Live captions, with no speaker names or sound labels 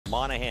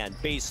Monahan,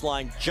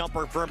 baseline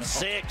jumper from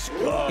 6.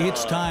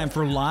 It's time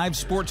for live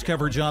sports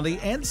coverage on the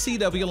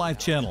NCWLIFE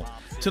Channel.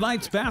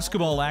 Tonight's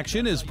basketball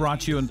action is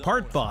brought to you in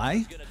part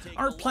by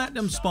our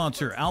platinum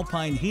sponsor,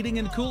 Alpine Heating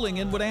and Cooling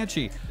in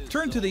Wenatchee.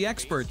 Turn to the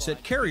experts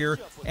at Carrier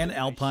and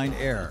Alpine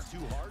Air.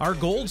 Our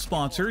gold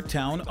sponsor,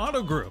 Town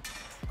Auto Group.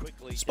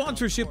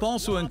 Sponsorship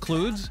also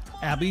includes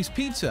Abby's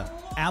Pizza,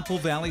 Apple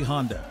Valley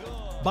Honda,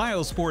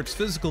 Biosports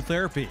Physical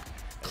Therapy,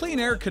 Clean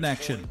Air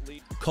Connection,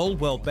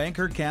 Coldwell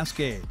Banker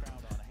Cascade,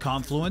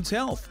 Confluence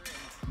Health,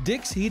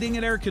 Dick's Heating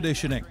and Air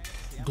Conditioning,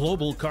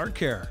 Global Car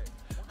Care,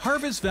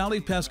 Harvest Valley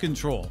Pest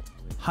Control,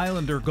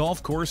 Highlander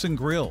Golf Course and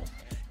Grill,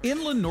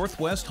 Inland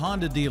Northwest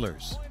Honda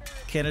Dealers,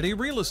 Kennedy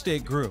Real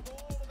Estate Group,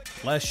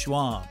 Les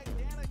Schwab,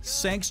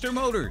 Sangster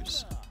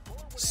Motors,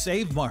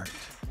 Save Mart,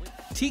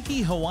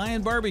 Tiki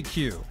Hawaiian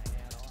Barbecue,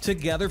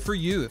 Together for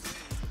Youth,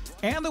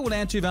 and the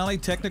Wenatchee Valley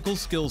Technical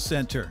Skills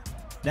Center.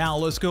 Now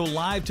let's go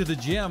live to the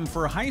gym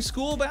for high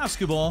school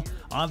basketball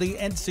on the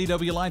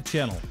NCWLIFE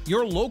Channel,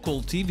 your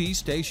local TV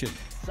station.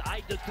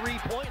 Side to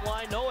three-point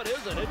line. No, it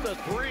isn't. It's a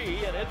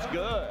 3, and it's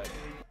good.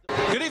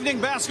 Good evening,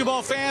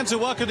 basketball fans,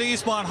 and welcome to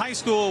Eastmont High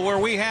School, where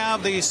we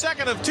have the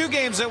second of 2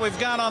 games that we've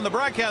got on the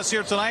broadcast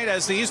here tonight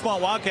as the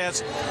Eastmont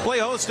Wildcats play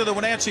host to the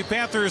Wenatchee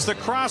Panthers. The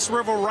Cross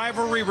River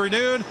rivalry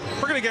renewed.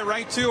 We're going to get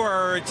right to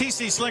our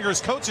TC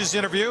Slingers coaches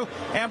interview.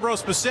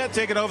 Ambrose Bissett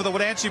taking over the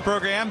Wenatchee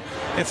program.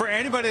 And for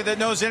anybody that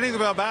knows anything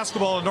about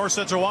basketball in North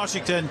Central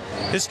Washington,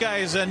 this guy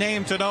is a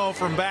name to know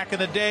from back in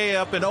the day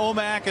up in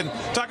Omak. And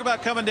talk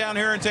about coming down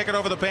here and taking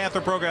over the Panther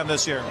program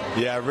this year.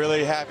 Yeah,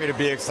 really happy to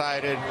be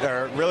excited,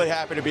 or really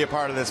happy to be a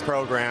part of this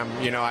program.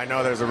 You know, I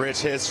know there's a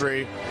rich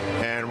history,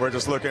 and we're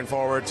just looking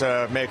forward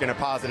to making a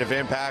positive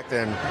impact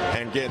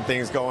and getting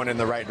things going in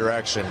the right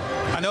direction.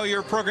 I know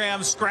your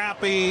program's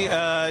scrappy,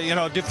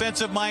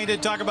 defensive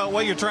minded. Talk about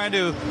what you're trying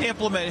to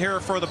implement here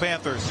for the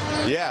Panthers.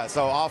 Yeah,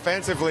 so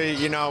offensively,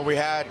 you know, we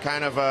had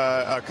kind of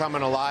a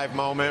coming alive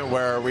moment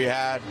where we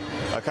had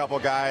a couple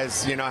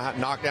guys, you know,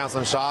 knock down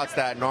some shots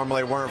that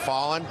normally weren't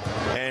falling.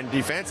 And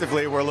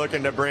defensively, we're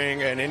looking to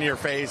bring an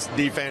in-your-face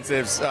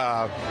defensive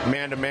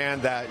man-to-man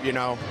that, you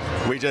know,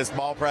 we just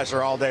ball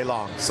pressure all day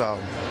long. So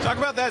talk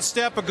about that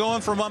step of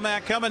going from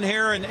Umack, coming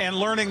here and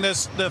learning the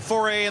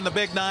 4A and the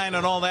Big 9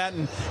 and all that,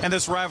 and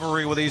this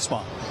rivalry with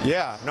Eastmont.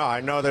 Yeah, no,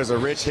 I know there's a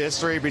rich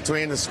history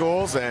between the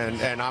schools,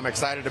 and I'm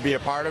excited to be a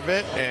part of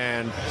it.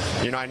 And,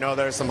 you know, I know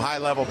there's some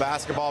high-level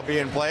basketball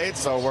being played,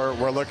 so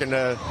we're looking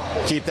to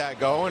keep that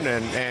going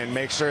and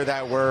make sure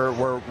that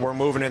we're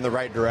moving in the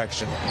right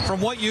direction.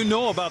 From what you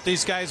know about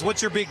these guys,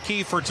 what's your big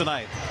key for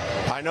tonight?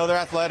 I know they're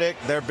athletic,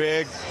 they're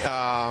big.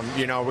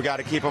 You know, we got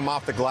to keep them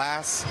off the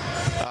glass.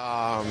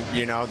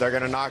 You know, they're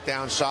going to knock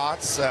down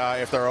shots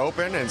if they're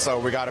open, and so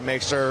we got to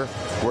make sure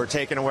we're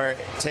taking away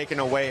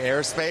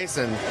airspace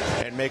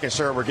and making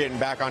sure we're getting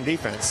back on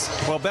defense.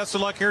 Well, best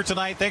of luck here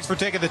tonight. Thanks for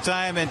taking the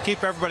time, and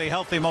keep everybody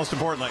healthy, most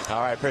importantly.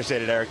 All right,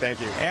 appreciate it, Eric. Thank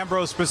you.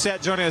 Ambrose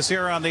Bissett joining us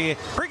here on the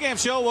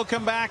pregame show. We'll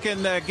come back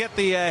and get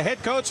the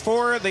head coach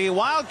for the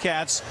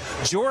Wildcats,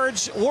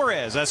 George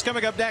Juarez. That's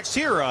coming up next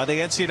here on the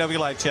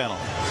NCWLIFE Channel.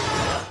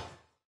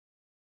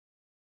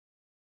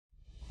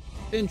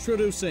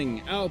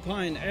 Introducing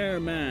Alpine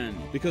Airman.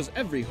 Because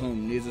every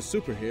home needs a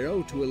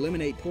superhero to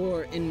eliminate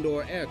poor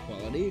indoor air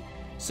quality,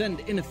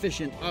 send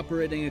inefficient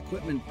operating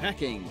equipment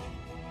packing,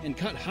 and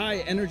cut high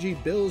energy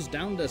bills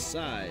down to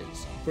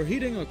size. For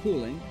heating or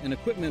cooling and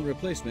equipment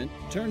replacement,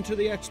 turn to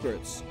the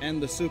experts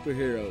and the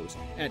superheroes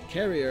at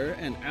Carrier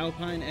and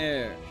Alpine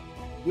Air.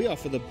 We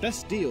offer the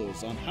best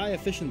deals on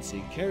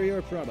high-efficiency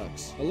Carrier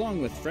products,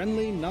 along with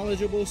friendly,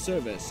 knowledgeable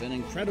service and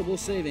incredible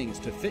savings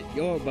to fit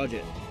your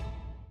budget.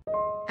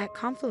 At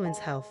Confluence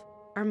Health,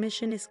 our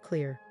mission is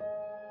clear: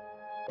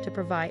 to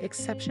provide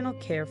exceptional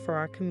care for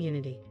our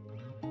community.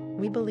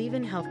 We believe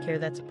in healthcare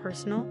that's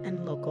personal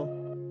and local,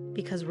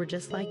 because we're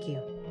just like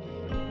you,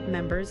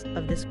 members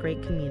of this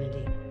great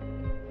community.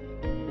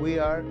 We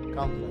are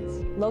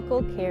Confluence.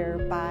 Local care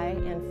by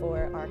and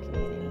for our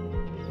community.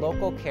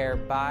 Local care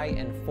by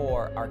and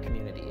for our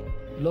community.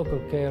 Local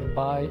care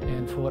by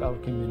and for our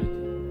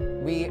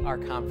community. We are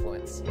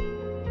Confluence.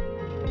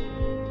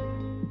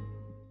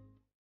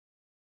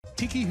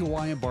 Tiki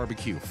Hawaiian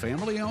Barbecue,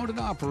 family owned and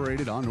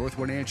operated on North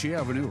Wenatchee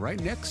Avenue, right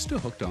next to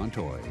Hooked on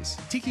Toys.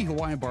 Tiki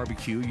Hawaiian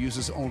Barbecue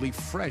uses only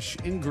fresh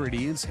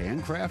ingredients,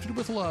 handcrafted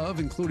with love,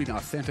 including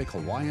authentic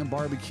Hawaiian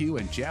barbecue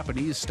and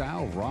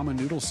Japanese-style ramen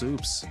noodle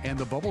soups. And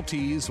the bubble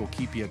teas will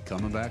keep you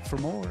coming back for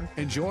more.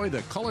 Enjoy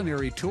the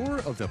culinary tour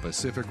of the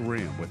Pacific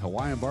Rim with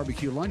Hawaiian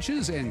barbecue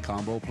lunches and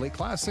combo plate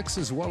classics,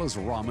 as well as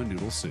ramen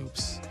noodle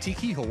soups.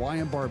 Tiki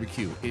Hawaiian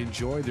Barbecue.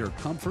 Enjoy their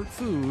comfort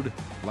food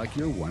like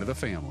you're one of the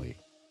family.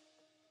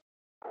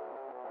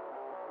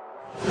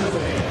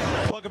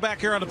 Welcome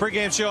back here on the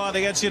pregame show on the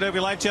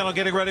NCWLIFE Channel,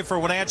 getting ready for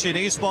Wenatchee and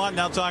Eastmont.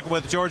 Now talking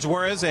with George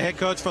Juarez, the head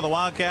coach for the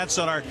Wildcats,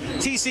 on our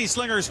TC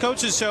Slingers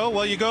Coaches Show.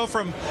 Well, you go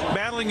from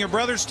battling your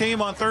brother's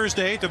team on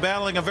Thursday to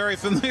battling a very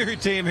familiar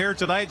team here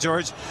tonight,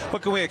 George.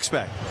 What can we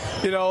expect?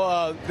 You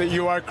know,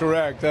 you are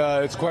correct.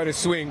 It's quite a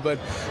swing, but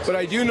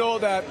I do know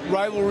that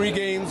rivalry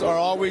games are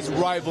always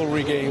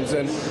rivalry games,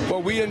 and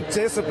what we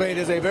anticipate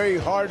is a very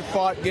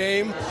hard-fought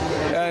game,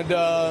 and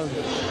the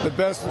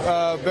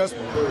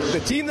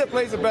team that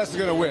plays the best is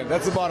going to win.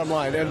 That's the bottom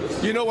line, and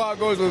you know how it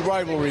goes with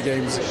rivalry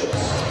games.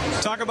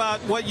 Talk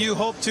about what you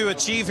hope to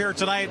achieve here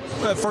tonight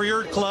for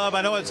your club.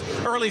 I know it's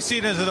early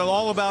season, and it's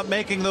all about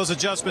making those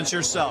adjustments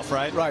yourself,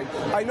 right? Right.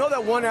 I know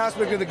that one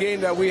aspect of the game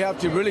that we have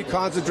to really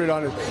concentrate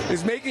on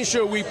is making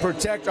sure we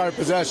protect our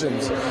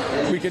possessions.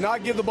 We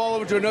cannot give the ball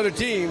over to another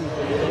team,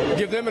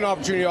 give them an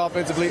opportunity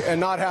offensively, and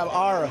not have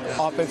our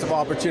offensive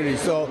opportunity.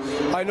 So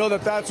I know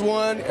that that's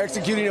one,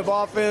 executing of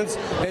offense,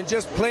 and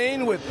just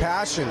playing with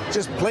passion,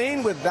 just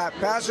playing with that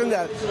passion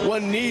that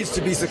one needs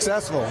to be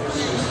successful.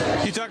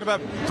 You talk about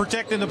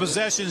protecting the possessions.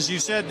 You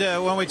said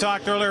when we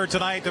talked earlier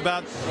tonight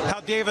about how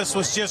Davis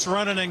was just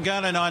running and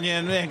gunning on you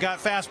and got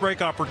fast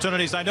break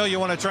opportunities. I know you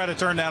want to try to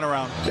turn that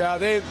around. Yeah,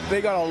 they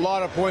got a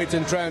lot of points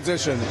in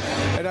transition,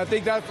 and I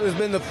think that has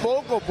been the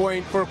focal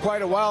point for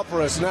quite a while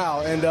for us now,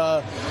 and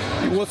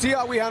we'll see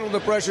how we handle the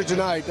pressure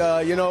tonight.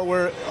 You know,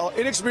 we're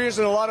inexperienced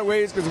in a lot of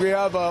ways because we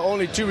have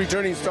only 2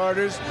 returning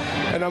starters,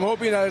 and I'm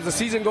hoping that as the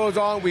season goes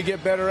on, we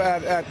get better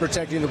at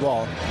protecting the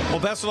ball. Well,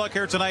 best of luck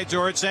here tonight,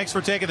 George. Thanks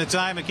for taking the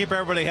time, and keep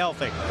everybody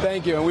healthy.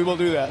 Thank you, and we will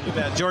do that. You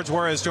bet. George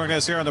Juarez joining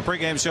us here on the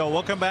pregame show.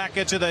 We'll come back,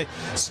 get you the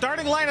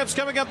starting lineups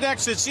coming up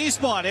next. It's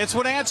Eastmont, it's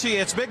Wenatchee,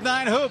 it's Big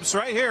 9 Hoops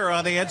right here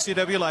on the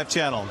NCWLIFE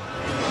Channel.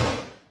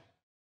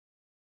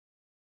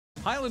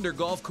 Highlander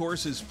Golf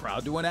Course is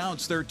proud to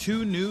announce their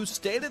 2 new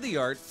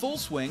state-of-the-art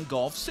full-swing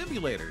golf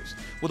simulators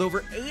with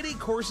over 80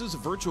 courses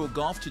of virtual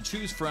golf to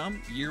choose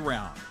from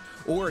year-round.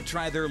 Or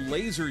try their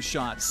Laser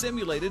Shot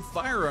simulated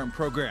firearm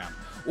program,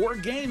 or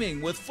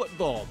gaming with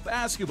football,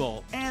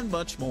 basketball, and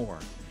much more.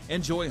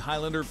 Enjoy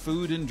Highlander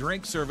food and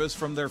drink service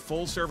from their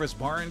full-service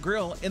bar and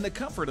grill in the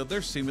comfort of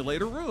their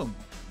simulator room.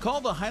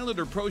 Call the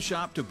Highlander Pro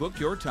Shop to book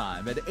your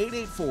time at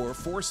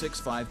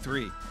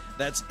 884-4653.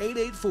 That's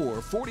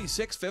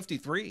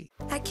 884-4653.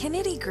 At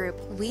Kennedy Group,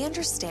 we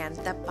understand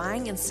that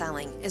buying and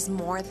selling is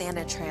more than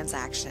a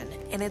transaction,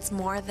 and it's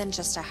more than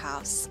just a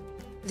house.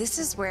 This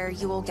is where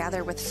you will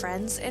gather with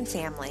friends and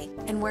family,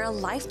 and where a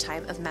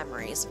lifetime of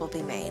memories will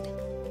be made.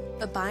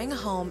 But buying a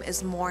home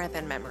is more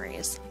than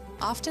memories.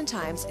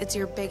 Oftentimes, it's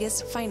your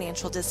biggest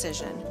financial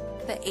decision.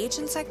 The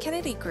agents at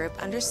Kennedy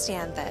Group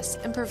understand this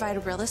and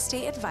provide real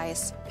estate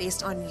advice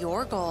based on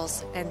your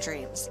goals and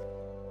dreams.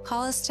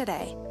 Call us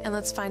today, and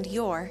let's find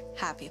your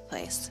happy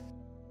place.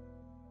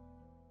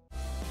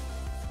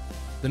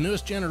 The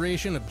newest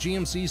generation of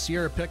GMC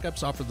Sierra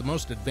pickups offer the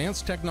most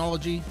advanced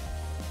technology,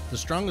 the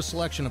strongest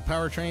selection of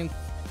powertrain,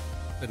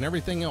 and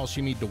everything else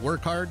you need to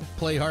work hard,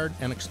 play hard,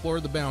 and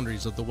explore the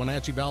boundaries of the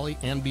Wenatchee Valley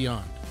and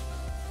beyond.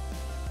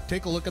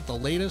 Take a look at the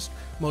latest,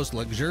 most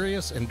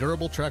luxurious and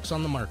durable trucks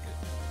on the market.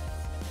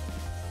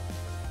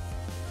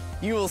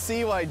 You will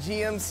see why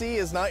GMC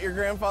is not your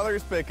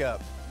grandfather's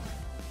pickup.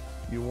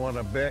 You want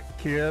to bet,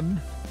 kid?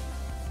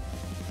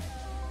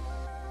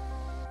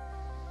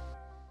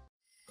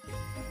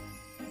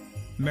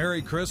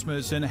 Merry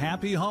Christmas and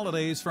Happy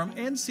Holidays from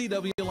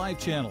NCWLIFE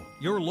Channel,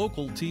 your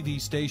local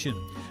TV station.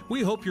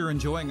 We hope you're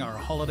enjoying our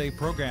holiday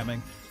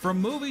programming.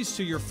 From movies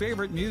to your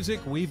favorite music,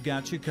 we've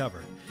got you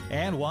covered.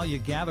 And while you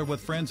gather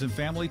with friends and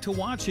family to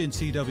watch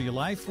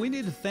NCWLIFE, we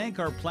need to thank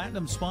our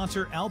platinum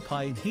sponsor,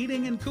 Alpine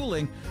Heating and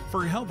Cooling,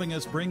 for helping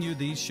us bring you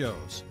these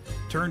shows.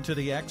 Turn to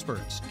the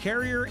experts,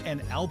 Carrier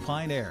and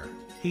Alpine Air.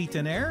 Heat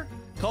and air?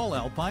 Call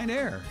Alpine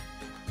Air.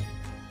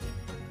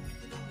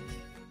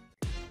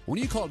 When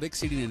you call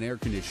Dick's Heating and Air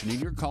Conditioning,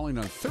 you're calling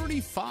on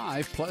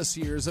 35-plus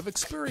years of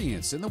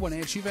experience in the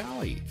Wenatchee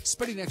Valley.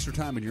 Spending extra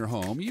time in your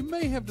home, you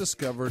may have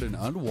discovered an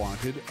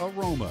unwanted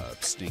aroma.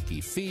 Stinky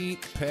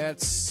feet,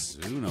 pets,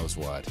 who knows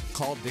what.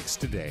 Call Dick's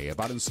today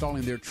about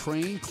installing their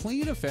Train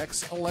Clean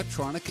Effects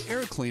electronic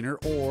air cleaner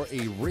or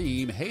a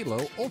Rheem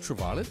Halo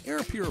ultraviolet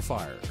air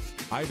purifier.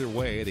 Either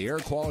way, the air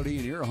quality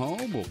in your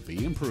home will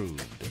be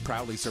improved.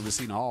 Proudly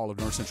servicing all of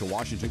North Central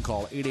Washington,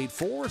 call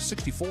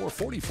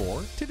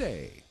 884-6444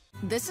 today.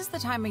 This is the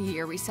time of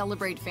year we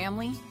celebrate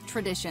family,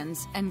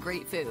 traditions, and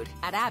great food.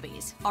 At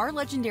Abby's, our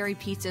legendary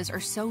pizzas are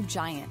so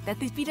giant that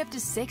they feed up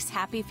to 6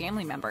 happy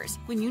family members.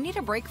 When you need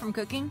a break from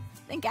cooking,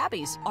 think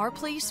Abby's. Our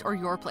place or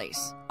your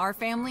place. Our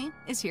family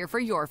is here for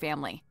your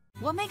family.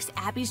 What makes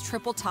Abby's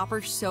triple topper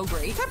so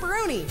great?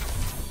 Pepperoni,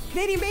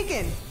 Canadian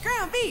bacon,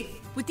 ground beef.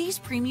 With these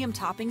premium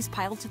toppings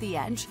piled to the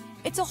edge,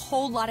 it's a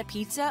whole lot of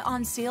pizza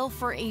on sale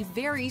for a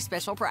very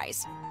special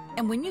price.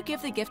 And when you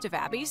give the gift of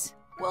Abby's,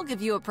 we'll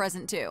give you a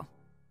present too.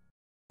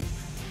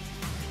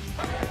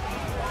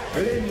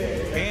 Good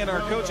evening. And our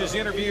coaches'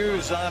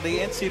 interviews on the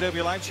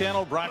NCWLIFE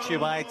Channel brought to you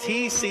by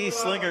TC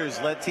Slingers.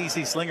 Let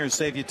TC Slingers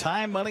save you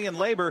time, money, and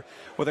labor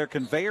with their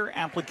conveyor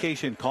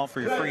application. Call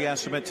for your free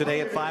estimate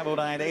today at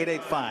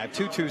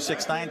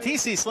 509-885-2269.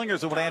 TC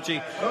Slingers of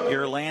Wenatchee,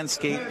 your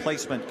landscape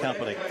placement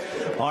company.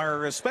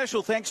 Our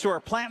special thanks to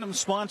our platinum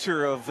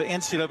sponsor of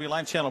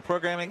NCWLIFE Channel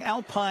programming,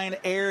 Alpine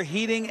Air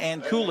Heating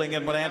and Cooling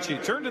in Wenatchee.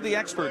 Turn to the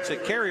experts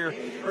at Carrier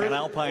and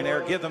Alpine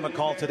Air. Give them a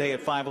call today at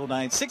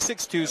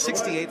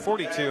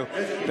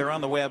 509-662-6842. They're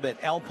on the web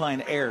at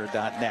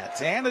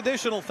alpineair.net. And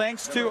additional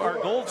thanks to our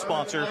gold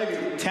sponsor,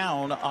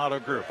 Town Auto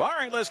Group. All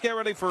right, let's get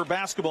ready for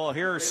basketball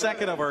here.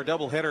 Second of our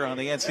doubleheader on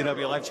the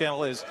NCWLIFE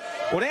Channel is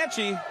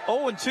Wenatchee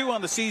 0-2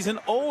 on the season,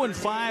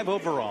 0-5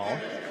 overall.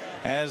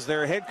 As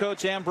their head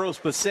coach Ambrose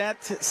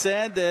Bissett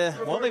said,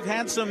 well, they've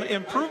had some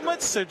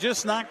improvements. They're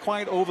just not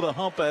quite over the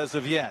hump as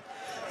of yet.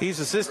 He's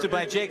assisted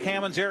by Jake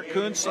Hammonds, Eric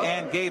Kuntz,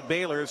 and Gabe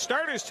Baylor.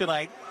 Starters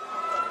tonight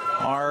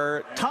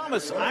are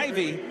Thomas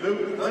Ivy.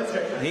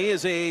 He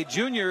is a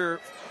junior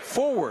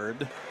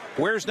forward,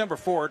 wears number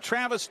 4.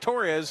 Travis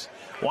Torres,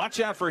 watch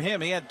out for him.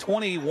 He had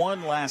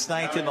 21 last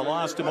night in the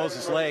loss to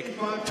Moses Lake.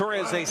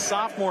 Torres, a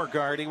sophomore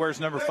guard. He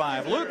wears number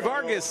 5. Luke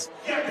Vargas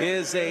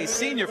is a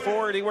senior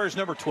forward. He wears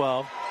number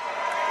 12.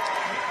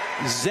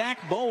 Zach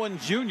Bowen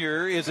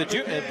Jr. is a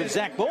junior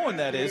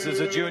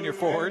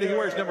forward. He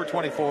wears number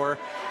 24.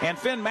 And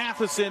Finn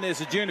Matheson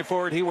is a junior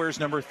forward. He wears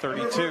number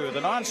 32.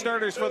 The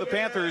non-starters for the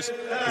Panthers,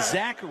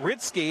 Zach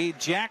Ritzky,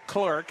 Jack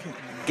Clark,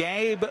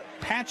 Gabe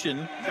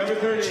Patchen,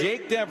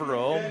 Jake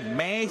Devereaux,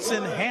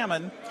 Mason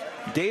Hammond,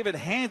 David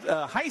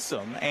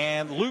Heisem,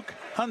 and Luke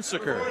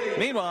Hunsaker.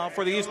 Meanwhile,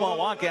 for the Eastmont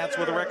Wildcats,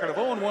 with a record of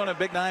 0-1 in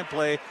Big 9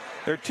 play,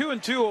 they're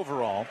 2-2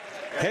 overall.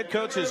 Head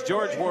coach is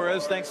George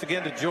Juarez. Thanks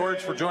again to George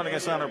for joining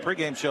us on our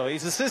pregame show.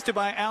 He's assisted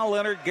by Al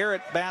Leonard,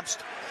 Garrett Babst,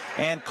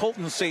 and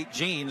Colton St.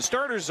 Jean.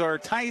 Starters are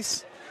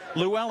Tyse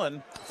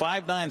Lewellan,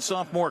 5'9"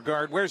 sophomore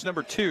guard, wears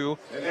number 2.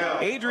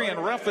 Adrian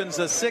Ruffins,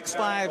 a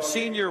 6'5"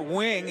 senior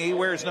wing. He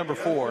wears number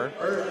 4.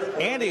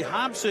 Andy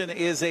Hobson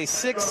is a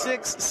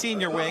 6'6"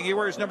 senior wing. He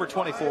wears number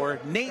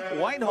 24. Nate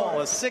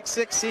Whitehall, a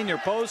 6'6" senior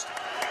post.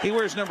 He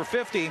wears number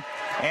 50.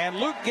 And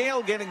Luke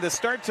Gale getting the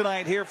start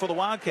tonight here for the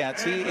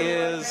Wildcats. He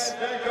is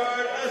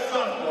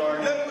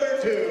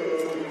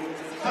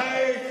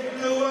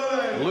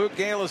Luke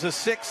Gale is a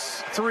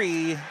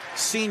 6'3"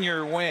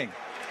 senior wing.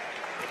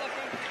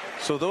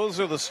 So those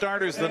are the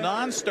starters. The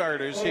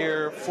non-starters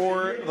here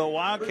for the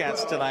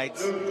Wildcats tonight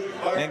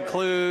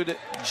include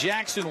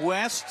Jackson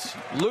West,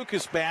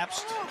 Lucas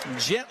Babst,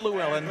 Jet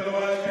Llewellyn,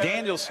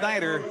 Daniel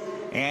Snyder,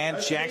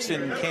 and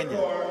Jackson Kenyon.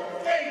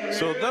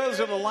 So those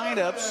are the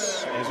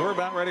lineups as we're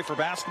about ready for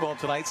basketball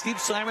tonight. Steve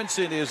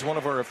Simonson is one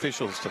of our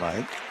officials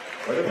tonight.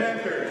 For the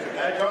Panthers,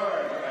 at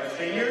guard, a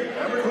senior,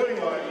 number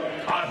 21.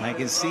 I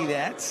can see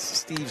that.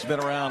 Steve's been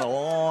around a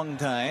long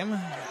time.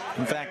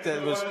 In fact, I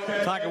was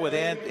talking with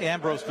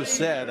Ambrose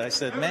Bissett. I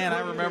said, man, I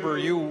remember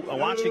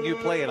watching you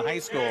play in high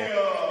school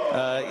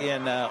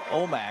in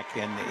Omak.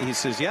 And he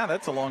says, yeah,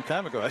 that's a long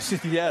time ago. I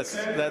said, yes,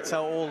 that's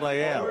how old I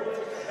am.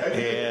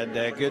 And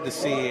good to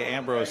see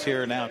Ambrose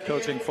here now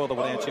coaching for the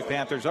Wenatchee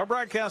Panthers. Our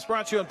broadcast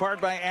brought to you in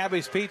part by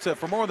Abby's Pizza.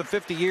 For more than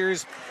 50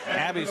 years,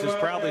 Abby's has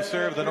proudly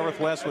served the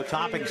Northwest with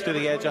toppings to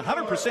the edge,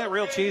 100%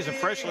 real cheese and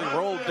freshly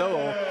rolled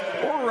dough.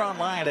 Order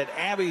online at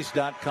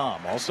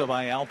abbys.com. Also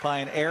by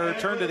Alpine Air.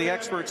 Turn to the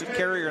experts at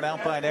Carrier and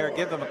Alpine Air.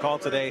 Give them a call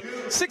today,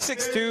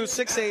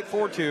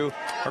 662-6842,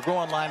 or go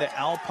online to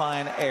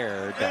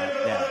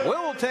alpineair.net.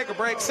 We'll take a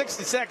break,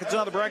 60 seconds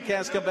on the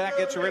broadcast. Come back,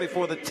 get you ready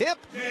for the tip.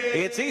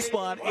 It's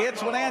Eastmont,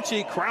 it's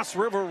Wenatchee, Cross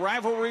River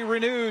rivalry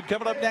renewed.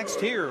 Coming up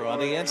next here on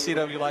the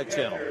NCWLIFE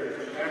Channel.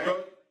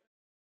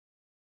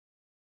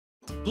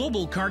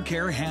 Global Car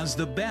Care has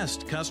the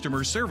best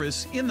customer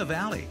service in the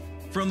Valley.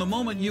 From the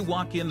moment you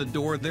walk in the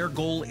door, their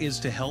goal is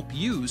to help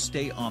you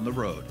stay on the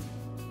road,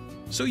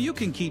 so you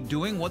can keep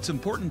doing what's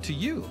important to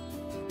you.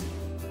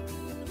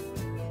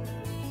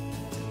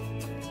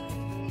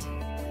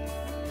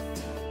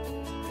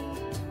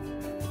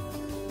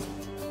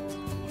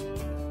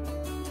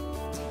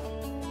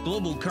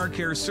 Global Car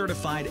Care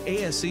certified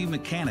ASE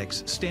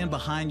mechanics stand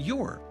behind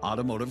your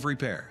automotive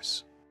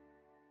repairs.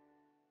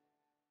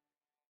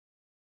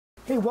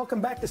 Hey,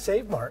 welcome back to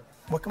Save Mart.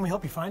 What can we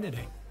help you find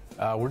today?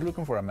 We're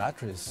looking for a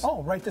mattress.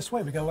 Oh, right this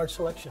way. We got a large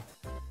selection.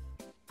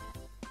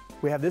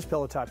 We have this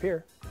pillow top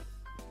here.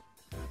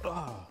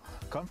 Oh,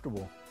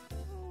 comfortable.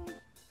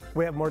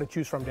 We have more to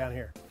choose from down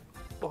here.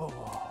 Oh.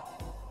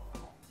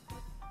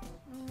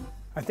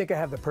 I think I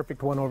have the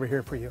perfect one over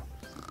here for you.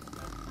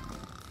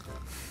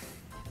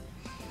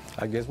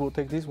 I guess we'll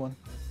take this one.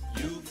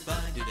 You'll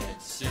find it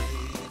at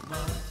Save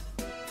Mart.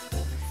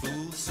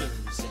 Full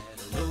service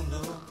at a low,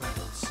 low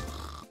price.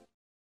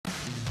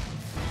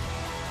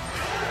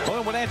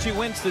 Well, Wenatchee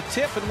wins the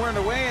tip, and we're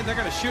underway, and they're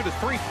going to shoot a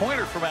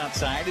three-pointer from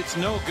outside. It's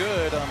no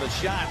good on the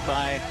shot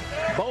by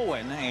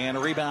Bowen, and a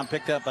rebound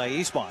picked up by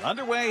Eastmont.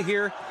 Underway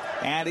here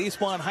at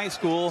Eastmont High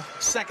School,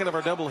 second of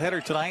our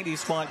doubleheader tonight.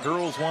 Eastmont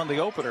girls won the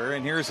opener,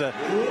 and here's a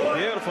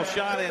beautiful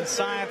shot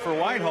inside for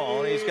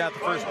Whitehall. He's got the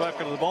first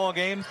bucket of the ball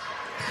game.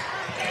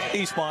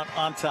 Eastmont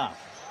on top.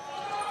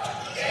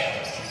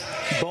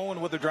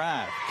 Bowen with the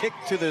drive. Kick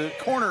to the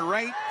corner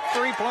right.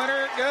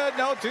 Three-pointer. Good.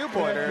 No,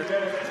 two-pointer.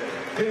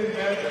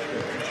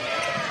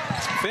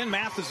 Finn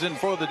Matheson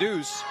for the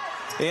deuce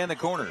in the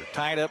corner.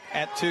 Tied up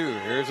at 2.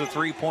 Here's a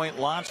three-point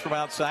launch from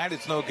outside.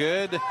 It's no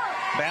good.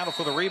 Battle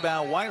for the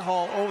rebound.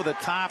 Whitehall over the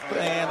top,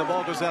 and the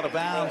ball goes out of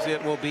bounds.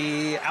 It will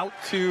be out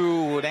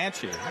to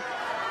Wenatchee.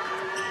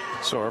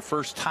 So our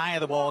first tie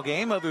of the ball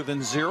game, other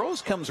than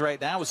zeros, comes right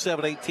now with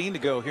 7:18 to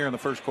go here in the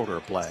first quarter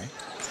of play.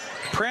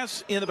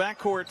 Press in the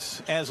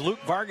backcourt as Luke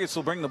Vargas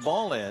will bring the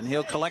ball in.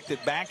 He'll collect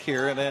it back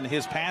here, and then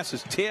his pass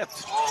is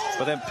tipped,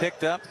 but then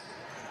picked up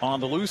on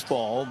the loose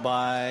ball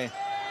by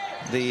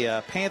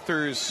the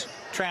Panthers'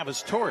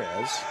 Travis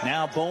Torres.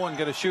 Now Bowen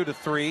going to shoot a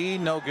three.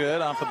 No good.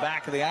 Off the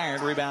back of the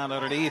iron. Rebound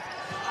underneath.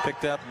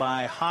 Picked up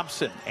by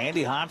Hobson.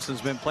 Andy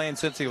Hobson's been playing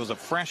since he was a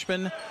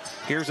freshman.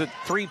 Here's a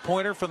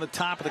three-pointer from the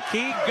top of the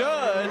key.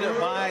 Good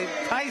by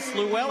Tyse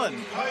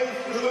Lewellan.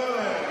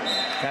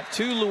 Got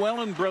 2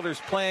 Lewellan brothers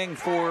playing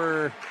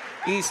for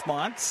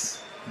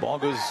Eastmont. Ball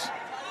goes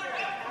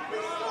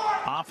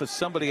off of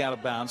somebody out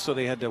of bounds, so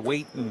they had to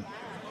wait and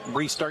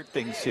restart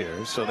things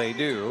here. So they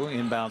do.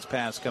 Inbounds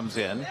pass comes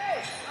in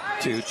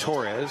to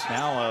Torres.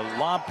 Now a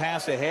lob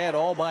pass ahead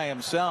all by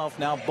himself.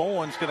 Now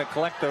Bowen's going to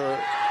collect the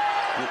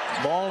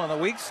ball on the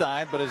weak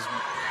side, but his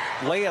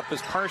layup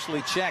is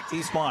partially checked.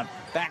 Eastmont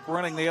back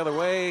running the other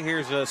way.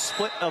 Here's a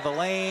split of the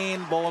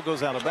lane. Ball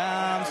goes out of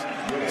bounds.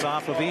 It's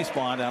off of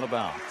Eastmont, out of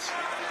bounds.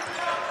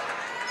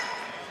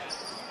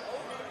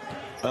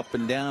 Up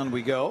and down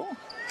we go.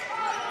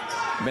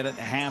 Minute and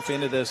a half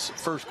into this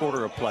first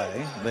quarter of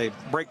play. They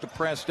break the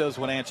press, does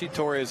Wenatchee.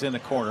 Torres in the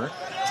corner.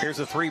 Here's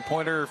a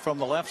three-pointer from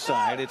the left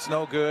side. It's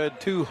no good.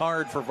 Too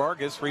hard for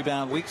Vargas.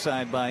 Rebound weak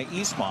side by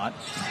Eastmont.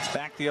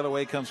 Back the other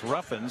way comes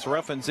Ruffins.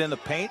 Ruffins in the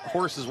paint.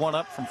 Horses one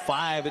up from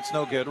 5. It's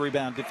no good.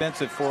 Rebound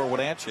defensive for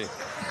Wenatchee.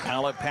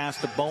 Outlet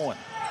pass to Bowen.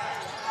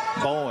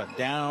 Bowen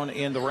down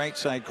in the right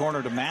side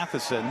corner to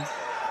Matheson.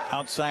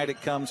 Outside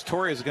it comes.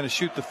 Torres is going to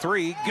shoot the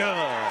three.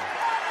 Good.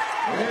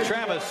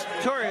 Travis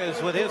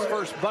Torres with his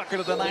first bucket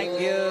of the night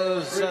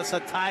gives us a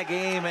tie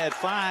game at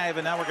 5,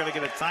 and now we're going to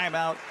get a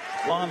timeout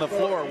on the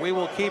floor. We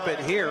will keep it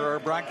here. Our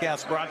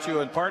broadcast brought to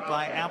you in part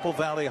by Apple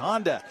Valley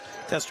Honda.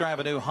 Test drive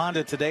a new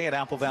Honda today at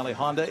Apple Valley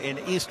Honda in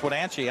East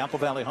Wenatchee. Apple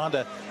Valley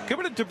Honda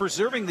committed to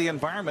preserving the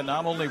environment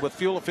not only with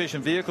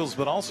fuel-efficient vehicles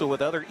but also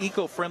with other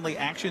eco-friendly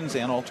actions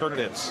and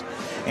alternatives.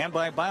 And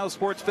by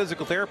Biosports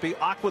Physical Therapy,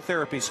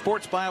 Aquatherapy,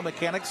 Sports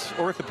Biomechanics,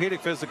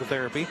 Orthopedic Physical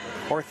Therapy,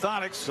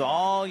 Orthotics,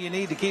 all you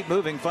need to keep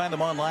moving. Find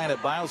them online at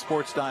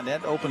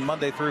biosports.net. Open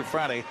Monday through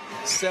Friday,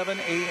 7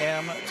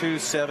 a.m. to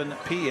 7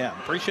 p.m.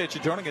 Appreciate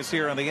you joining us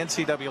here on the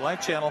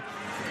NCWLIFE Channel.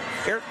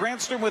 Eric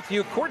Granstrom with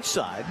you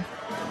courtside.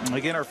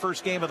 Again, our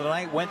first game of the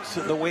night went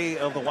the way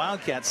of the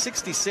Wildcats,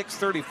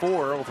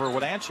 66-34 over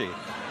Wenatchee.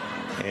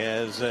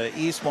 As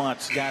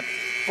Eastmont's got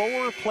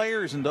 4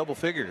 players in double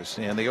figures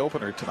in the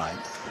opener tonight.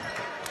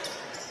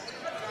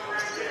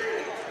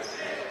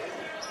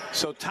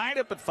 So tied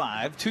up at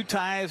 5, 2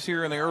 ties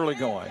here in the early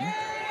going.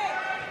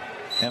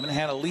 Haven't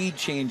had a lead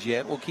change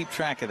yet. We'll keep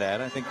track of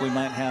that. I think we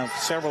might have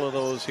several of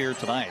those here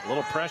tonight. A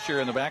little pressure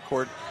in the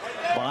backcourt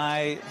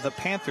by the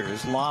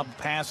Panthers. Lob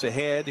pass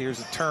ahead. Here's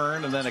a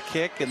turn and then a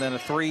kick and then a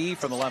three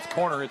from the left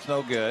corner. It's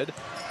no good.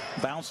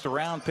 Bounced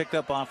around, picked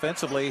up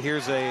offensively.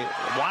 Here's a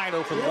wide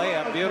open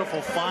layup.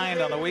 Beautiful find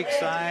on the weak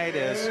side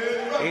as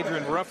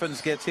Adrian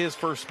Ruffins gets his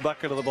first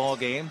bucket of the ball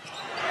game.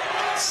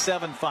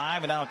 7-5,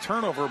 and now a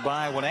turnover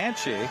by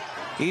Wenatchee.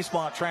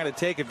 Eastmont trying to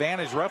take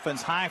advantage.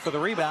 Ruffins high for the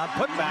rebound.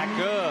 Put back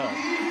good.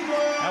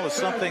 That was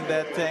something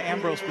that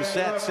Ambrose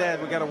Bissett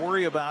said we got to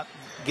worry about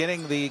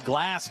getting the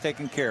glass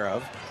taken care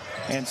of.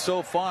 And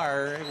so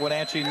far,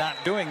 Wenatchee not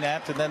doing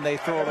that, and then they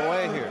throw it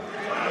away here.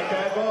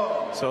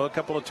 So a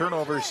couple of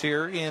turnovers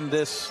here in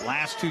this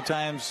last 2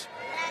 times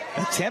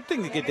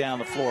attempting to get down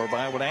the floor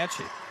by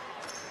Wenatchee.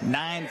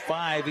 9-5,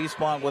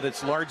 Eastmont with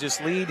its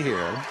largest lead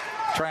here,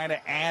 trying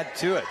to add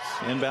to it.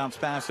 Inbounds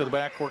pass to the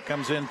backcourt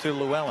comes into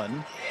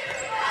Lewellan.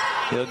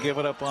 He'll give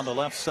it up on the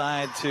left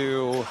side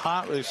to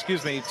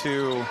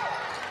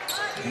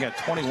we got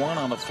 21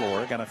 on the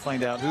floor. Got to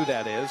find out who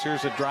that is.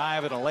 Here's a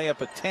drive and a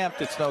layup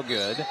attempt. It's no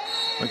good.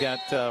 We got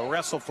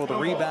wrestle for the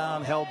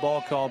rebound. Held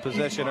ball called.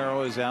 Possession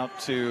arrow is out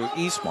to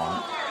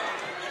Eastmont.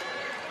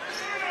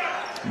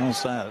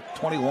 Almost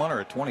 21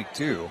 or a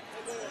 22.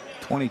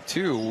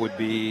 22 would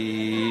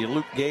be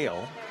Luke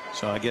Gale.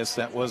 So I guess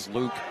that was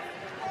Luke.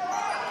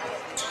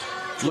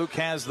 Luke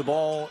has the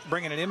ball,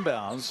 bringing it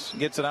inbounds,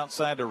 gets it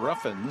outside to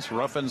Ruffins.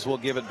 Ruffins will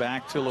give it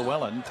back to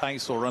Lewellan.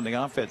 Tyse will run the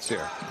offense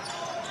here.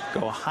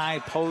 Go high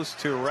post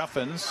to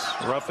Ruffins.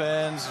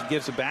 Ruffins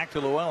gives it back to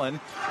Lewellan.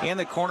 In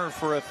the corner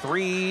for a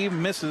three.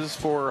 Misses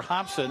for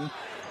Hobson.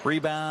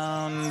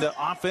 Rebound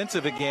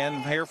offensive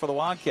again here for the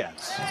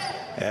Wildcats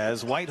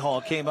as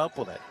Whitehall came up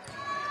with it.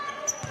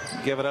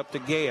 Give it up to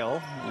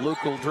Gale.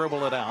 Luke will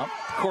dribble it out.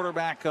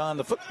 Quarterback on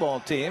the football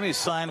team. He's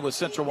signed with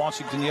Central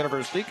Washington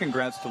University.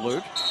 Congrats to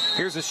Luke.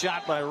 Here's a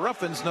shot by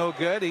Ruffins. No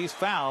good. He's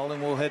fouled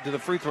and will head to the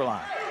free throw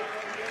line.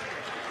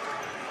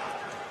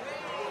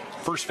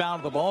 First foul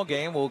of the ball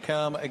game will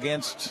come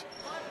against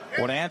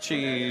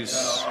Wenatchee's.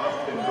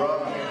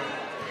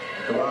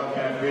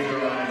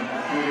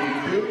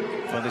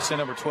 Well, they send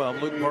number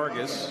 12, Luke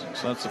Vargas.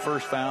 So that's the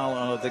first foul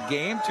of the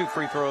game. 2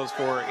 free throws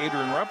for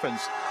Adrian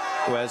Ruffins,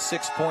 who has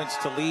 6 points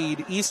to lead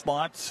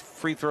Eastmont.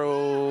 Free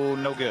throw,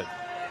 no good.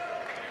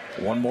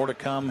 One more to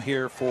come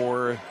here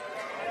for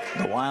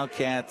the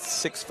Wildcats,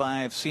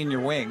 6'5" senior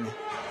wing,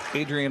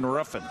 Adrian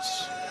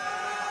Ruffins.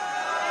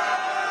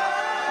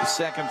 The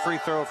second free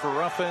throw for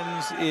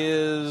Ruffins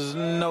is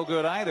no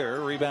good either.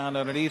 Rebound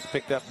underneath,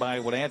 picked up by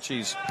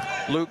Wenatchee's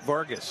Luke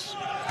Vargas.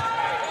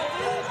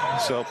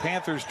 So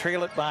Panthers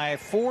trail it by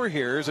 4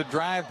 here. Here's a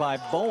drive by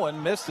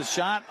Bowen. Missed the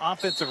shot.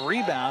 Offensive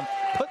rebound.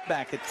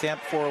 Put-back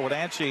attempt for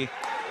Wenatchee.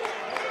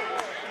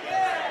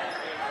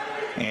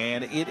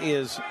 And it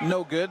is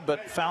no good,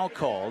 but foul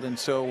called. And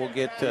so we'll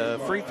get a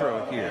free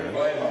throw here.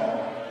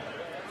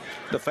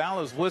 The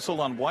foul is whistled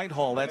on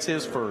Whitehall. That's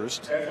his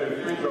first.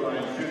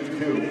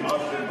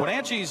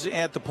 Wenatchee's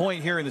at the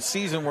point here in the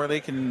season where they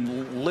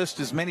can list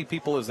as many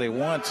people as they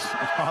want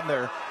on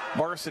their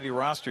varsity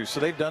rosters. So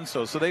they've done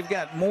so. So they've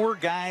got more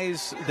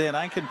guys than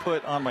I can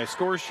put on my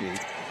score sheet.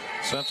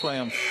 So that's why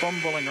I'm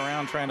fumbling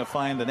around trying to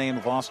find the name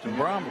of Austin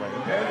Bromley.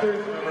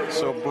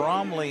 So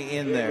Bromley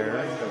in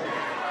there,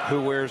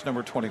 who wears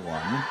number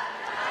 21.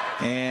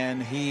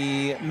 And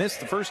he missed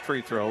the first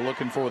free throw,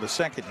 looking for the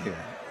second here.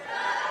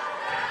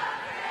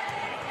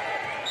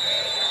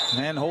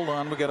 And hold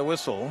on, we got a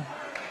whistle.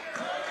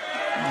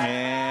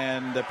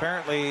 And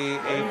apparently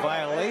a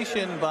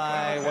violation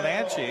by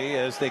Wenatchee,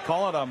 as they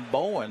call it on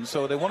Bowen.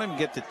 So they want him to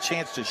get the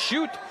chance to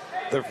shoot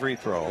the free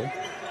throw.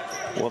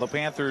 Well, the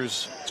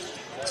Panthers,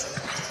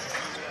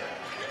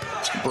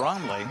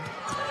 Bromley,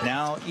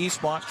 now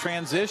Eastmont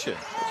transition.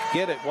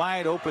 Get it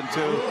wide open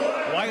to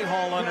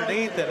Whitehall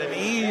underneath, and an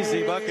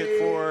easy bucket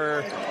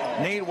for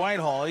Nate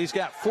Whitehall. He's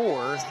got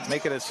 4,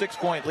 make it a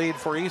 6-point lead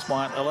for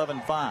Eastmont,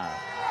 11-5.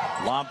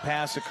 Lob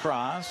pass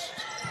across.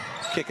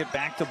 Kick it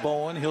back to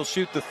Bowen. He'll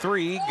shoot the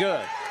 3.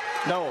 Good.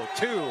 No,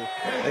 2.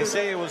 They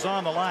say it was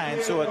on the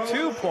line, so a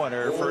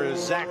 2-pointer for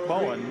Zach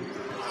Bowen.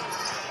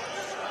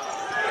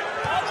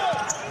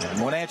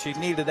 And Wenatchee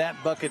needed that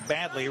bucket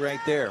badly right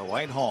there.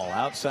 Whitehall,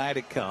 outside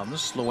it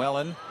comes.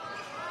 Lewellan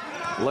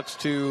looks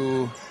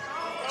to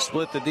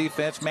split the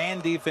defense. Man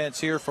defense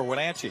here for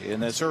Wenatchee in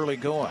this early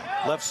going.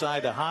 Left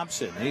side to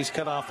Hobson. He's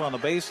cut off on the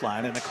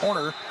baseline. In the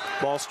corner,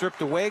 ball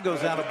stripped away,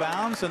 goes out of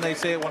bounds, and they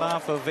say it went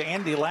off of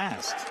Andy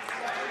Last.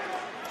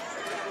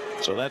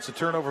 So that's a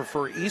turnover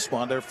for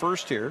Eastmont, their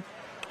first here,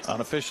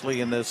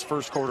 unofficially in this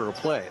first quarter of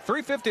play.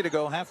 3:50 to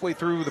go, halfway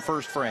through the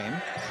first frame.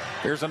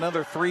 Here's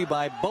another 3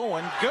 by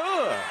Bowen.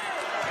 Good.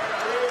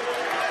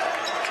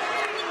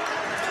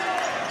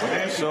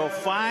 So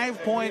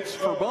 5 points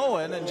for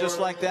Bowen, and just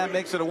like that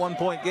makes it a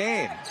 1-point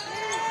game.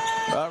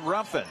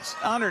 Ruffins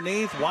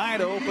underneath, wide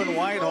open.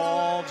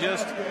 Whitehall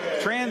just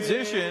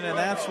transition, and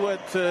that's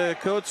what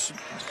Coach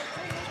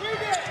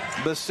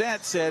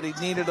Bissett said he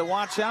needed to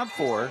watch out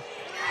for.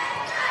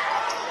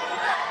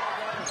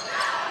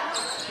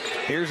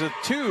 Here's a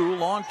 2,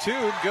 long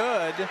 2,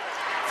 good.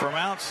 From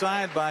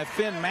outside by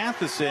Finn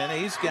Matheson.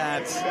 He's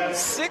got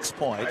 6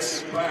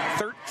 points,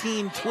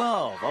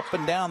 13-12. Up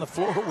and down the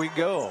floor we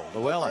go.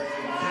 Lewellan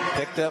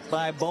picked up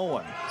by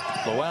Bowen.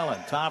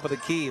 Lewellan, top of the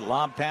key.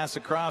 Lob pass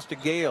across to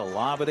Gale.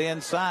 Lob it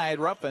inside.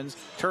 Ruffins,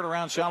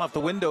 turnaround shot off the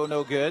window,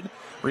 no good.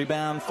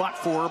 Rebound fought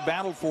for,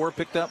 battled for,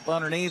 picked up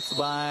underneath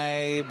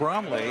by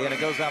Bromley, and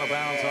it goes out of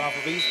bounds off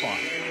of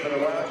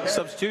Eastmont.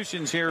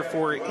 Substitutions here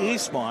for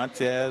Eastmont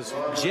as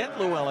Jet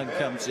Lewellan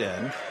comes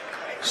in.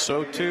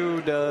 So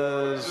too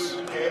does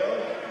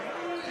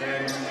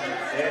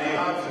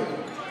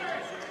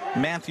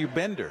Matthew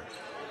Bender.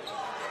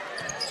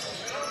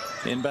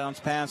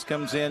 Inbounds pass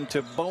comes in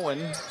to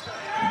Bowen.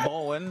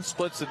 Bowen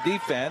splits the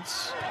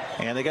defense,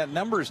 and they got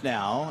numbers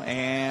now,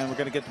 and we're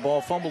going to get the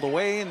ball fumbled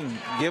away and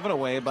given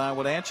away by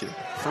Wenatchee.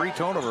 3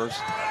 turnovers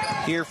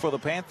here for the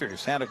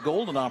Panthers. Had a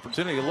golden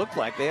opportunity. It looked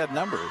like they had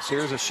numbers.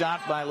 Here's a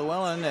shot by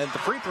Lewellan at the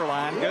free throw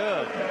line.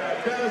 Good.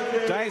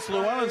 Tyse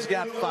Lewellan's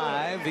got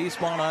 5.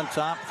 Eastmont on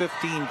top,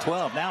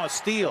 15-12. Now a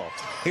steal.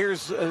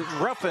 Here's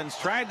Ruffins.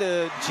 Tried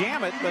to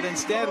jam it, but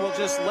instead will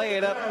just lay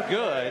it up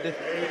good,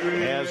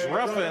 as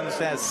Ruffins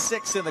has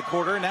 6 in the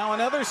quarter. Now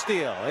another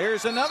steal.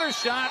 Here's another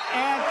shot,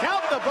 and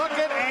count the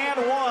bucket, and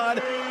 1.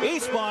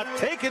 Eastmont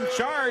taking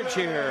charge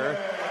here,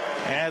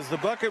 as the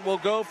bucket will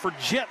go for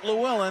Jet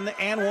Lewellan,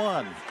 and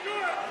 1.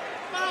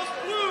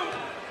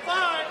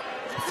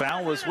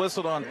 Foul was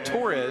whistled on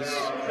Torres,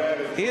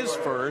 his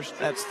first.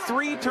 That's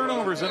 3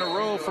 turnovers in a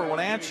row for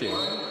Wenatchee.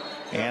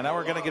 And now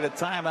we're going to get a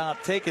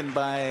timeout taken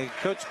by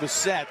Coach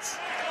Bissett.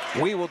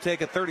 We will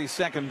take a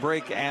 30-second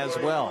break as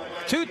well.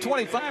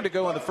 2:25 to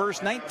go in the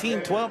first.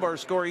 19-12 our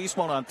score.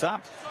 Eastmont on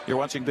top. You're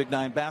watching Big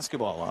 9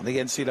 basketball on the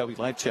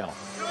NCWLIFE Channel.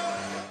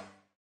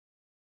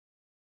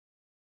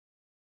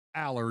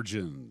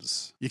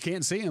 Allergens. You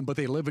can't see them, but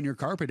they live in your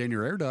carpet and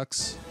your air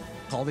ducts.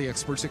 Call the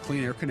experts at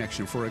Clean Air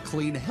Connection for a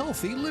clean,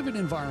 healthy living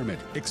environment.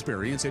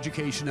 Experience,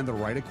 education, and the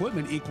right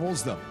equipment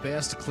equals the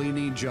best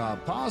cleaning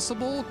job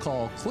possible.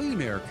 Call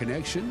Clean Air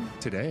Connection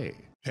today.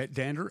 Pet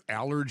dander,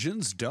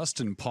 allergens, dust,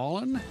 and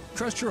pollen?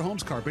 Trust your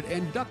home's carpet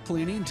and duct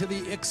cleaning to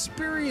the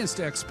experienced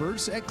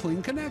experts at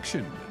Clean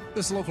Connection.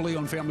 This locally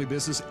owned family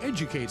business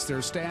educates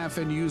their staff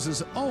and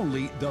uses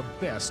only the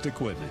best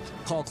equipment.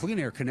 Call Clean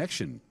Air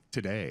Connection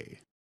today.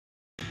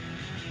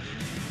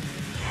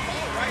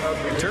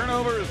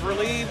 Turnovers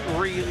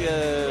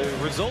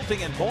resulting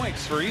in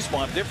points for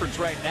Eastmont. Difference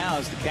right now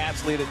is the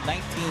Cats lead at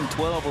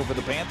 19-12 over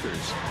the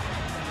Panthers.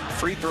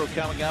 Free throw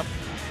coming up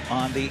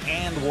on the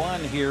and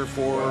one here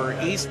for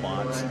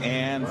Eastmont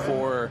and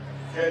for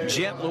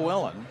Tyse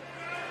Lewellan,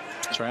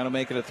 trying to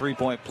make it a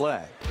three-point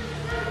play.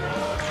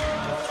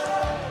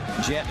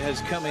 Jet has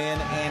come in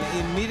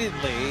and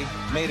immediately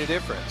made a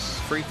difference.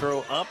 Free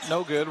throw up,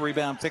 no good.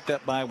 Rebound picked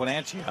up by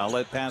Wenatchee.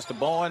 Outlet pass to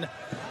Bowen.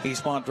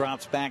 Eastmont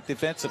drops back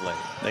defensively.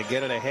 They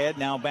get it ahead.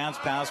 Now bounce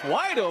pass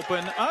wide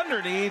open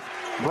underneath.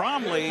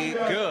 Bromley,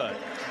 good.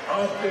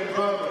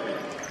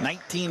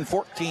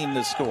 19-14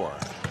 the score.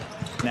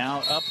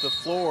 Now up the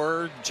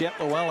floor, Tyse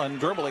Lewellan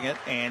dribbling it,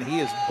 and he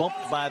is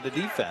bumped by the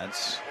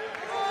defense.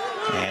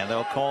 And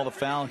they'll call the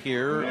foul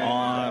here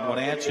on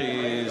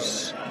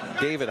Wenatchee's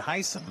David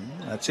Heisen.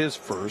 That's his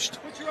first.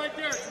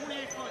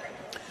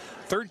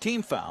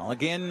 13 foul.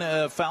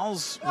 Again,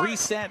 fouls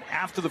reset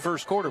after the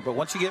first quarter, but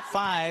once you get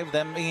 5,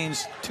 that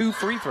means 2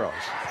 free throws.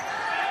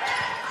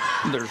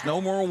 There's no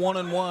more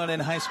 1-on-1 in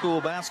high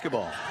school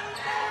basketball.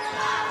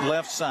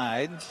 Left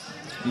side,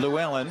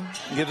 Lewellan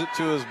gives it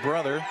to his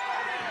brother,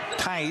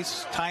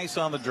 Tyse. Tyse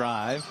on the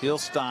drive. He'll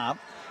stop,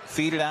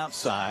 feed it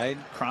outside,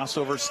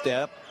 crossover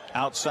step.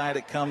 Outside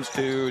it comes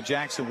to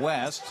Jackson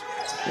West.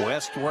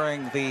 West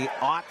wearing the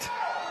 0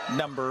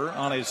 number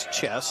on his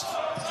chest.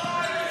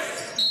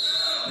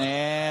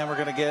 And we're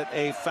going to get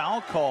a foul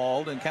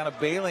called and kind of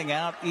bailing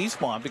out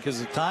Eastmont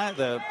because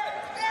the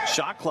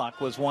shot clock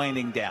was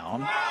winding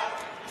down.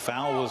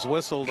 Foul was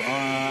whistled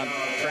on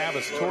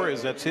Travis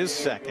Torres. That's his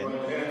second.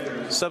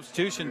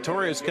 Substitution,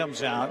 Torres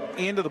comes out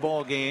into the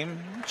ball game.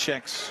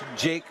 Checks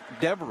Jake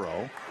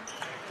Devereaux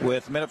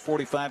with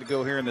 1:45 to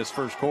go here in this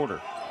first quarter.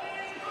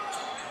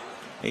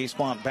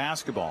 Eastmont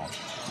basketball.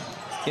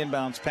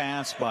 Inbounds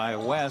pass by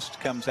West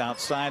comes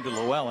outside to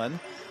Lewellan.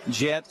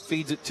 Jet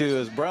feeds it to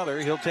his brother.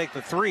 He'll take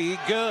the 3.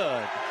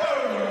 Good.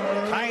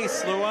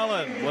 Tyse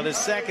Lewellan with his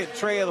second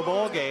tray of the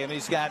ball game.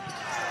 He's got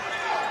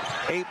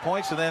 8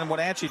 points, and then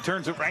Wenatchee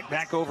turns it right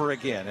back over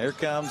again. Here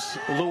comes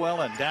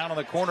Lewellan down in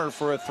the corner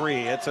for a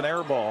 3. It's an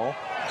air ball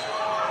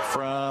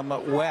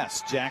from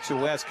West. Jackson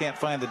West can't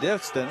find the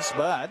distance,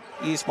 but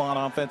Eastmont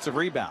offensive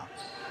rebound.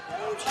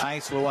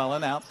 Tyse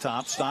Lewellan out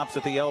top, stops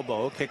at the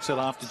elbow, kicks it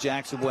off to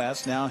Jackson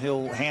West. Now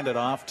he'll hand it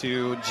off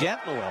to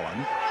Tyse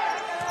Lewellan.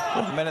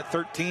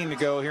 1:13 to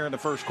go here in the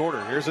first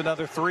quarter. Here's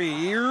another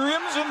 3.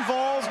 Rims and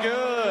falls,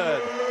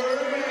 good.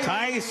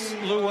 Tyse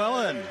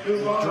Lewellan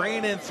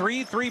draining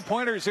 3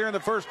 3-pointers here in the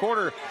first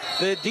quarter.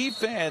 The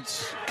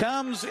defense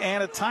comes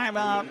and a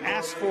timeout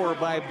asked for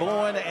by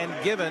Bowen and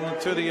given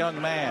to the young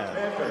man.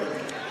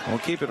 We'll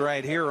keep it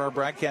right here. Our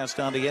broadcast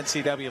on the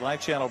NCWLIFE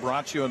Channel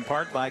brought to you in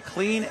part by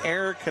Clean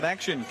Air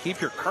Connection.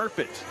 Keep your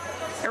carpet,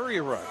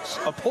 area rugs,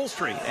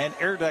 upholstery, and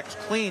air ducts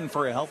clean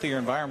for a healthier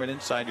environment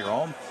inside your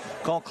home.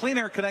 Call Clean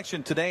Air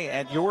Connection today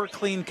at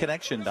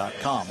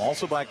yourcleanconnection.com.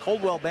 Also by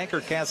Coldwell Banker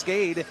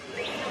Cascade.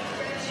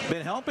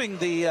 Been helping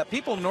the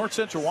people in North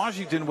Central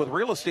Washington with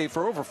real estate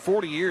for over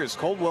 40 years.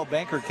 Coldwell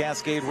Banker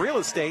Cascade Real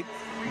Estate,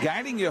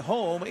 guiding you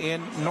home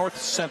in North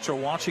Central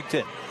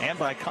Washington. And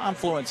by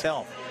Confluence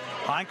Health.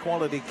 High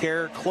quality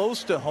care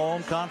close to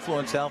home.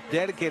 Confluence Health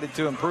dedicated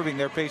to improving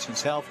their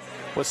patients' health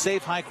with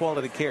safe, high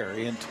quality care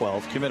in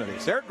 12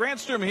 communities. Eric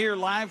Granstrom here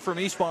live from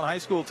Eastmont High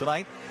School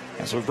tonight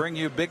as we bring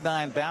you Big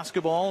 9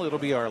 basketball. It'll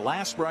be our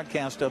last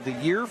broadcast of the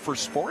year for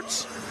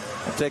sports.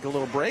 We'll take a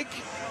little break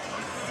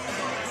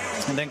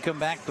and then come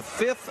back the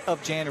 5th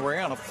of January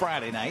on a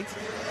Friday night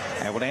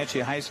at Wenatchee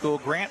High School.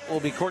 Grant will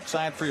be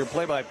courtside for your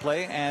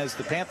play-by-play as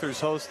the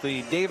Panthers host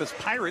the Davis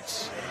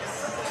Pirates.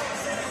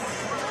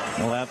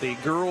 We'll have the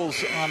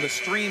girls on the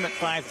stream at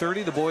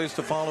 5:30, the boys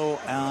to follow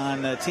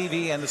on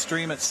TV and the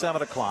stream at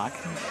 7 o'clock.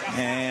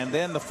 And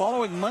then the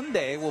following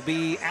Monday will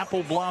be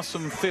Apple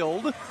Blossom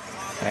filled,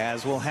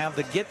 as we'll have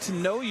the Get to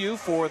Know You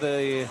for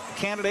the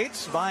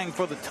candidates vying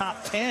for the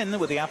top 10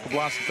 with the Apple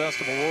Blossom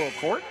Festival Royal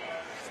Court.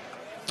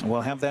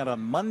 We'll have that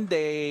on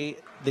Monday,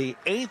 the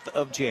 8th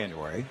of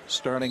January,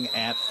 starting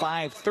at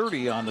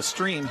 5:30 on the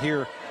stream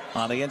here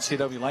on the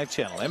NCWLIFE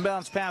Channel.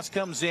 Inbounds pass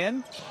comes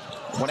in.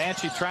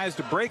 Wenatchee tries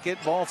to break it.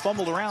 Ball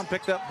fumbled around,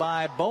 picked up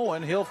by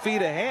Bowen. He'll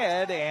feed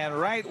ahead, and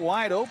right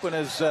wide open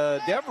is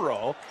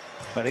Devereaux,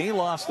 but he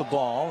lost the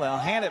ball. They'll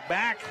hand it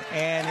back,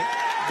 and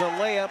the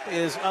layup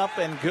is up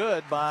and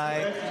good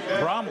by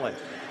Bromley.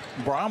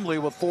 Bromley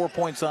with 4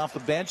 points off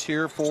the bench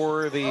here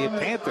for the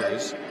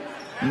Panthers.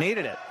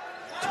 Needed it.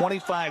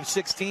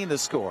 25-16 the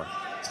score.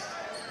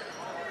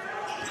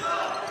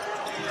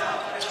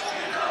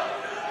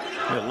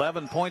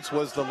 11 points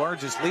was the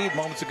largest lead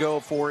moments ago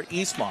for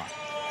Eastmont.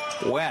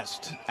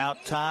 West out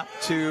top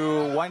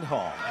to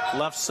Whitehall.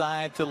 Left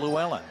side to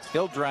Lewellan.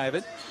 He'll drive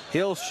it.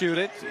 He'll shoot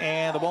it.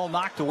 And the ball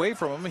knocked away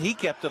from him. He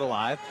kept it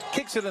alive.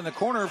 Kicks it in the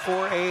corner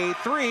for a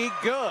three.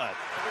 Good.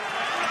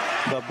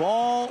 The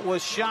ball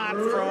was shot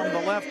from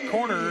the left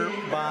corner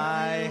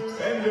by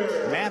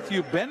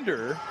Matthew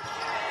Bender.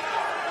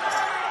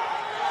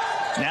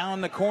 Now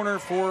in the corner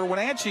for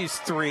Wenatchee's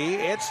three.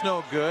 It's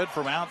no good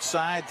from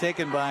outside,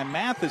 taken by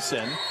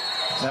Matheson.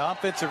 The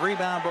offensive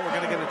rebound, but we're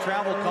going to get a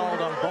travel called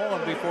on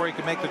Bowen before he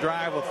can make the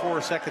drive with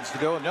 4 seconds to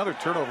go. Another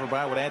turnover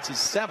by Wenatchee,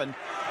 7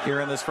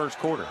 here in this first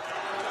quarter.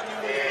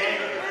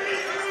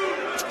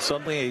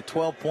 Suddenly a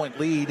 12-point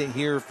lead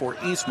here for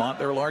Eastmont,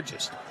 their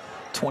largest.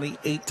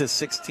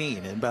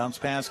 28-16. Inbounds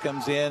pass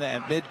comes in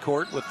at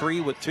midcourt with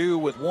 3, with 2,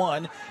 with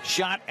 1.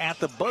 Shot at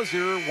the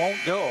buzzer won't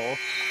go.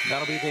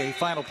 That'll be the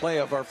final play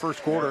of our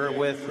first quarter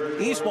with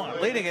Eastmont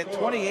leading at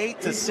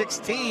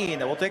 28-16.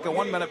 We'll take a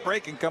 1-minute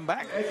break and come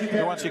back.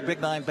 You're watching Big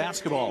 9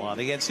 basketball on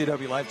the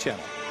NCWLIFE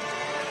Channel.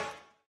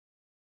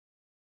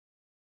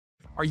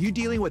 Are you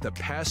dealing with a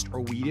pest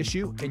or weed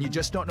issue and you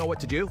just don't know what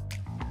to do?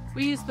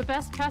 We use the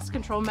best pest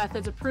control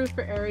methods approved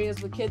for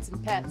areas with kids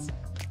and pets.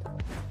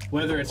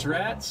 Whether it's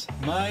rats,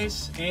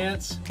 mice,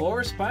 ants,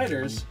 or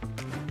spiders,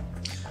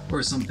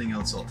 or something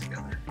else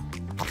altogether,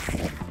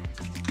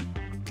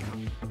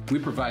 we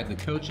provide the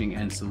coaching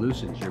and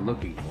solutions you're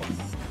looking for.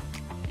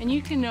 And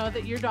you can know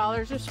that your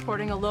dollars are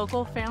supporting a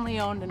local,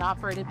 family-owned and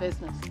operated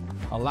business.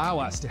 Allow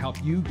us to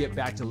help you get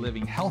back to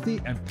living healthy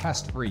and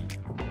pest-free.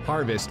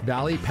 Harvest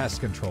Valley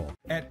Pest Control.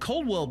 At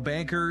Coldwell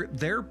Banker,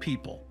 their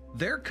people,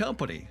 their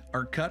company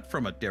are cut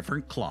from a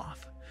different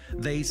cloth.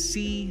 They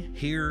see,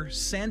 hear,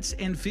 sense,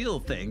 and feel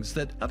things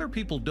that other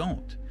people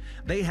don't.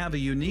 They have a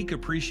unique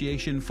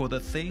appreciation for the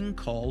thing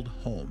called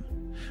home.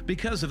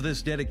 Because of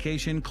this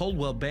dedication,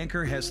 Coldwell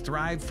Banker has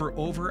thrived for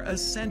over a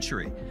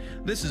century.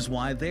 This is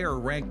why they are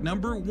ranked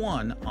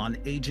 #1 on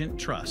Agent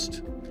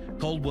Trust.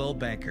 Coldwell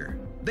Banker.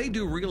 They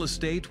do real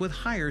estate with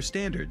higher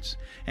standards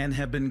and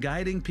have been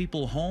guiding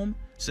people home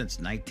since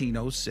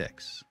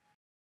 1906.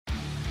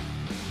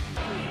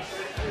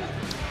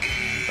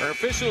 Our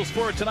officials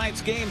for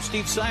tonight's game,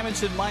 Steve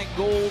Simonson, Mike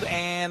Gold,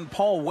 and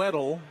Paul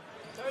Weddle.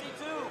 32.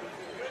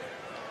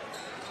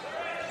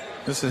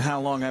 This is how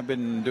long I've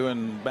been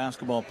doing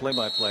basketball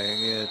play-by-play.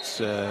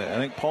 It's I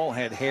think Paul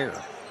had hair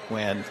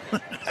when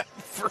I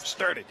first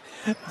started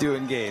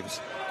doing games.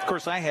 Of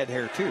course, I had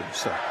hair too,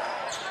 so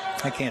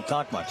I can't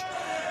talk much.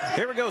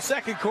 Here we go,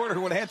 second quarter,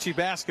 Wenatchee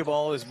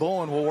basketball as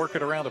Bowen will work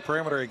it around the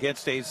perimeter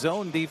against a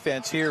zone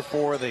defense here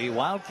for the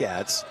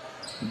Wildcats.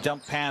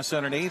 Jump pass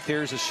underneath.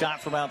 Here's a shot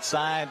from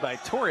outside by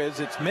Torres.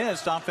 It's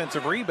missed.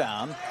 Offensive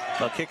rebound.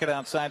 They'll kick it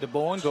outside to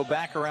Bowen. Go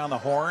back around the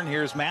horn.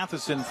 Here's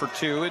Matheson for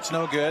 2. It's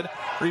no good.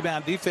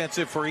 Rebound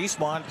defensive for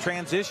Eastmont.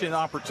 Transition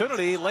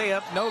opportunity.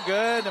 Layup no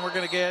good. And we're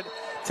going to get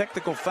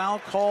technical foul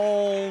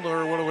called,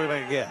 or what are we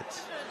going to get?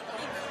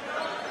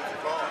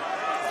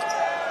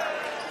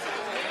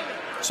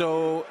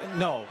 So,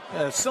 no,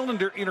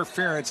 cylinder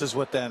interference is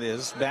what that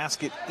is.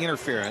 Basket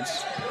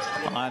interference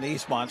on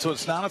Eastmont. So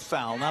it's not a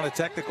foul, not a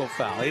technical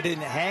foul. He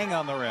didn't hang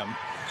on the rim.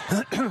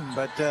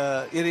 But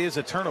it is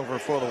a turnover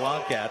for the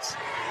Wildcats.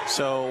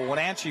 So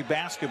Wenatchee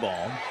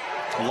basketball.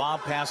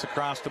 Lob pass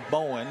across to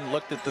Bowen.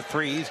 Looked at the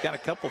three. He's got a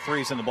couple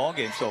threes in the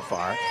ballgame so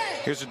far.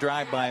 Here's a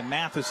drive by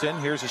Matheson.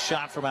 Here's a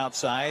shot from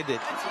outside.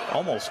 It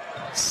almost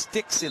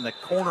sticks in the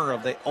corner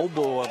of the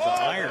elbow of the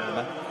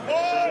iron.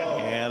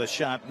 And a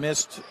shot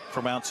missed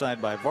from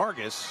outside by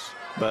Vargas.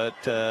 But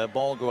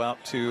ball go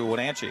out to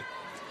Wenatchee.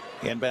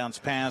 Inbounds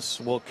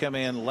pass will come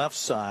in left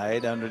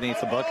side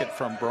underneath the bucket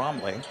from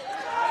Bromley.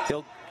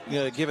 He'll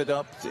give it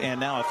up, and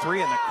now a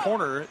three in the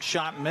corner.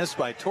 Shot missed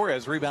by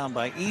Torres. Rebound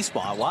by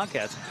Eastmont.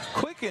 Wildcats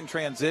quick in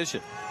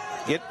transition.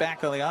 Get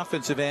back on the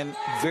offensive end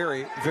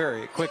very,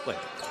 very quickly.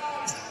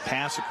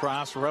 Pass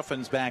across.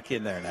 Ruffin's back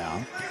in there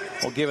now.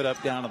 We'll give it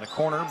up down in the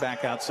corner.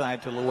 Back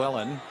outside to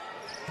Lewellan.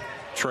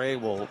 Trey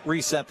will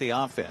reset the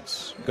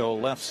offense. Go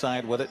left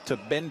side with it to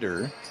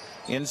Bender.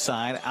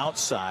 Inside,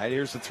 outside.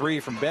 Here's the three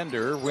from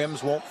Bender.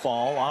 Rims won't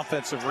fall.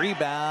 Offensive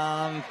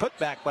rebound. Put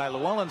back by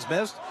Llewellyn's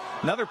missed.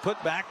 Another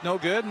put back, no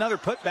good. Another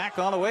put back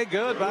on the way,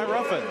 good by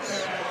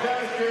Ruffins.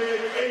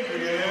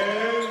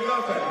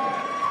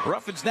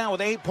 Ruffins now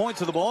with 8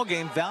 points of the ball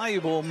game.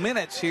 Valuable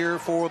minutes here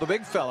for the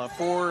big fella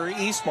for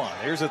Eastmont.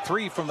 Here's a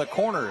three from the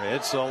corner.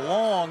 It's a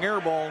long air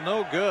ball,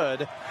 no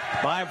good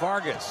by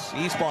Vargas.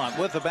 Eastmont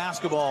with the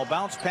basketball.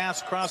 Bounce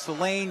pass across the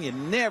lane. You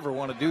never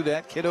want to do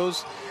that,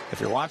 kiddos.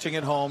 If you're watching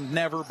at home,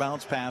 never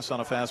bounce pass on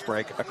a fast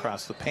break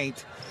across the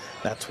paint.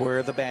 That's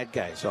where the bad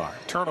guys are.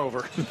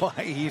 Turnover by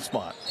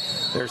Eastmont.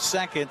 They're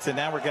second, and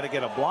now we're going to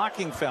get a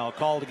blocking foul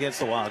called against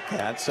the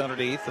Wildcats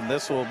underneath, and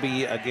this will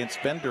be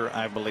against Bender,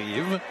 I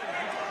believe.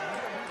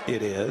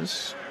 It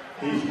is.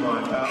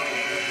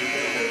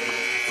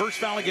 First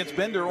foul against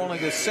Bender, only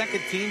the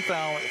second team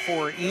foul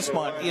for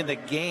Eastmont in the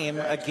game.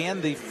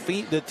 Again,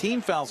 the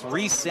team fouls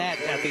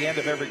reset at the end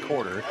of every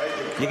quarter.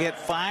 You get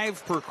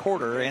 5 per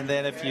quarter, and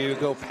then if you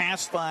go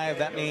past 5,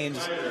 that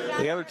means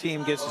the other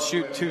team gets to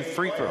shoot 2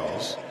 free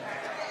throws.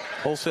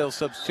 Wholesale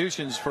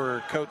substitutions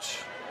for Coach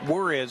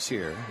Juarez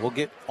here. We'll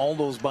get all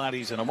those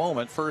bodies in a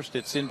moment. First,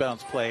 it's inbounds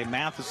play.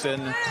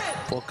 Matheson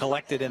will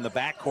collect it in the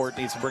backcourt,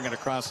 needs to bring it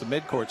across the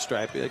midcourt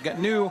stripe. Got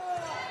new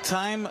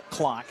time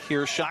clock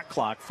here, shot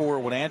clock for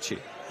Wenatchee.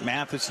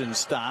 Matheson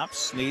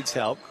stops, needs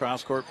help.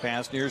 Cross-court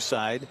pass near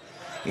side.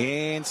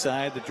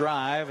 Inside the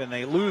drive, and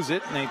they lose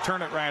it, and they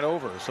turn it right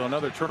over. So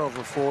another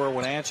turnover for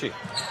Wenatchee.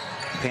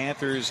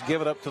 Panthers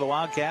give it up to the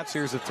Wildcats.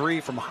 Here's a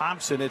 3 from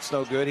Hobson. It's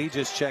no good. He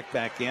just checked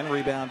back in.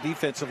 Rebound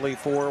defensively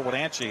for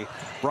Wenatchee.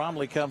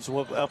 Bromley comes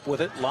up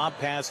with it. Lob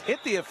pass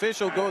hit the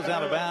official, goes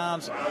out of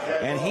bounds,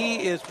 and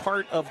he is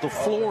part of the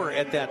floor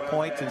at that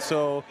point, and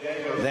so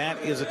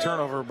that is a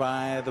turnover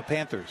by the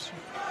Panthers.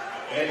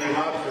 Andy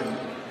Hobson.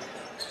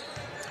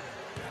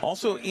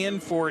 Also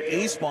in for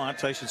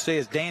Eastmont, I should say,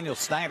 is Daniel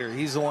Snyder.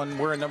 He's the one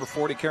wearing number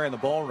 40 carrying the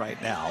ball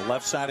right now.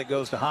 Left side it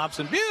goes to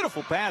Hobson.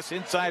 Beautiful pass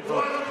inside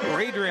for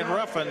Adrian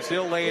Ruffins.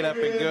 He'll lay it up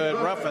and good.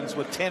 Ruffins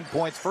with 10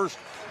 points. First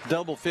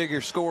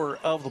double-figure score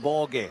of the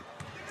ball game.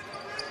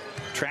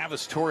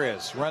 Travis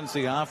Torres runs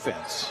the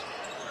offense.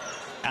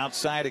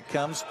 Outside it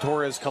comes.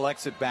 Torres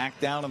collects it back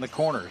down in the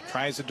corner.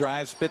 Tries to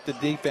drive, spit the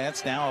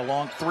defense. Now a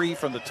long 3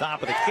 from the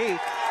top of the key.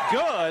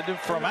 Good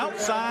from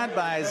outside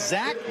by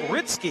Zach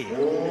Ritzky.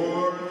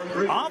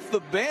 Off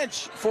the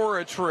bench for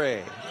a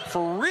tray. For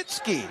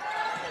Ritzky.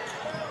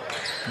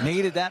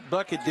 Needed that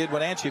bucket, did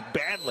Wenatchee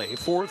badly.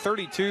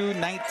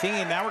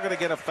 4:32-19. Now we're going to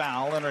get a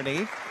foul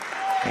underneath.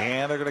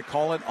 And they're going to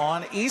call it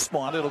on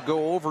Eastmont. It'll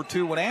go over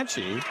to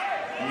Wenatchee.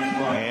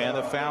 And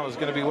the foul is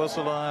going to be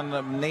whistled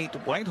on Nate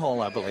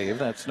Whitehall, I believe.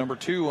 That's number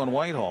 2 on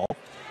Whitehall.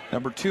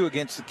 Number 2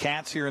 against the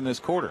Cats here in this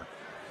quarter.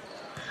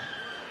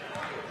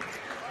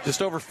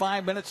 Just over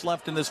 5 minutes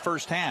left in this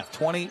first half.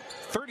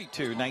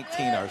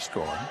 32-19 our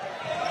score.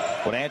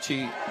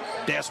 Wenatchee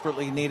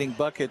desperately needing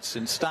buckets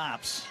and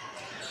stops.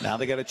 Now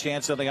they got a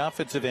chance on the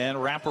offensive end.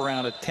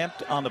 Wraparound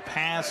attempt on the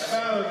pass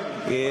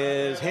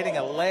is hitting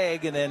a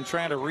leg, and then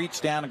trying to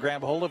reach down and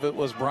grab hold of it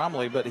was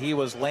Bromley, but he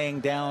was laying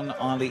down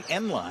on the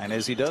end line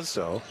as he does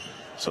so.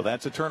 So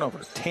that's a turnover.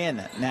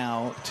 10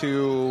 now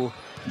to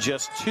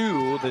just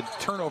 2, the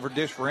turnover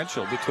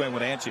differential between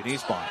Wenatchee and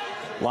Eastmont.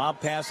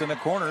 Lob pass in the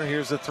corner.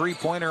 Here's a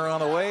 3-pointer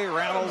on the way.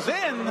 Rattles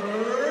in.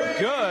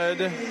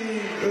 Good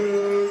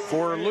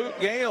for Luke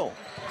Gale.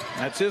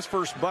 That's his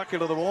first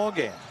bucket of the ball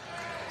game.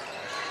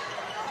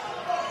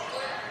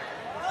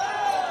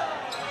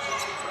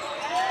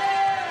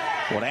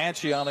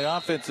 Wenatchee on the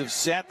offensive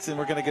sets, and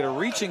we're going to get a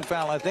reaching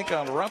foul, I think,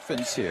 on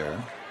Ruffins here.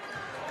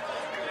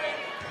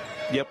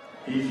 Yep.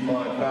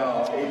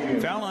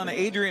 Foul on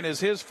Adrian is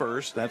his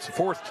first. That's the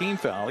 4th team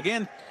foul.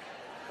 Again,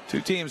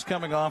 2 teams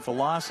coming off of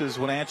losses.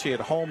 Wenatchee at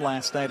home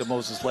last night at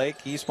Moses Lake.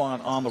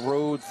 Eastmont on the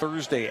road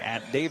Thursday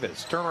at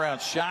Davis. Turnaround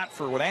shot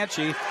for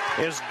Wenatchee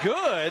is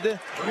good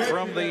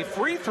from the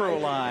free throw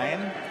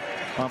line.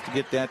 I'll have to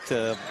get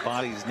that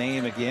body's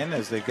name again,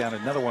 as they've got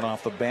another one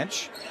off the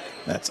bench.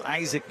 That's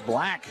Isaac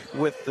Black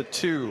with the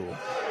 2.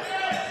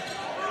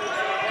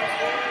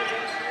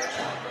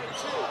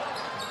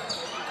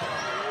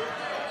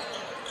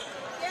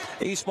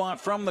 Eastmont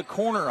from the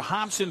corner.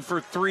 Hobson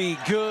for 3.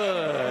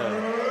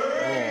 Good.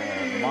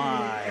 Oh,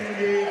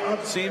 my.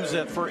 Seems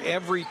that for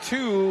every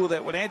 2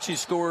 that Wenatchee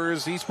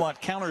scores, Eastmont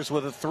counters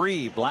with a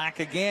 3. Black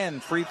again.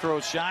 Free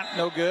throw shot.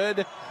 No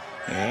good.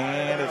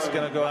 And it's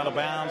going to go out of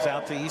bounds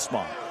out to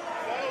Eastmont.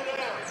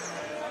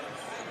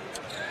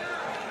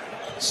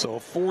 So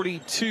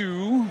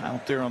 42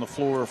 out there on the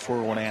floor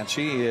for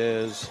Wenatchee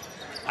is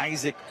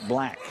Isaac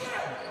Black.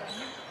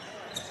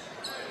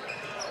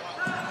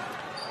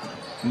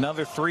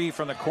 Another 3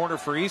 from the corner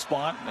for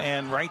Eastmont,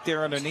 and right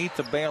there underneath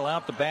to bail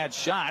out the bad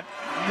shot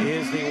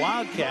is the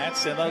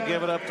Wildcats, and they'll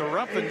give it up to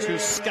Ruffins, who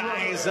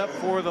skies up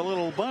for the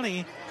little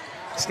bunny.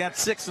 He's got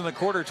 6 in the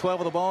quarter,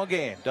 12 of the ball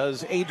game.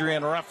 Does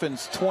Adrian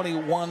Ruffins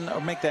 21,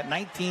 or make that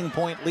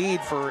 19-point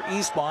lead for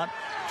Eastmont.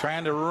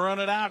 Trying to run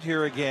it out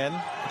here again.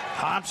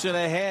 Hobson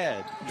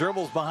ahead.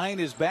 Dribbles behind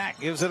his back.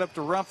 Gives it up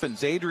to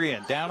Ruffins.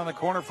 Adrian down in the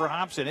corner for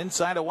Hobson.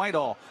 Inside of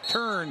Whitehall.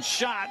 Turn,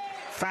 shot,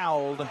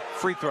 fouled,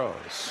 free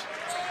throws.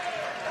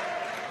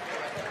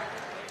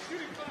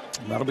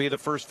 That'll be the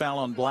first foul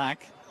on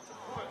Black.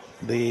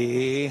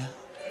 The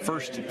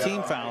first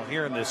team foul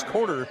here in this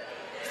quarter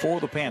for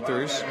the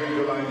Panthers.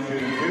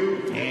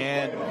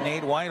 And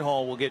Nate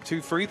Whitehall will get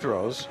 2 free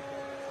throws.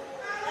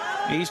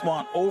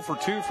 Eastmont 0 for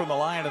 2 from the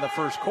line in the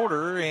first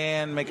quarter,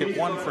 and make it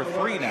 1 for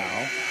 3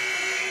 now,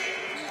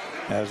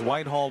 as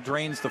Whitehall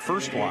drains the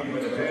first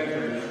one.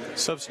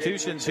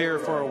 Substitutions here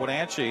for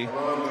Wenatchee.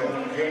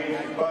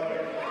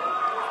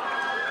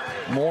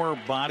 More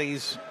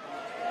bodies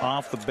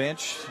off the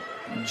bench.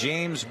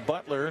 James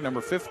Butler, number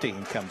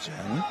 15, comes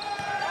in.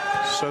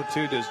 So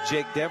too does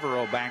Jake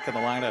Devereaux back in the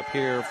lineup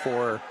here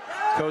for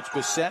Coach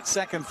Bissett,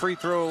 second free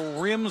throw,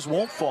 rims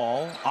won't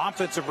fall.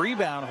 Offensive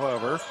rebound,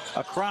 however,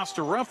 across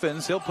to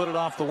Ruffins. He'll put it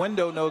off the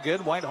window, no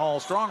good. Whitehall,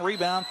 strong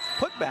rebound,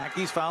 put back.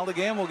 He's fouled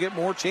again. We'll get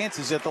more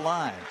chances at the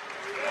line.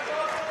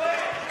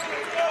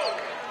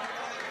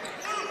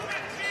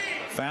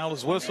 Foul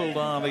is whistled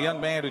on the young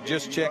man who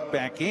just checked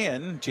back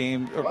in,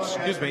 James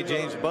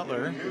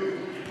Butler.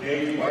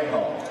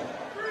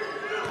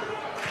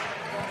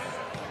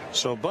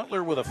 So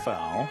Butler with a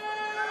foul.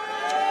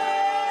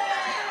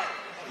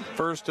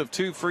 First of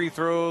 2 free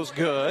throws,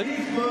 good.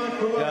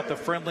 Got the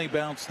friendly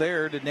bounce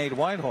there to Nate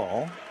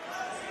Whitehall.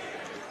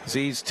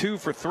 He's 2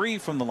 for 3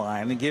 from the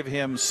line and give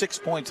him 6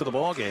 points of the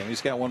ball game.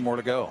 He's got 1 more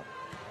to go.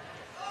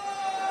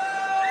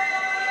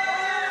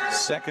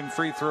 Second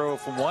free throw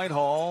from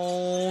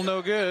Whitehall,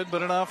 no good,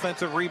 but an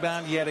offensive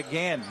rebound yet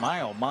again.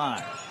 My, oh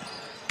my.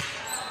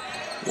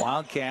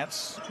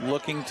 Wildcats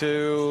looking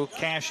to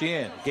cash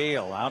in.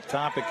 Gale out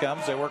top it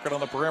comes. They work it on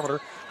the perimeter.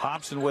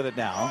 Hobson with it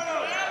now.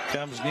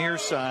 Comes near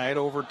side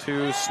over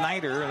to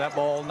Snyder. That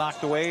ball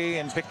knocked away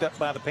and picked up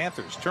by the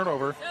Panthers.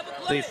 Turnover,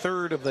 the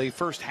third of the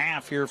first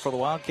half here for the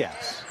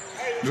Wildcats.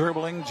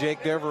 Dribbling,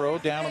 Jake Devereaux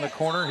down in the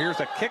corner.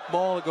 Here's a kick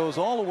ball that goes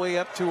all the way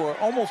up to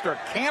almost our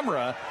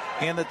camera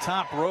in the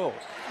top row.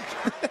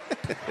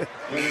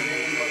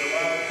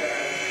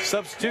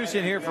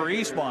 Substitution here for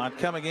Eastmont.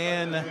 Coming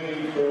in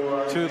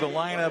to the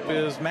lineup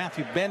is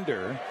Matthew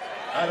Bender.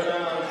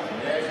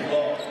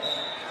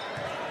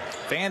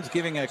 Fans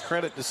giving a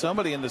credit to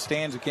somebody in the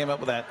stands who came up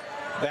with that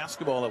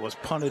basketball that was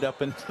punted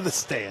up into the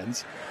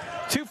stands.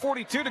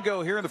 2:42 to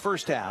go here in the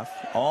first half.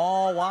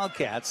 All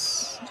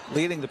Wildcats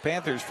leading the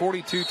Panthers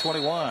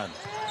 42-21.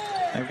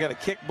 They've got a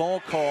kick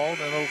ball called,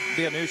 and it'll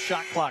be a new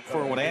shot clock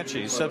for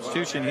Wenatchee.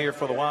 Substitution here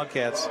for the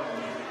Wildcats.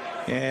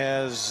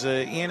 As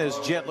in is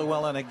Jet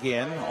Lewellan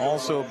again.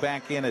 Also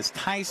back in is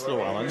Tyse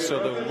Lewellan. So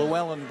the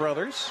Lewellan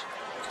brothers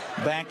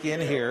back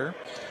in here.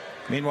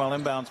 Meanwhile,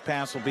 inbounds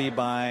pass will be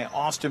by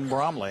Austin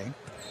Bromley.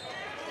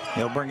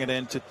 He'll bring it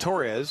in to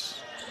Torres.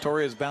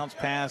 Torres bounce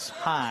pass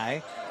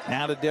high.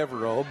 Now to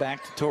Devereaux.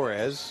 Back to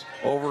Torres.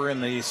 Over in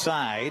the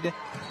side.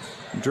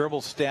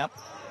 Dribble step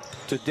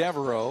to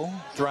Devereaux.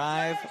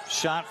 Drive.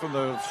 Shot from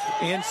the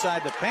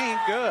inside the paint.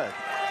 Good.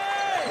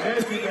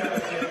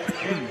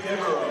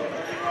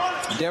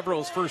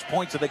 Devereaux's first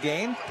points of the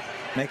game.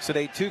 Makes it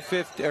a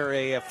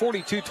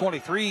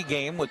 42-23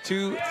 game with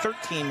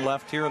 2:13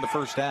 left here in the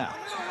first half.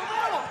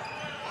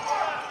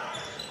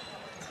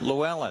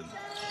 Lewellan.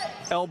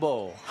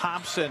 Elbow.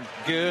 Hobson.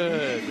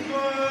 Good.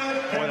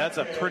 Boy, that's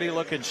a pretty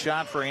looking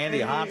shot for Andy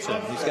Hobson.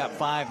 He's got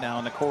 5 now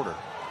in the quarter.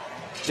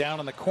 Down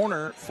in the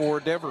corner for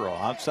Devereaux.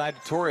 Outside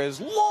to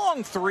Torres.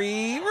 Long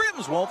 3.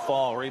 Rims won't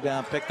fall.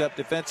 Rebound picked up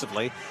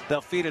defensively.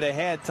 They'll feed it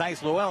ahead.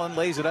 Tyse Lewellan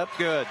lays it up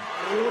good.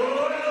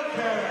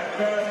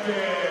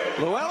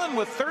 Lewellan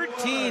with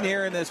 13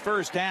 here in this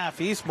first half.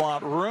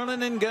 Eastmont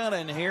running and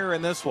gunning here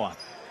in this one.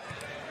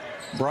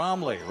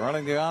 Bromley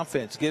running the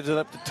offense, gives it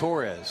up to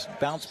Torres.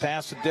 Bounce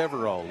pass to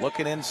Devereaux.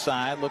 Looking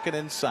inside.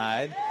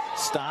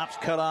 Stops,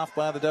 cut off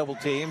by the double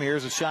team.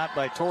 Here's a shot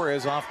by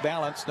Torres, off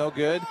balance, no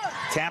good.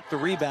 Tapped the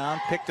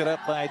rebound, picked it up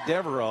by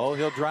Devereaux.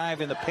 He'll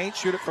drive in the paint,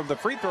 shoot it from the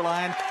free throw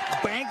line,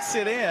 banks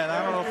it in.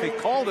 I don't know if he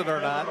called it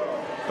or not,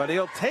 but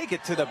he'll take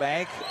it to the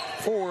bank.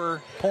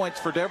 4 points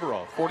for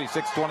Devereaux,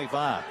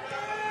 46-25.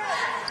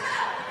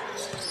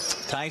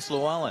 Tyse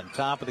Lewellan,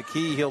 top of the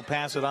key. He'll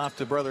pass it off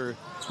to brother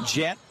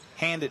Jet.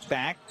 Hand it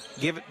back,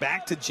 give it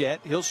back to Jet.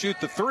 He'll shoot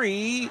the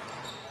 3.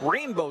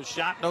 Rainbow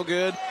shot, no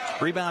good.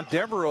 Rebound,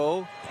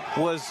 Devereaux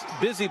was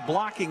busy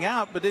blocking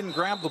out but didn't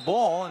grab the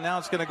ball, and now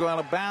it's going to go out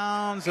of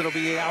bounds. It'll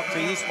be out to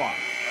Eastmont.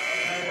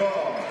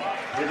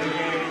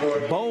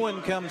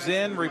 Bowen comes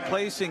in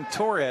replacing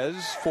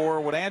Torres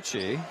for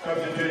Wenatchee,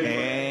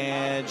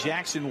 and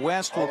Jackson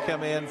West will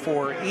come in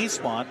for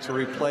Eastmont to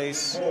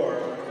replace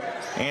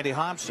Andy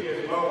Hobson.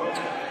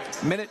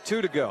 Minute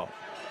 2 to go.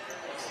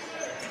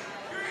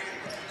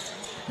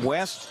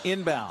 West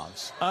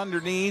inbounds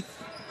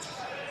underneath,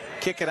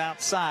 kick it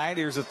outside.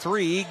 Here's a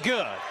 3,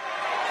 good.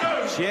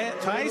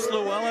 Tyse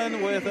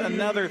Lewellan with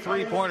another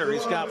 3-pointer.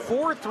 He's got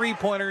 4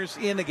 3-pointers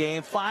in the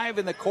game, 5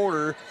 in the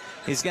quarter.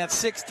 He's got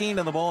 16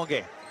 in the ball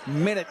game.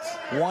 Minute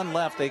 1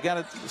 left. They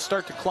got to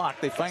start the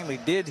clock. They finally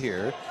did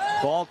here.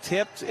 Ball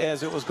tipped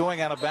as it was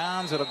going out of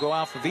bounds. It'll go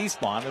off of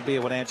Eastmont. It'll be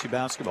a Wenatchee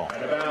basketball.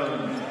 Out of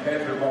bounds,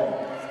 Panther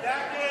ball.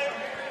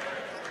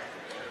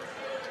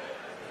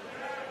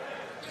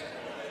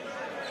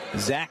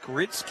 Zach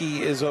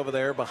Ritzky is over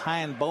there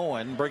behind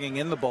Bowen. Bringing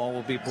in the ball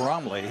will be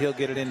Bromley. He'll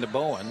get it into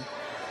Bowen.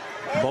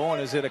 Bowen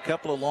has hit a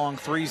couple of long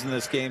 3s in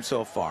this game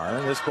so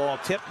far. This ball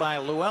tipped by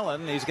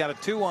Lewellan. He's got a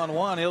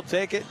 2-on-1. He'll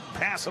take it,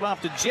 pass it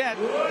off to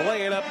Jet,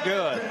 lay it up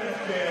good.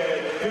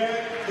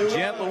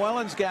 Jet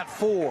Llewellyn's got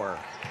 4.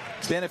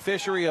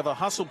 Beneficiary of a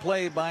hustle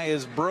play by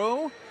his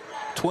bro.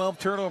 12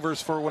 turnovers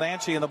for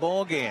Wenatchee in the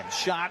ball game.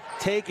 Shot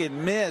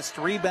taken, missed,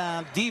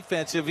 rebound,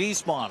 defensive.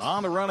 Eastmont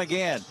on the run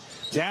again.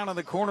 Down in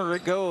the corner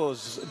it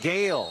goes.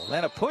 Gale.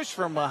 Then a push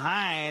from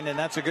behind, and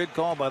that's a good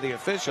call by the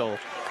official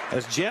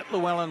as Jet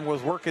Llewellyn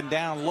was working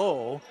down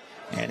low.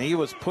 And he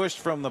was pushed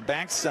from the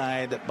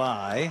backside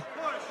by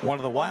one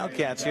of the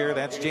Wildcats here.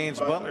 That's James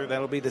Butler.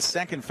 That'll be the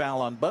second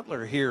foul on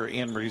Butler here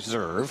in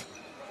reserve.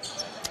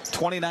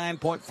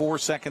 29.4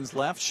 seconds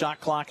left. Shot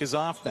clock is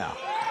off now.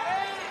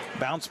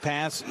 Bounce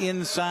pass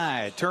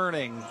inside.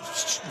 Turning.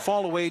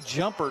 Fall away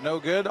jumper. No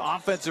good.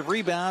 Offensive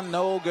rebound.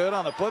 No good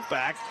on the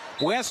putback.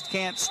 West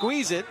can't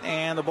squeeze it.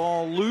 And the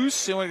ball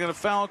loose. And we got a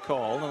foul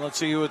call. And let's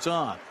see who it's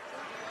on.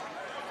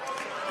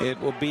 It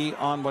will be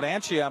on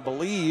Wenatchee, I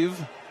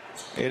believe.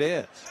 It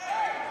is.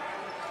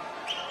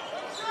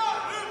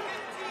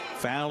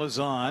 Foul is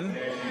on.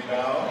 Is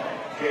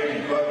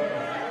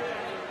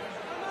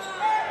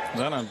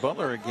that on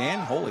Butler again?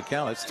 Holy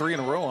cow, that's 3 in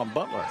a row on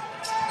Butler.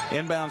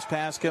 Inbounds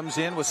pass comes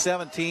in with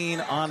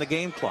 17 on the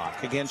game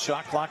clock. Again,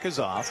 shot clock is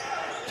off.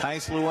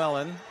 Tyse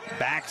Lewellan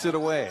backs it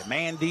away.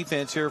 Man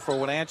defense here for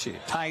Wenatchee.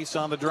 Tyse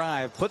on the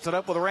drive. Puts it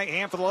up with the right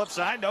hand for the left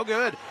side. No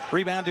good.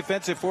 Rebound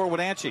defensive for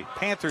Wenatchee.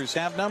 Panthers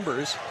have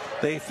numbers.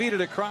 They feed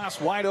it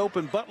across. Wide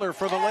open. Butler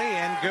for the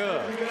lay-in.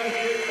 Good.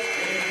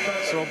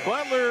 So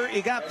Butler,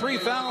 he got 3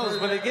 fouls,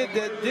 but he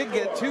did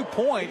get 2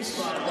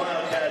 points.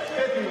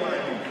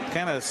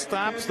 Kind of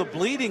stops the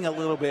bleeding a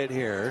little bit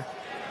here,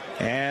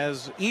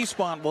 as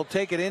Eastmont will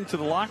take it into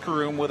the locker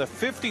room with a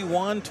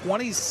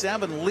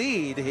 51-27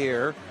 lead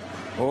here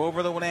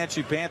over the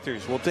Wenatchee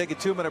Panthers. We'll take a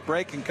 2-minute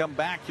break and come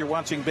back. You're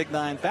watching Big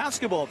 9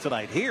 basketball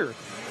tonight here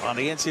on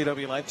the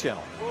NCWLIFE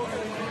Channel.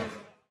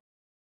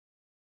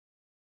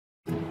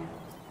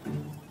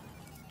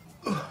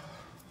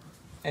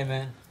 Hey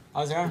man,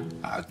 how's it going?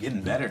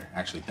 Getting better,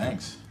 actually,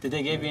 thanks. Did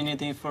they give you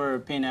anything for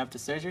pain after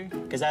surgery?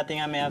 Because I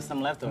think I may have some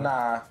left over.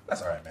 Nah,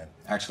 that's all right, man.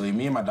 Actually,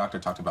 me and my doctor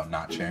talked about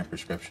not sharing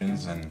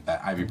prescriptions, and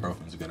that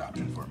ibuprofen is a good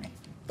option for me.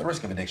 The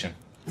risk of addiction,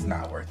 it's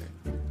not worth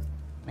it.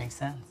 Makes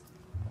sense.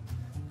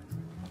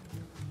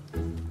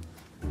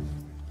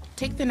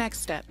 Take the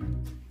next step.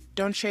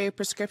 Don't share your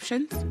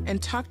prescriptions,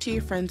 and talk to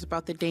your friends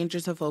about the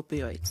dangers of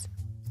opioids.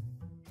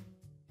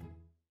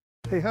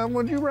 Hey, hon,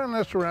 would you run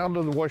this around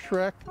to the wash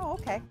rack? Oh,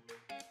 okay.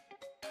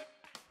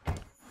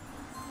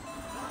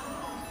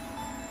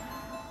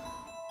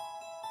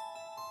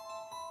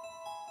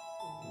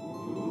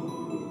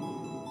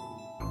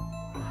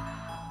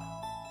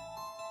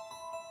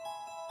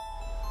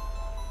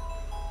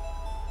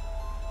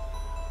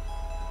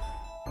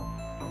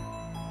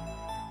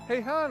 Hey,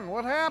 hon,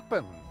 what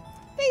happened?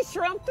 They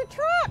shrunk the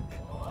truck.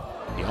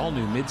 The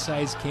all-new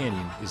mid-size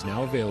Canyon is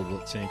now available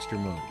at Sangster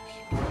Motors.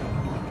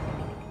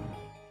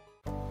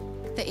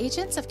 The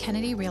agents of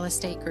Kennedy Real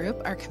Estate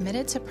Group are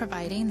committed to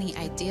providing the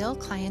ideal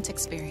client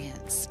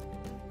experience.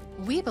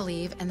 We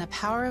believe in the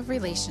power of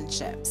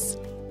relationships.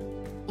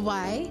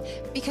 Why?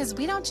 Because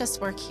we don't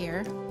just work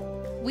here,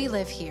 we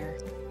live here.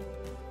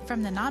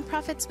 From the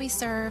nonprofits we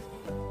serve,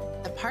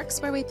 the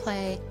parks where we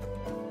play,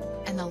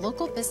 and the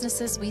local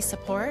businesses we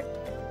support,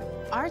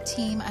 our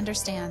team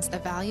understands the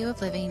value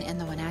of living in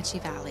the Wenatchee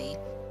Valley.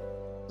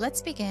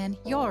 Let's begin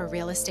your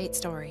real estate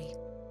story.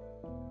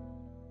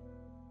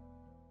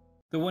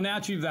 The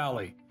Wenatchee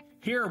Valley.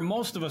 Here,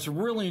 most of us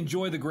really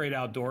enjoy the great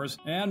outdoors,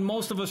 and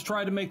most of us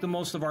try to make the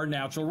most of our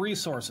natural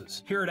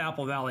resources. Here at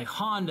Apple Valley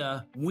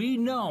Honda, we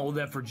know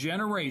that for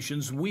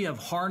generations, we have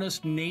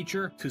harnessed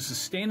nature to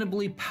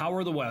sustainably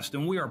power the West,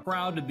 and we are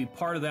proud to be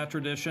part of that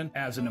tradition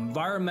as an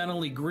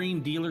environmentally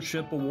green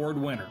dealership award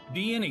winner.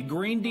 Being a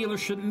green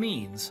dealership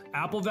means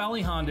Apple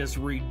Valley Honda has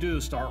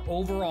reduced our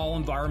overall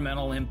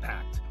environmental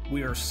impact.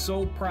 We are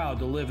so proud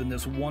to live in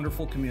this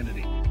wonderful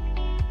community.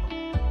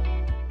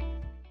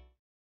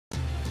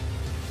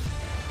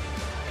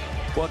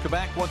 Welcome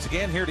back once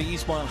again here to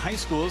Eastmont High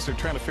School. They're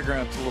trying to figure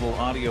out the little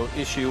audio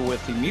issue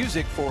with the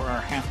music for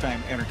our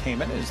halftime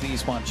entertainment as the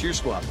Eastmont Cheer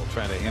Squad will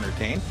try to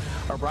entertain.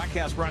 Our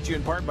broadcast brought to you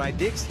in part by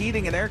Dick's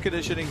Heating and Air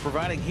Conditioning,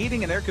 providing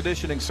heating and air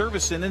conditioning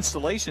service and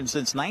installation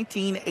since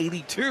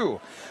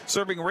 1982.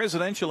 Serving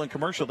residential and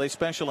commercial, they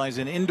specialize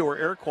in indoor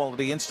air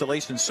quality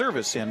installation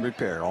service and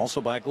repair.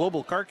 Also by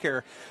Global Car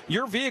Care.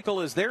 Your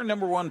vehicle is their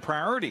 #1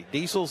 priority.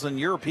 Diesels and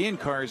European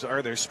cars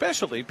are their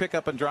specialty. Pick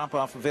up and drop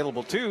off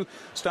available too.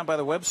 Stop by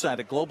the website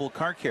at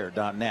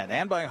globalcarcare.net.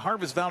 And by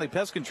Harvest Valley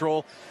Pest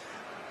Control.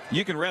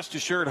 You can rest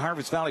assured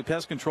Harvest Valley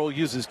Pest Control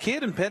uses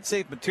kid and pet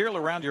safe material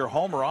around your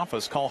home or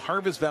office. Call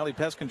Harvest Valley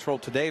Pest Control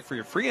today for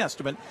your free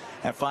estimate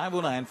at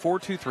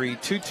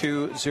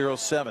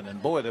 509-423-2207. And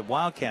boy, the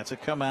Wildcats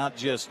have come out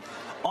just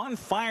on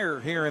fire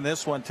here in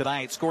this one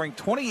tonight, scoring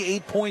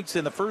 28 points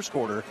in the first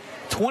quarter,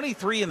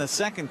 23 in the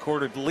second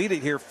quarter to lead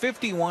it here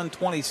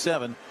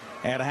 51-27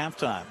 at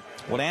halftime.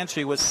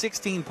 Wenatchee was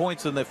 16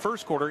 points in the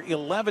first quarter,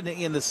 11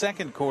 in the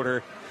second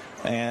quarter,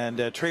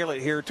 and trail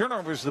it here.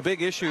 Turnovers the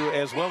big issue,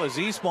 as well as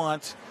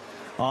Eastmont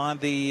on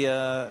the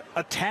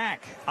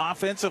attack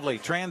offensively.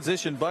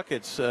 Transition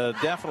buckets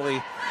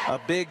definitely a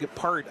big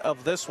part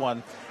of this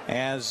one,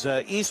 as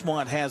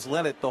Eastmont has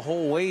led it the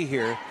whole way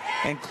here,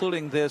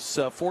 including this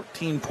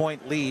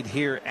 14-point lead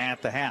here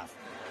at the half.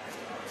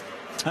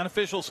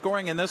 Unofficial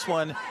scoring in this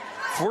one.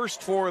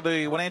 First for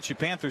the Wenatchee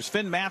Panthers,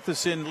 Finn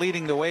Matheson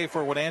leading the way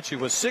for Wenatchee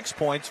with 6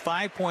 points,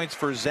 5 points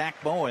for Zach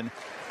Bowen.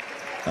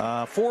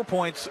 4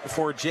 points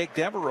for Jake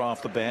Dever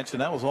off the bench,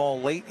 and that was all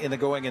late in the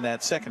going in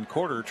that second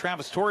quarter.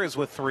 Travis Torres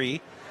with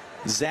 3.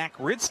 Zach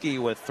Ritzky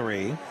with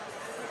 3.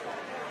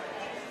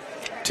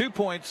 2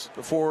 points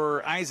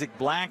for Isaac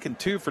Black and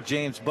 2 for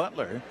James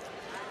Butler.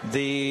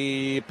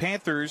 The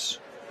Panthers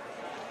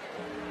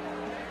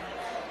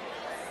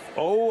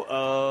 0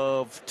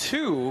 of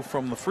 2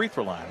 from the free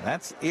throw line.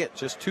 That's it.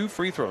 Just 2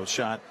 free throws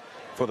shot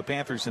for the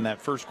Panthers in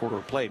that first quarter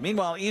of play.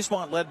 Meanwhile,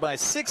 Eastmont led by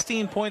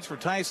 16 points for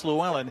Tyse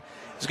Lewellan.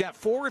 He's got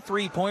 4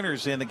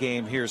 3-pointers in the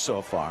game here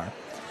so far.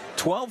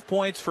 12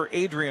 points for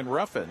Adrian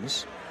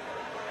Ruffins.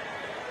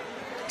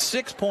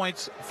 6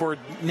 points for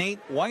Nate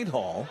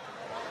Whitehall.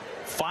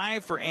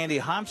 5 for Andy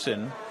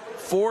Hobson.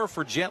 4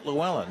 for Jet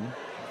Llewellyn.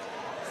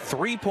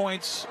 3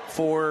 points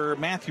for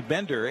Matthew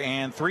Bender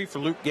and 3 for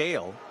Luke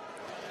Gale.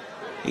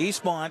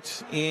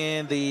 Eastmont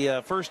in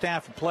the first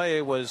half of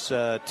play was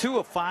 2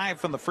 of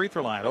 5 from the free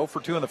throw line. 0 for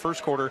 2 in the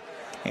first quarter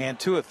and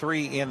 2 of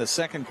 3 in the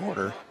second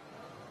quarter.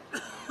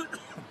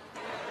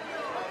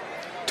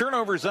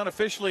 Turnovers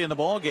unofficially in the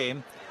ball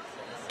game.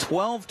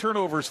 12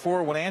 turnovers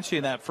for Wenatchee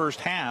in that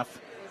first half.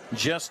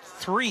 Just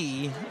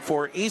 3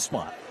 for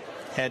Eastmont.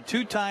 Had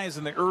 2 ties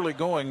in the early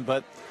going,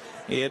 but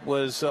it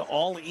was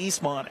all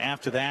Eastmont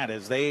after that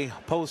as they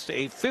post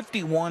a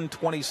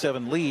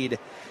 51-27 lead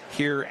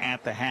here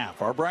at the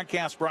half. Our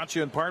broadcast brought to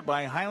you in part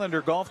by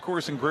Highlander Golf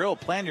Course and Grill.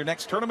 Plan your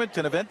next tournament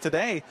and event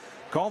today.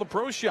 Call the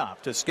Pro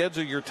Shop to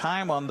schedule your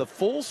time on the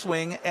Full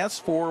Swing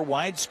S4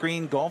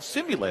 widescreen golf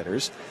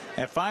simulators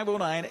at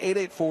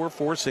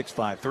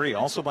 509-884-4653.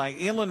 Also by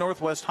Inland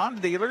Northwest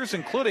Honda dealers,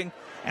 including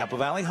Apple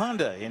Valley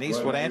Honda in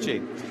East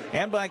Wenatchee.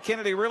 And by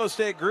Kennedy Real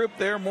Estate Group.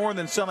 They're more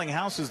than selling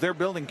houses. They're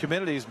building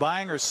communities.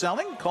 Buying or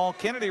selling? Call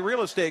Kennedy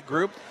Real Estate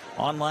Group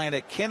online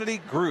at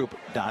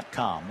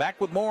kennedygroup.com.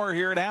 Back with more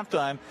here at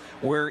halftime,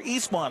 where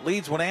Eastmont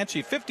leads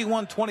Wenatchee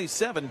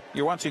 51-27.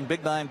 You're watching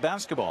Big 9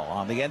 basketball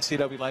on the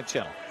NCWLIFE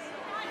Channel.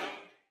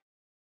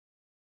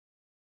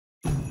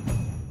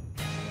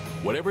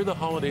 Whatever the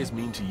holidays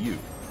mean to you,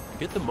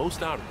 get the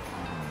most out of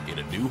them in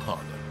a new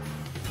Honda.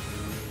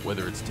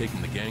 Whether it's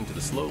taking the gang to the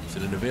slopes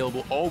in an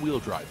available all-wheel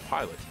drive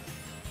Pilot,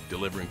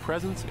 delivering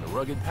presents in a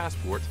rugged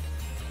Passport,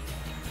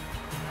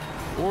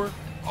 or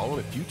all in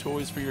a few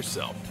toys for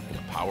yourself in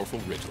a powerful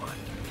Ridgeline.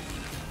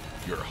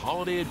 Your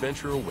holiday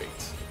adventure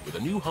awaits with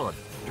a new Honda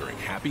during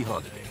Happy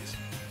Honda Days.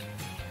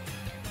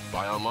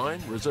 Buy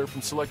online, reserve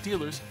from select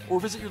dealers, or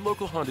visit your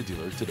local Honda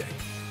dealer today.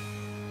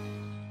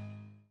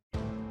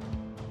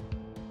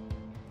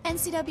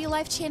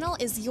 NCWLIFE Channel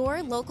is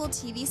your local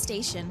TV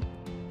station.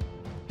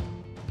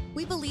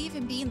 We believe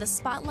in being the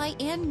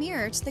spotlight and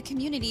mirror to the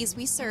communities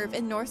we serve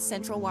in North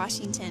Central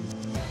Washington.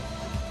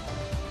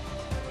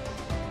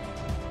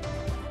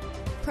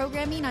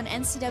 Programming on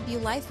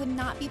NCWLIFE would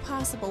not be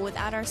possible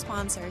without our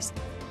sponsors.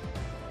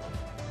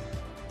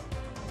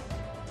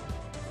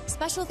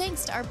 Special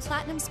thanks to our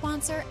platinum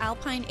sponsor,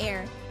 Alpine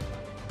Air.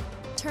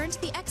 Turn to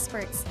the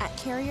experts at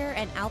Carrier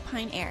and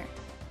Alpine Air.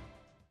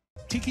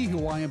 Tiki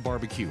Hawaiian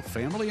Barbecue,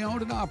 family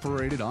owned and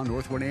operated on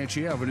North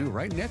Wenatchee Avenue,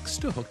 right next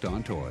to Hooked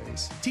on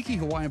Toys. Tiki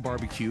Hawaiian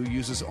Barbecue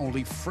uses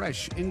only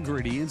fresh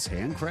ingredients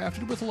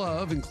handcrafted with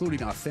love,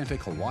 including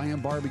authentic Hawaiian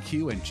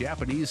barbecue and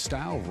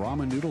Japanese-style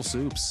ramen noodle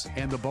soups.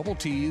 And the bubble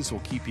teas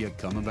will keep you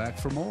coming back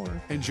for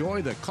more.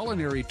 Enjoy the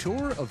culinary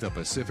tour of the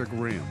Pacific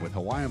Rim with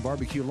Hawaiian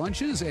barbecue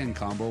lunches and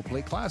combo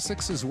plate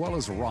classics, as well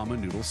as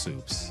ramen noodle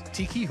soups.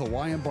 Tiki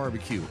Hawaiian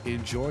Barbecue.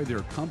 Enjoy their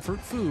comfort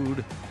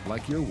food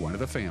like you're one of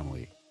the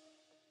family.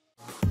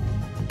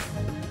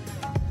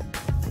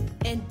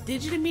 In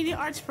Digital Media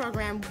Arts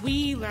program,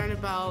 we learn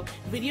about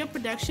video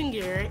production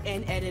gear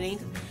and editing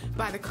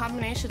by the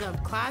combination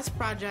of class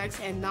projects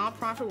and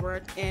nonprofit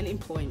work and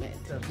employment.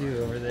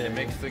 It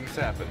makes things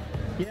happen.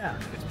 Yeah.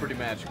 It's pretty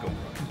magical.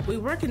 We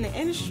work in the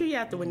industry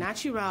at the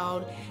Wenatchee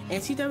Round,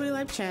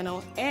 NCWLIFE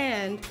Channel,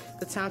 and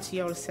the Town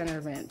Toyota Center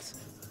events.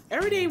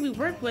 Every day we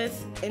work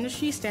with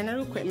industry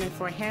standard equipment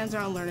for a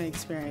hands-on learning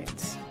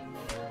experience.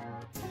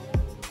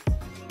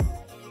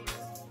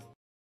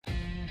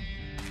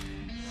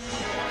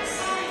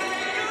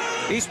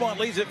 Eastmont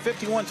leads at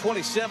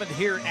 51-27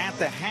 here at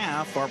the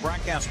half. Our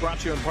broadcast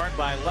brought to you in part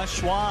by Les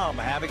Schwab.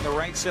 Having the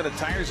right set of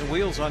tires and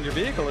wheels on your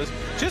vehicle is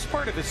just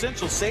part of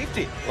essential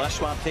safety. Les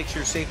Schwab takes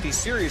your safety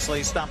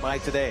seriously. Stop by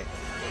today.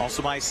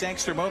 Also by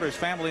Sangster Motors,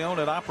 family owned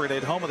and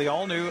operated, home of the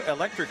all-new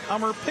electric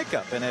Hummer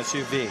pickup and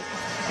SUV.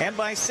 And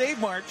by Save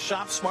Mart,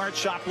 shop smart,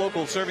 shop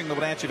local, serving the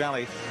Wenatchee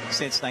Valley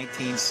since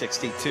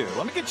 1962.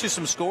 Let me get you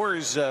some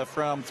scores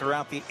from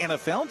throughout the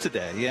NFL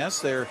today.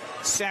 Yes, they're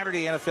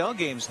Saturday NFL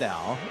games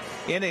now.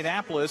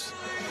 Indianapolis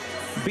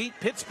beat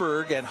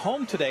Pittsburgh at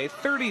home today,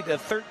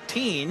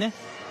 30-13.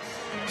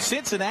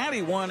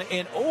 Cincinnati won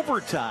in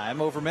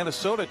overtime over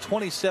Minnesota,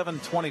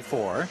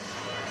 27-24.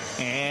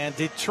 And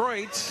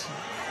Detroit,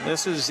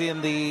 this is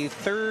in the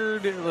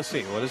third, let's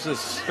see, what is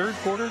this, third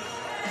quarter?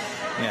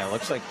 Yeah, it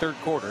looks like third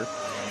quarter.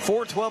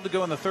 4:12 to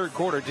go in the third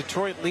quarter.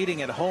 Detroit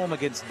leading at home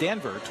against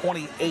Denver,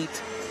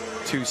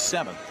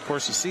 28-7. Of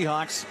course, the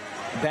Seahawks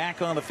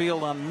back on the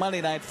field on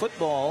Monday Night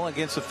Football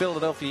against the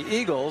Philadelphia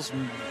Eagles,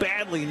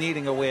 badly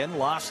needing a win.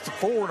 Lost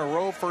 4 in a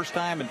row, first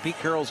time in Pete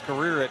Carroll's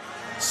career at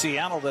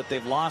Seattle that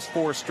they've lost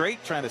 4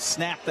 straight, trying to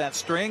snap that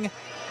string.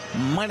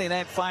 Monday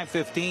night,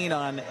 5:15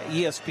 on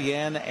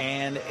ESPN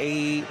and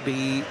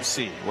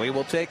ABC. We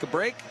will take a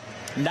break.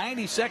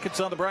 90 seconds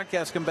on the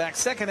broadcast. Come back.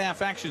 Second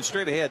half action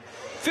straight ahead.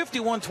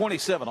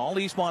 51-27. All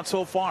Eastmont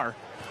so far.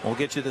 We'll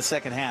get you the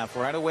second half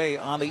right away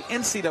on the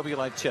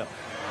NCWLIFE Channel.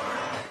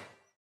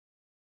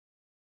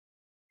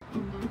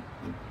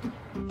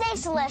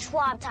 Thanks to Les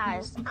Schwab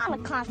Tires, I'm a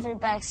confident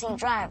backseat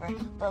driver,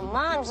 but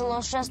Mom's a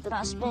little stressed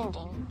about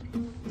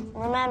spending.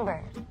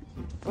 Remember,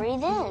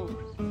 breathe in.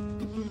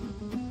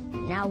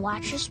 Now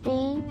watch your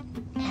speed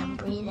and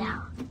breathe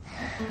out.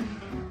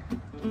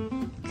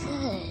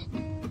 Good.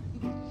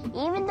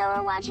 Even though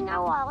we're watching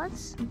our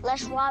wallets, Les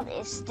Schwab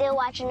is still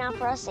watching out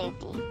for our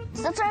safety.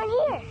 So it's right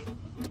here.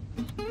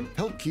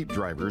 Help keep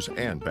drivers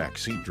and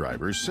backseat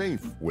drivers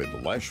safe with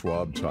Les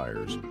Schwab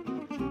Tires.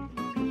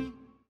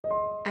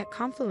 At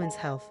Confluence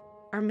Health,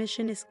 our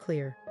mission is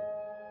clear: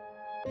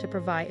 to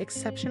provide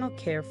exceptional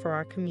care for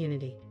our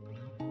community.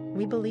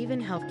 We believe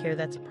in healthcare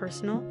that's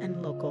personal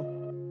and local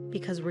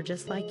because we're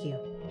just like you,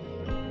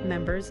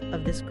 members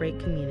of this great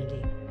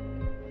community.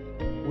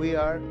 We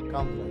are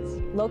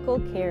Confluence. Local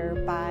care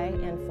by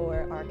and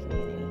for our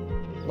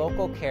community.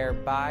 Local care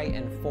by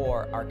and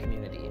for our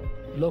community.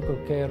 Local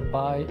care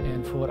by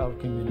and for our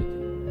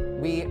community.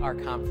 We are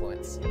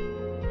Confluence.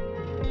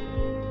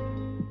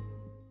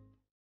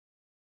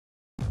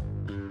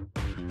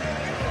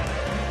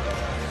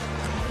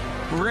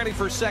 We're ready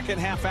for second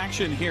half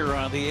action here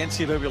on the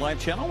NCWLIFE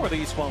Channel, where the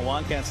Eastmont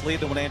Wildcats lead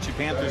the Wenatchee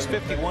Panthers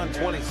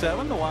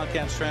 51-27. The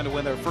Wildcats trying to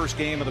win their first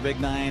game of the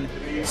Big Nine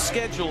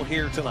schedule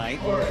here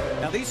tonight.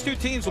 Now, these two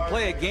teams will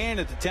play again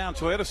at the Town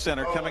Toyota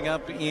Center coming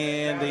up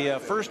in the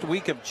first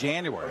week of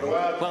January.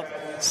 Well,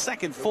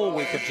 second full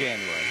week of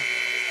January.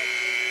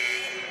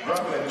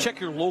 Check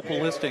your local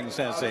listings,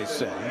 as they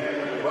say.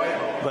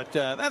 But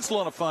that's a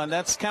lot of fun.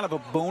 That's kind of a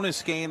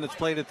bonus game that's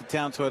played at the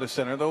Town Toyota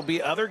Center. There'll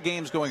be other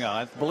games going on.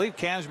 I believe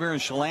Kashmir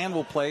and Chelan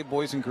will play,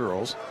 boys and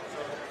girls.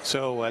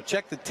 So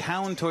check the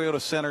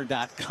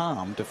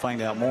towntoyotacenter.com to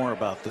find out more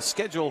about the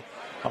schedule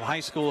of high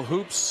school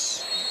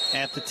hoops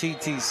at the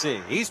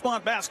TTC.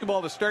 Eastmont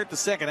basketball to start the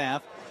second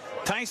half.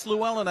 Tyse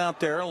Lewellan out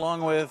there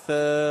along with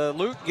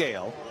Luke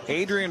Gale,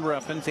 Adrian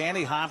Ruffins,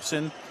 Andy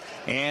Hobson,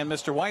 and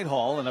Mr.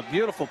 Whitehall, and a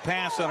beautiful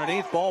pass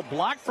underneath. Ball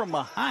blocked from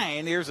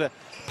behind. Here's a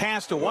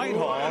pass to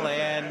Whitehall,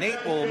 and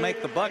Nate will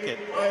make the bucket.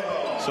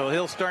 So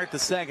he'll start the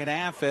second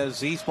half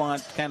as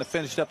Eastmont kind of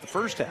finished up the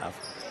first half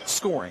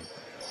scoring.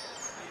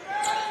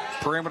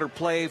 Perimeter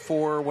play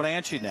for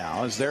Wenatchee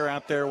now as they're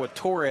out there with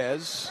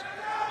Torres,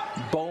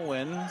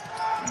 Bowen,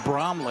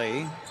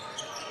 Bromley.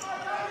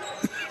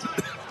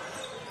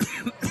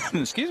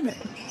 Excuse me.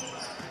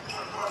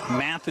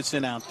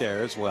 Matheson out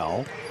there as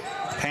well.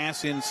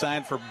 Pass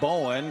inside for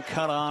Bowen.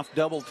 Cut off,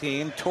 double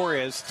team.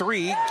 Torres,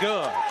 3,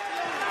 good.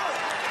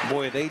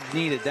 Boy, they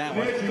needed that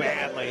one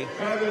badly.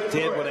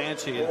 Did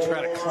Wenatchee to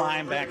try to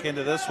climb back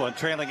into this one,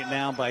 trailing it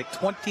now by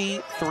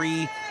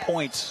 23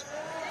 points,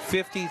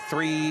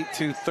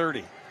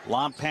 53-30.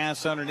 Lob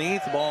pass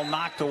underneath, the ball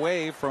knocked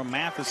away from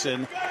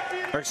Matheson,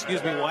 or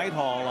excuse me,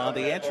 Whitehall on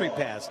the entry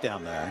pass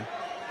down there.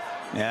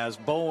 As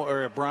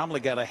Bromley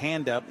got a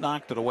hand up,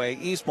 knocked it away.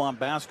 Eastmont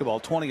basketball,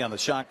 20 on the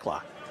shot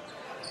clock.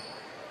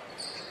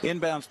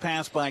 Inbounds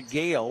pass by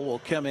Gale will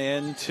come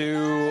in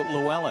to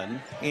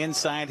Lewellan.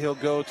 Inside he'll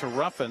go to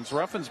Ruffins.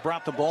 Ruffins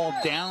brought the ball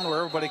down where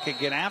everybody could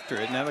get after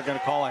it. Now they're going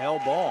to call a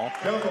held ball.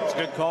 It's a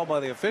good call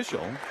by the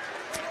official.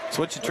 So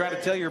what you try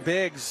to tell your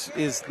bigs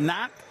is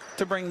not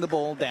to bring the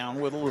ball down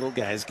where the little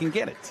guys can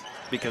get it,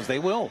 because they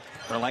will.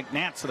 They're like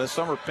gnats at a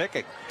summer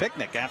picnic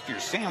after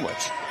your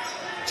sandwich.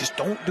 Just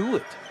don't do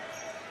it.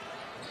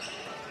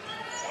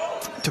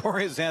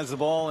 Torres has the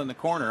ball in the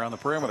corner on the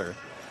perimeter.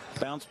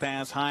 Bounce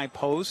pass, high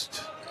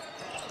post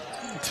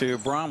to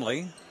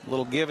Bromley. A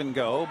little give and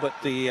go, but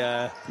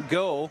the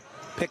go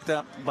picked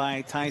up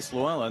by Tyse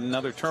Lewellan.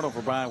 Another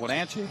turnover by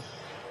Wenatchee.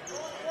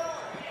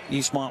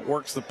 Eastmont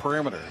works the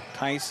perimeter.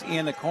 Tyse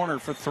in the corner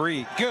for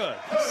 3. Good.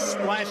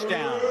 Splash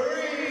down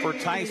for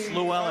Tyse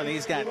Lewellan.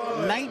 He's got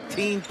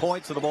 19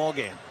 points of the ball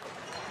game.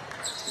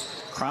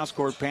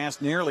 Cross-court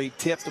pass nearly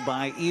tipped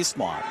by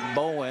Eastmont.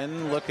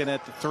 Bowen looking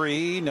at the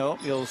 3.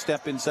 Nope, he'll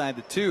step inside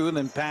the 2 and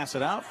then pass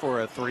it out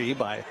for a 3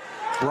 by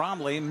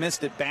Bromley.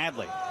 Missed it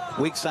badly.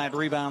 Weak side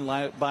rebound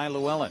by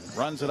Lewellan.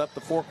 Runs it up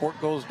the forecourt,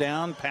 goes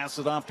down,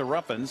 passes it off to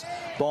Ruffins.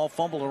 Ball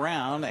fumbled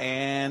around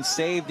and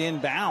saved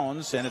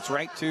inbounds, and it's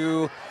right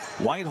to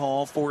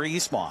Whitehall for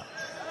Eastmont.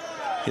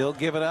 He'll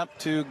give it up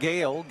to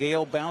Gale.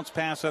 Gale bounce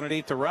pass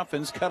underneath to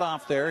Ruffins. Cut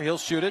off there. He'll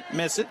shoot it,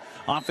 miss it.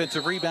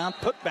 Offensive rebound,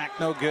 put back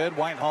no good.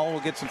 Whitehall will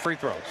get some free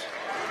throws.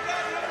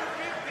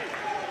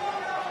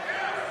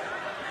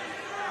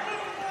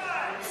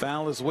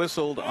 Foul is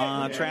whistled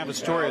on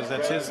Travis Torres.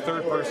 That's his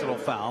third personal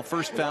foul.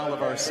 First foul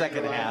of our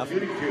second half.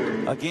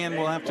 Again,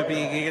 we'll have to be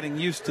getting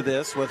used to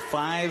this with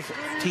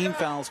 5 team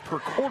fouls per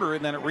quarter,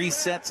 and then it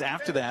resets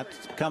after that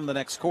come the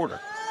next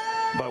quarter.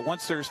 But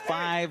once there's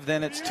 5,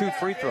 then it's 2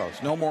 free throws.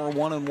 No more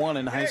 1-and-1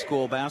 in high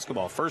school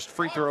basketball. First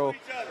free throw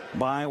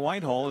by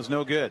Whitehall is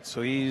no good.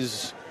 So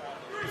he's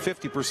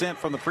 50%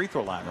 from the free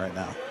throw line right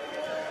now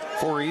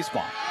for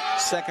Eastmont.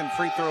 Second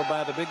free throw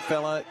by the big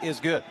fella is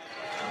good.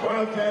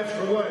 Wildcats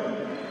for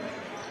 1.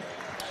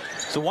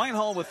 So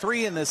Whitehall with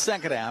 3 in the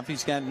second half.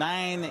 He's got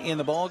 9 in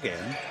the ball game.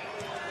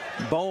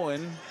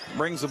 Bowen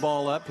brings the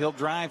ball up. He'll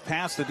drive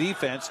past the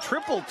defense.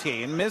 Triple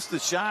team. Missed the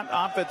shot.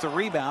 Offensive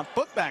rebound.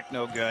 Put back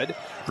no good.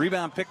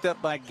 Rebound picked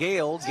up by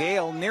Gale.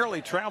 Gale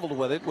nearly traveled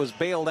with it. Was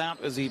bailed out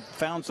as he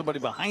found somebody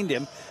behind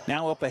him.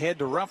 Now up ahead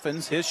to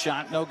Ruffins. His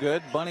shot no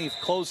good. Bunny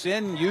close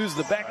in. Used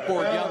the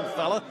backboard, young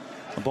fella.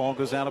 The ball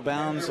goes out of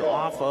bounds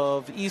off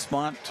of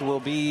Eastmont. Will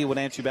be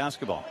Wenatchee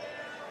basketball.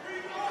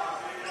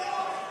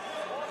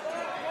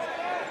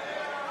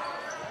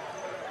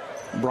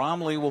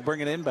 Bromley will bring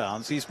it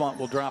inbounds. Eastmont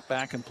will drop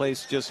back and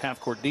place just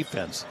half-court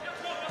defense.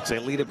 They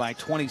lead it by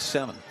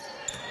 27.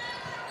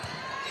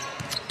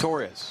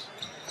 Torres.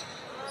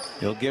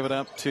 He'll give it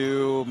up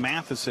to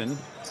Matheson.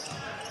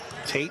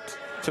 Tate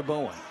to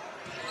Bowen.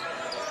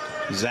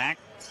 Zach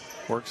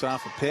works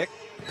off a pick.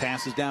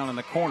 Passes down in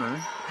the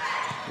corner.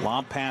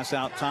 Lob pass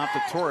out top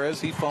to Torres.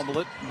 He fumbled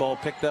it. Ball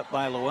picked up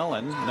by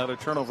Lewellan. Another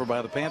turnover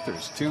by the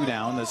Panthers. 2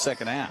 down in the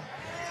second half.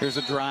 Here's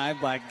a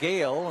drive by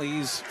Gale.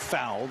 He's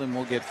fouled and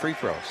will get free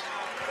throws.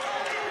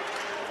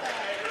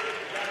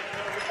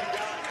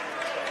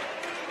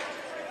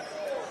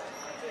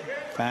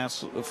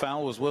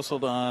 Foul was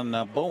whistled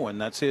on Bowen.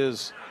 That's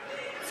his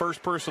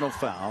first personal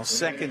foul.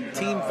 Second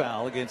team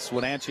foul against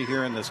Wenatchee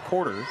here in this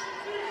quarter.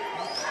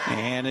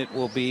 And it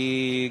will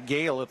be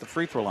Gale at the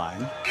free throw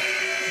line.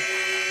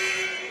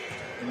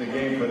 In the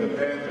game for the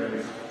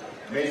Panthers,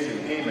 Mason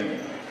Heyman.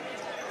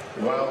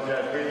 The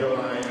Wildcat free throw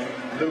line,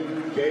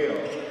 Luke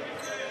Gale.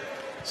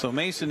 So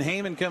Mason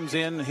Heyman comes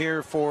in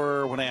here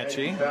for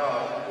Wenatchee.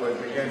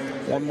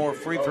 One more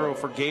free throw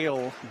for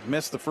Gale.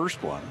 Missed the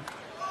first one.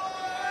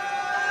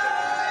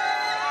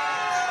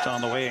 It's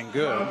on the way and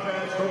good.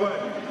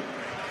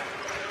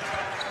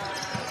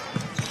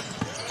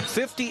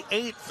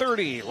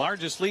 58-30.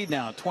 Largest lead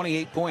now.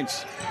 28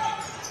 points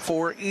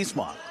for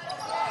Eastmont.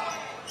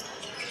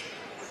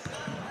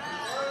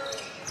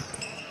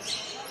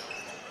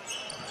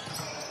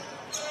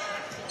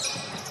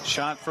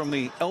 Shot from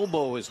the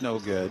elbow is no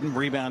good.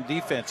 Rebound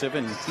defensive,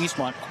 and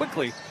Eastmont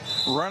quickly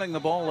running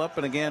the ball up.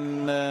 And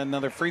again,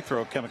 another free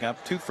throw coming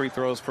up. 2 free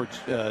throws for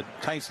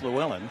Tyse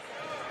Lewellan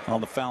on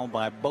the foul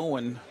by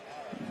Bowen.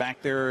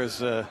 Back there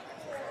is a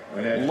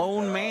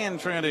lone man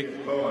trying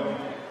to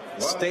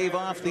stave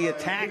off the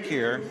attack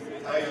here.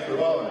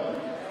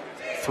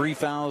 3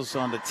 fouls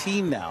on the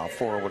team now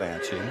for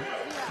Wenatchee.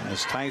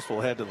 As Tyse will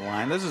head to the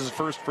line. This is his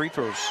first free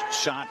throw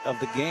shot of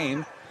the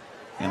game,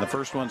 and the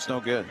first one's no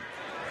good.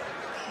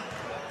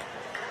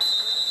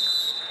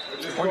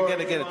 We're going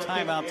to get a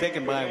timeout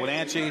taken by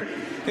Wenatchee.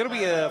 It'll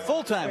be a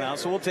full timeout,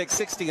 so we'll take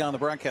 60 on the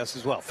broadcast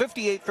as well.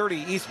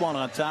 58-30, Eastmont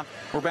on top.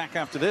 We're back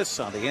after this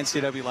on the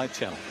NCWLIFE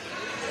Channel.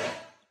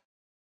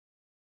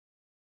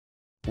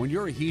 When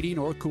your heating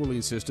or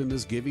cooling system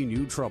is giving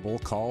you trouble,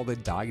 call the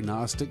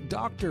diagnostic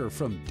doctor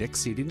from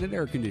Dick's Heating and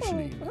Air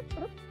Conditioning.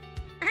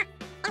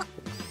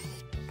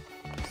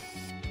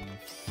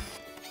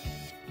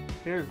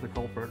 Here's the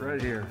culprit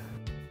right here.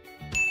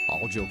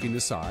 All joking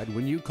aside,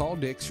 when you call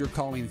Dick's, you're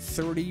calling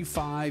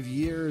 35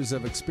 years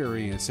of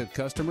experience at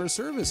customer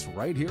service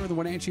right here in the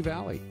Wenatchee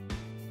Valley.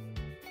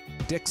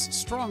 Dick's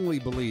strongly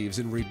believes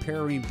in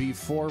repairing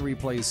before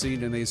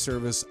replacing, and they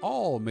service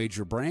all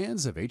major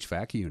brands of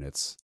HVAC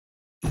units.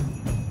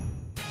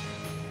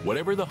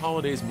 Whatever the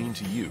holidays mean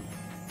to you,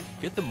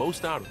 get the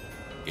most out of them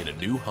in a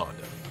new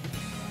Honda.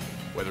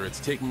 Whether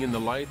it's taking in the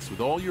lights with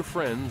all your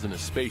friends in a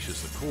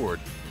spacious Accord,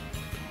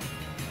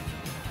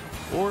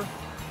 or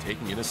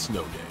taking in a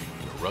snow day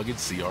in a rugged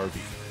CRV.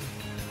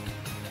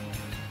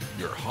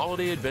 Your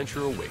holiday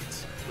adventure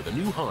awaits with a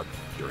new Honda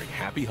during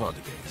Happy Honda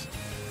Days.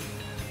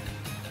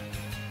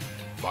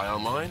 Buy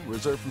online,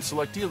 reserve from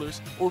select dealers,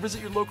 or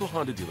visit your local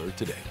Honda dealer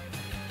today.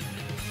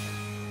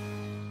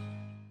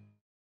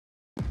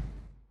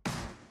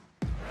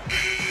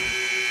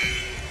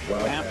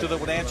 After the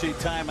Wenatchee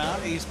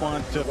timeout,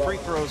 Eastmont free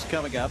throws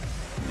coming up.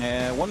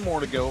 One more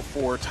to go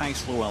for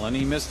Tyse Lewellan.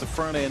 He missed the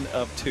front end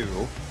of 2.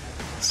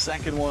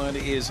 Second one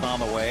is on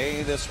the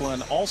way. This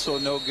one also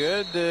no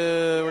good.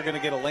 We're going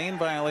to get a lane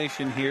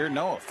violation here.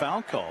 No, a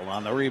foul call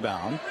on the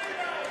rebound.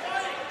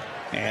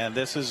 And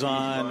this is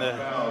on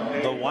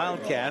the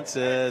Wildcats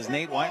as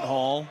Nate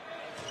Whitehall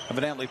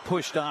evidently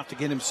pushed off to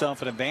get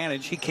himself an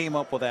advantage. He came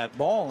up with that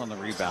ball on the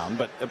rebound,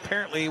 but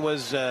apparently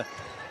was a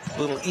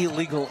little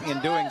illegal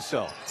in doing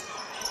so.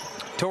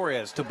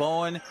 Torres to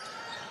Bowen.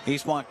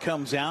 Eastmont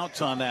comes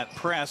out on that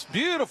press.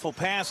 Beautiful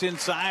pass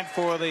inside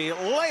for the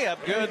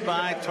layup. Good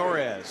by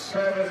Torres.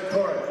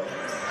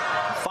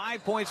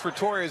 5 points for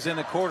Torres in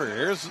the quarter.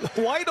 Here's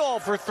Whitehall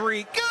for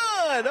 3.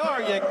 Good. Are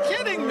you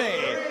kidding me?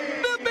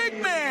 The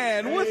big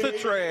man with the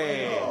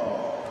tray.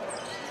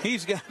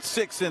 He's got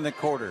 6 in the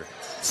quarter.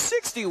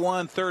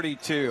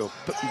 61-32.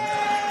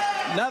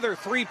 Another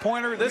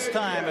three-pointer. This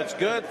time it's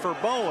good for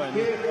Bowen.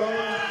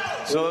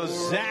 So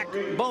Zach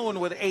Bowen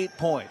with 8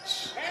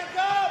 points.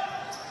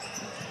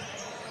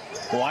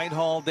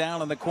 Whitehall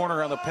down in the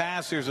corner on the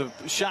pass. There's a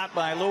shot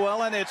by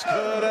Lewellan. It's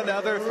good.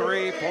 Another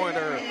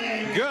three-pointer.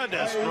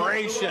 Goodness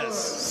gracious.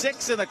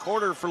 6 in the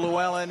quarter for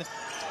Lewellan.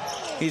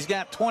 He's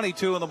got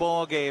 22 in the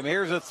ball game.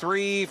 Here's a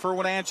three for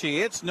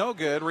Wenatchee. It's no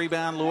good.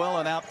 Rebound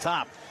Lewellan out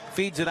top.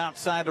 Feeds it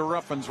outside to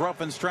Ruffins.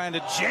 Ruffins trying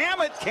to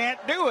jam it. Can't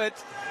do it.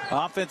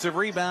 Offensive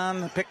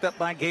rebound picked up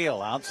by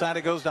Gale. Outside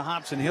it goes to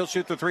Hobson. He'll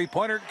shoot the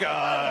three-pointer.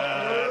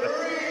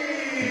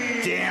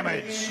 Good.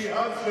 Damage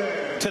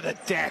to the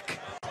deck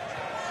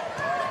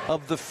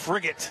of the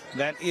frigate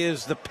that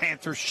is the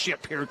Panther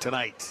ship here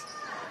tonight.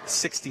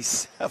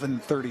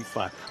 67-35.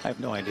 I have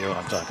no idea what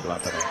I'm talking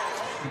about today.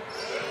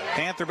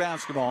 Panther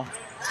basketball.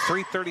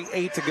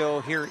 3:38 to go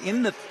here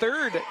in the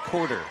third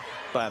quarter,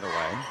 by the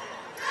way.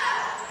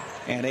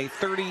 And a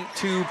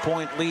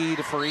 32-point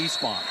lead for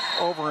Eastmont.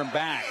 Over and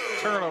back.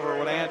 Turnover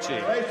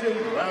Wenatchee.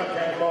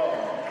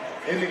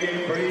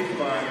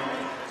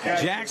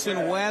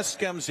 Jackson West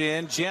comes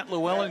in. Jet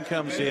Lewellan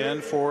comes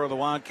in for the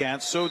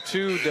Wildcats. So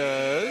too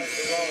does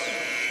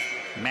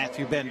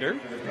Matthew Bender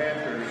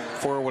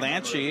for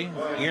Wenatchee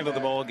into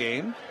the ball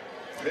game.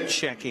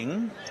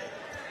 Checking.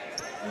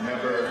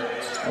 Number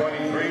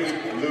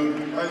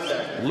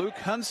 23, Luke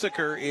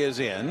Hunsaker is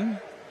in.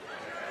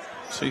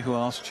 See who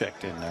else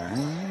checked in there.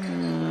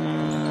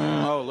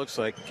 Oh, it looks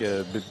like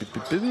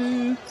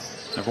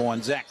number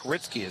 1, Zach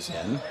Ritzky is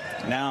in.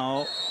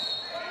 Now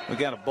we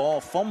got a ball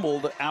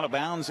fumbled out of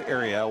bounds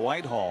area.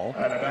 Whitehall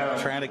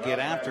trying to get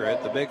after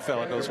it. The big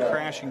fella goes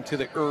crashing to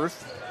the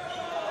earth.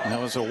 And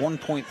that was a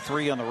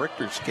 1.3 on the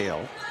Richter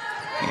scale.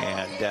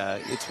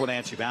 And it's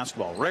Wenatchee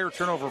basketball. Rare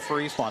turnover for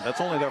Eastmont. That's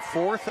only their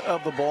 4th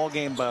of the ball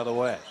game, by the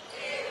way.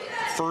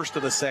 First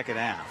of the second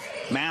half.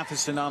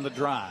 Matheson on the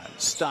drive.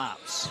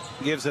 Stops.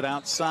 Gives it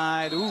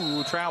outside.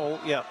 Ooh,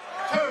 travel. Yep.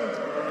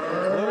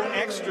 A little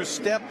extra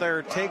step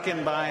there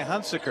taken by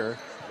Hunsaker.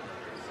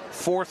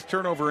 4th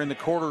turnover in the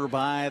quarter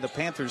by the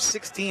Panthers.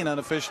 16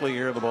 unofficially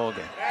here in the ball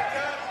game.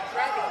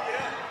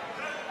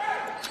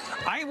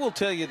 I will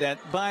tell you that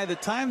by the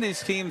time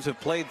these teams have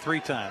played 3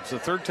 times, the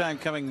 3rd time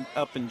coming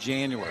up in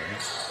January,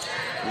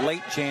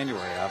 late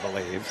January, I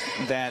believe,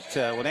 that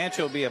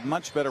Wenatchee will be a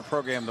much better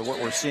program than what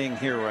we're seeing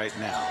here right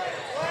now.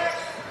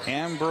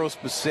 Ambrose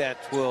Bissett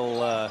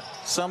will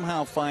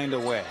somehow find a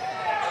way.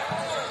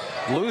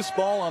 Loose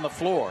ball on the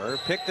floor,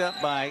 picked up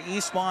by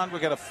Eastmont. We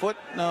got a foot.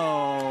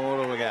 No,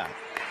 what do we got?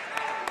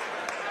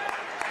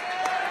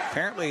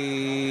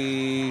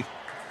 Apparently,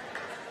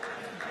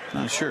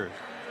 not sure.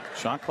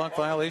 Shot clock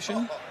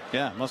violation?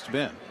 Yeah, it must have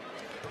been.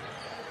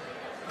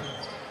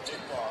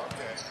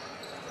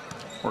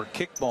 Or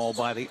kickball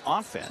by the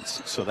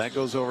offense. So that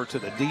goes over to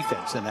the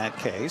defense in that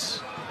case.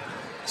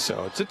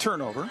 So it's a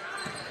turnover.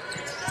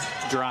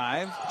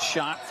 Drive,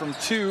 shot from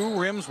 2.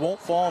 Rims won't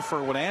fall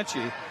for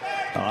Wenatchee.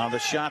 The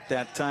shot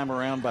that time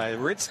around by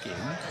Ritzky.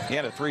 He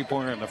had a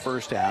three-pointer in the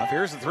first half.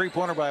 Here's the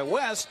three-pointer by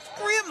West.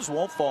 Rims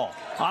won't fall.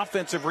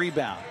 Offensive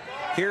rebound.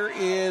 Here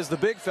is the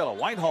big fella,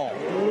 Whitehall.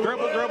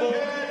 Dribble, dribble,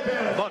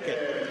 bucket.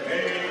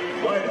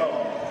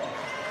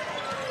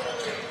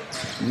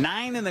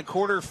 9 in the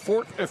quarter,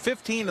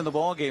 15 in the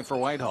ball game for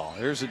Whitehall.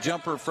 There's a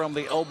jumper from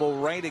the elbow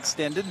right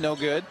extended, no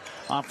good.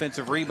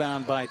 Offensive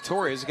rebound by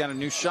Torres. He's got a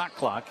new shot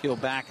clock. He'll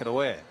back it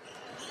away.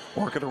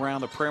 Work it around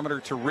the perimeter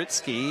to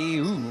Ritzky.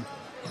 Ooh.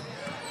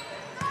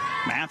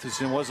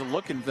 Matheson wasn't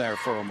looking there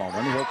for a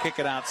moment. He'll kick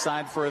it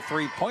outside for a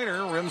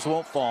three-pointer. Rims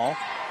won't fall.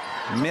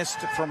 Missed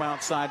from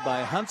outside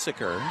by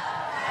Hunsaker.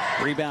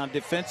 Rebound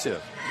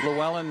defensive.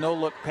 Lewellan,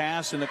 no-look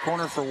pass in the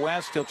corner for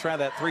West. He'll try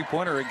that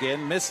three-pointer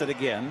again. Miss it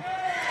again.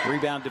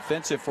 Rebound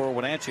defensive for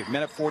Wenatchee.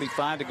 Minute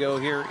 45 to go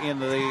here in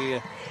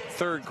the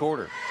third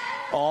quarter.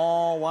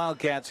 All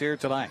Wildcats here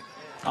tonight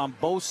on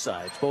both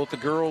sides, both the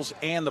girls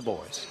and the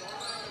boys.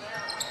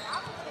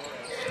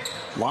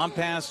 Long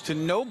pass to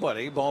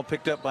nobody. Ball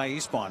picked up by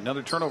Eastmont.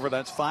 Another turnover.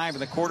 That's 5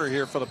 in the quarter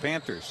here for the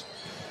Panthers.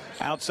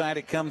 Outside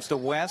it comes to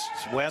West.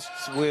 West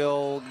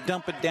will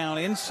dump it down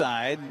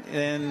inside.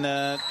 And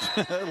a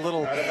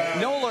little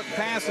no-look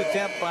pass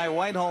attempt by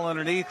Whitehall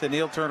underneath, and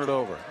he'll turn it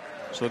over.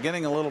 So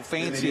getting a little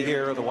fancy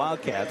here of the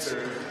Wildcats.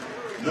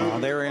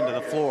 They're into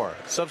the floor.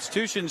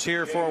 Substitutions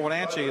here for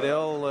Wenatchee.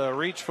 They'll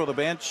reach for the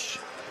bench.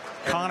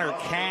 Connor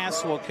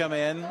Cass will come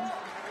in.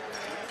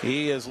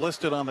 He is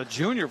listed on the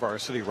junior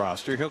varsity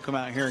roster. He'll come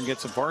out here and get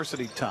some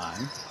varsity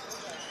time.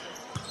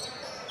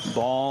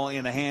 Ball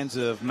in the hands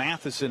of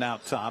Matheson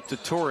out top to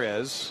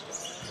Torres.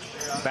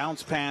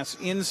 Bounce pass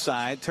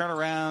inside.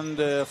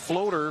 Turnaround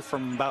floater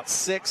from about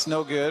 6.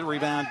 No good.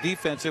 Rebound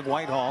defensive.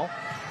 Whitehall.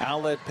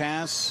 Outlet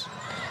pass.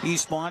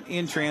 Eastmont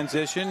in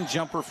transition.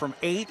 Jumper from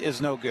 8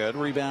 is no good.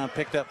 Rebound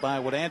picked up by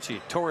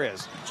Wenatchee.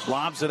 Torres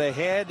lobs it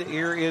ahead.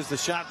 Here is the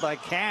shot by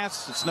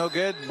Cass. It's no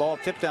good. Ball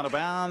tipped out of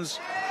bounds.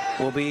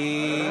 Will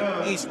be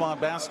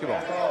Eastmont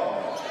basketball.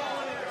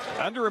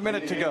 Under a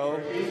minute to go.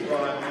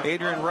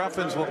 Adrian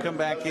Ruffins will come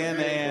back in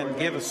and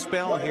give a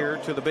spell here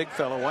to the big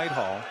fellow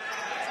Whitehall.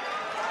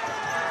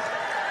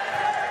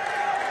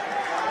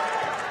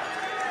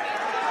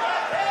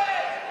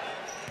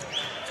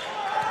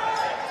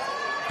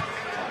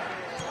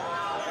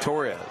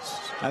 Torres.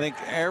 I think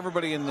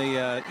everybody in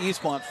the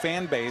Eastmont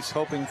fan base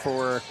hoping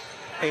for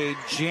a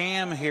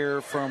jam here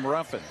from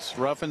Ruffins.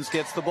 Ruffins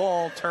gets the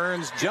ball,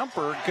 turns,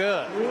 jumper,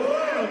 good.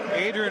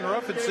 Adrian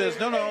Ruffins says,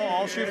 no,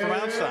 I'll shoot from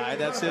outside.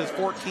 That's his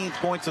 14th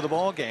points of the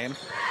ball game.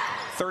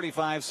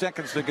 35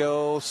 seconds to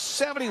go,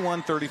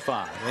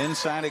 71-35.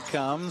 Inside it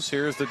comes.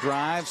 Here's the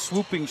drive.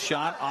 Swooping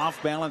shot,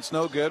 off balance,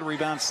 no good.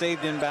 Rebound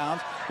saved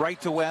inbounds. Right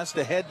to West,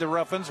 ahead to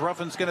Ruffins.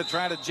 Ruffins going to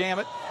try to jam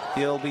it.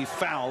 He'll be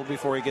fouled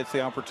before he gets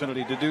the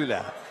opportunity to do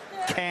that.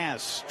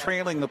 Cass,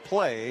 trailing the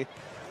play,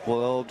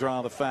 will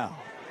draw the foul.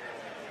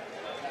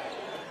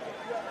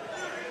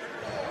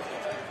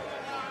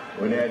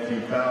 Wenatchee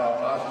foul,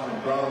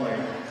 Austin Bromley.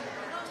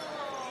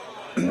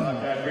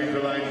 Wildcat free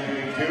throw line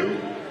shooting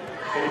 2.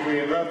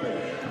 Adrian Ruffins.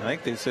 I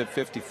think they said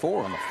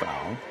 54 on the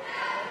foul.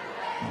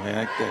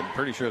 I'm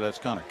pretty sure that's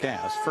Connor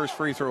Cass. First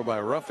free throw by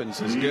Ruffins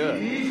is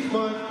good.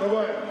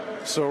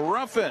 So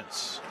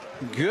Ruffins,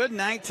 good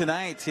night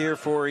tonight here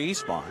for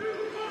Eastmont.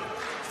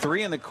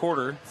 3 in the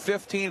quarter,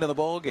 15 in the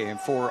ball game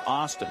for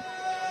Austin.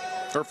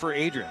 Or for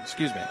Adrian,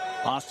 excuse me.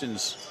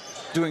 Austin's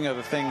doing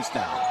other things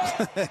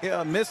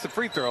now. Missed the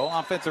free throw,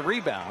 offensive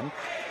rebound.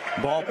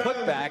 Ball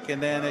put back,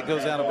 and then it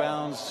goes out of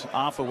bounds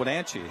off of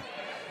Wenatchee.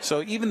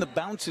 So even the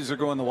bounces are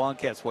going the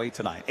Wildcats' way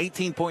tonight.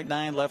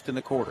 18.9 left in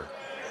the quarter.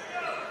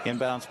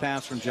 Inbounds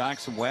pass from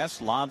Jackson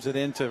West. Lobs it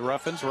into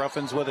Ruffins.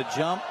 Ruffins with a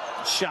jump.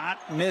 Shot.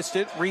 Missed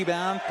it.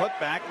 Rebound. Put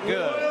back.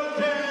 Good.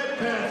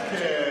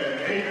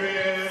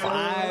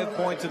 5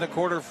 points in the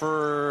quarter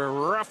for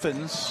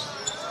Ruffins.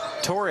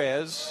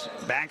 Torres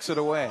backs it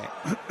away.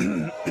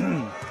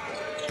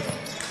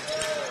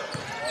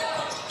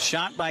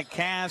 Shot by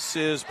Cass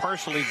is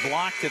partially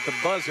blocked at the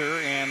buzzer,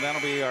 and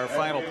that'll be our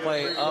final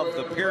play of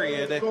the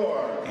period.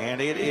 And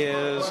it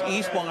is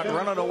Eastmont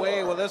running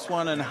away with this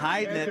one and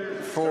hiding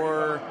it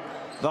for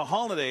the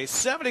holidays.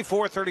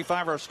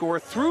 74-35 our score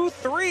through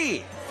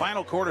 3.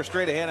 Final quarter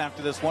straight ahead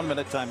after this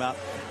 1-minute timeout.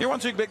 You're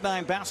watching Big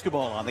 9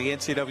 basketball on the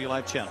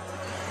NCWLIFE Channel.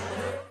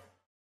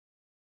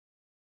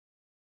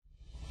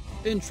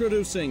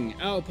 Introducing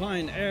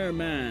Alpine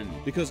Airman.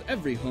 Because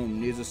every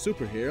home needs a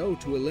superhero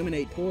to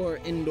eliminate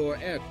poor indoor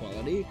air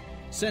quality,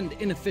 send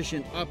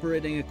inefficient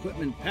operating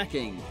equipment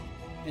packing,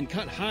 and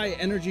cut high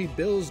energy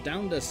bills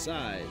down to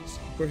size.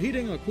 For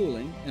heating or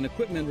cooling and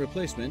equipment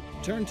replacement,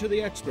 turn to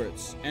the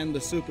experts and the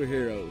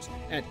superheroes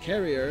at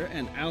Carrier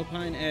and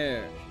Alpine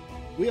Air.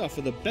 We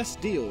offer the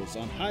best deals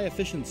on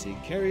high-efficiency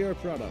Carrier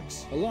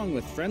products, along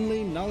with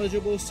friendly,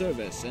 knowledgeable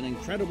service and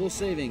incredible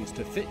savings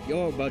to fit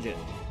your budget.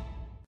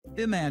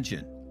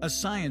 Imagine a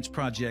science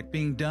project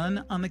being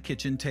done on the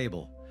kitchen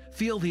table.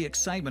 Feel the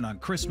excitement on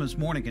Christmas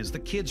morning as the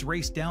kids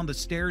race down the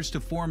stairs to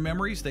form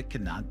memories that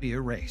cannot be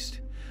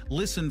erased.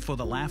 Listen for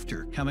the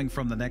laughter coming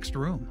from the next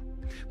room.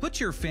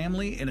 Put your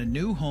family in a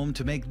new home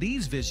to make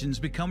these visions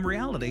become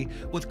reality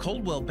with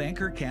Coldwell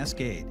Banker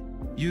Cascade.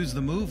 Use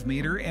the Move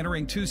Meter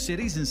entering 2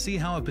 cities and see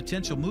how a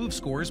potential move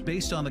scores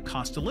based on the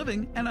cost of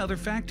living and other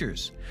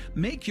factors.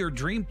 Make your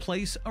dream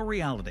place a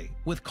reality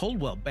with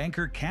Coldwell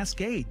Banker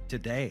Cascade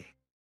today.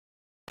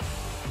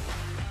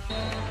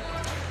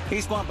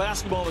 Eastmont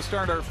basketball to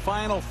start our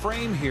final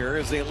frame here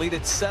as they lead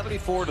at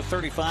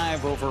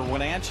 74-35 over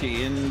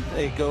Wenatchee, and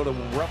they go to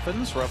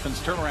Ruffins. Ruffins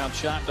turnaround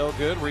shot, no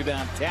good.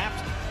 Rebound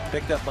tapped,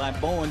 picked up by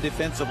Bowen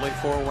defensively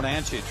for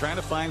Wenatchee. Trying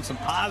to find some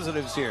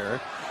positives here.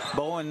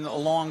 Bowen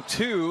along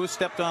 2,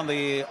 stepped on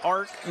the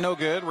arc, no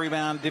good.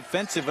 Rebound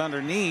defensive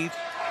underneath,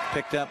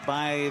 picked up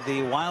by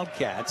the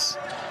Wildcats.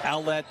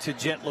 Outlet to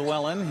Tyse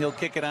Lewellan. He'll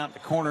kick it out the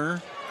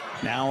corner.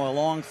 Now a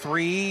long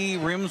 3,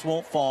 rims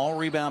won't fall.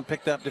 Rebound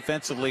picked up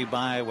defensively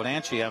by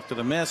Wenatchee after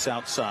the miss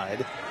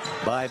outside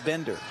by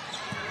Bender.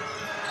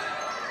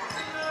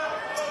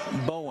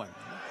 Bowen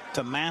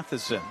to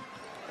Matheson.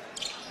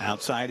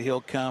 Outside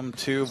he'll come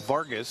to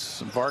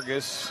Vargas.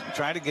 Vargas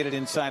tried to get it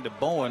inside to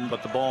Bowen,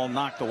 but the ball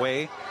knocked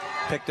away.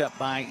 Picked up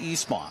by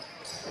Eastmont.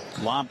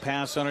 Lob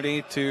pass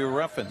underneath to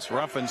Ruffins.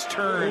 Ruffins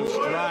turns,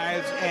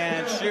 drives,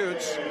 and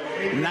shoots.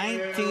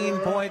 19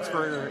 points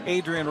for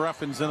Adrian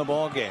Ruffins in the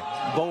ball game.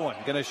 Bowen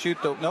going to shoot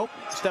the, nope,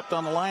 stepped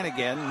on the line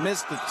again,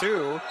 missed the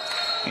 2,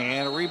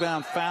 and a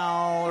rebound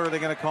foul, or they're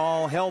going to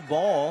call held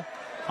ball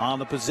on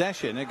the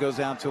possession. It goes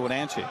out to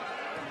Wenatchee.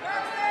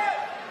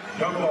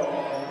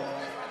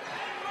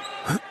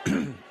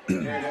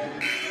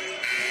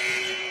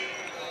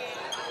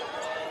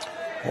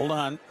 Hold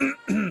on.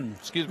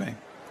 Excuse me.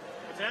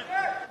 What's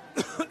that?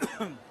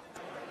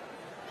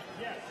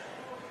 Yes.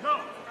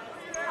 No.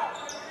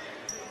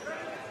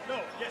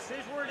 No. Yes,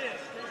 stays where it is.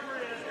 Stays where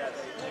it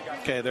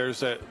is. Okay,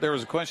 there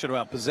was a question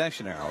about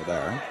possession arrow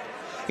there.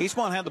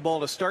 Eastmont had the ball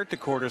to start the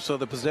quarter, so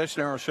the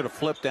possession arrow should have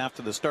flipped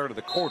after the start of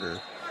the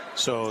quarter.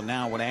 So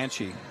now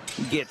Wenatchee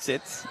gets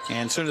it,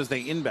 and as soon as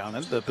they inbound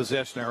it, the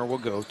possession arrow will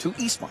go to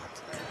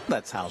Eastmont.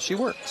 That's how she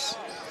works.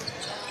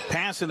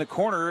 Pass in the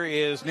corner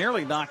is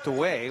nearly knocked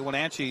away.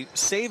 Wenatchee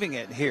saving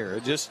it here,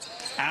 just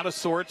out of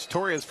sorts.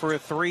 Torres for a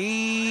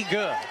 3,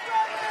 good.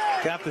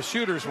 Got the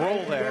shooter's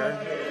roll there.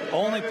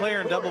 Only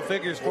player in double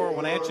figures for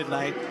Wenatchee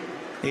tonight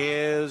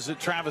is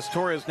Travis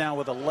Torres, now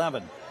with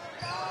 11.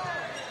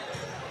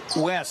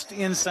 West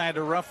inside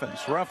to Ruffins.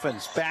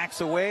 Ruffins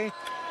backs away,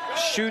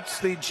 shoots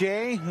the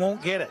J,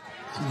 won't get it.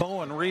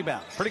 Bowen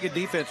rebound. Pretty good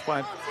defense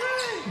by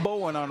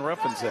Bowen on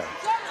Ruffins there.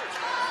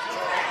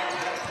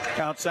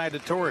 Outside to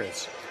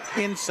Torres.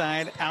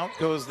 Inside, out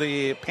goes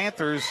the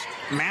Panthers.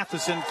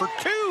 Matheson for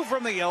two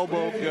from the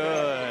elbow.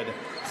 Good.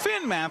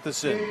 Finn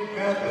Matheson.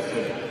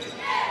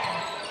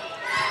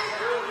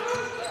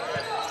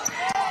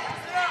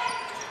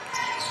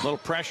 A little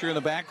pressure in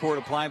the backcourt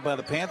applied by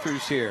the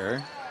Panthers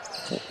here.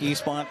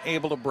 Eastmont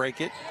able to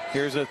break it.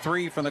 Here's a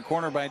three from the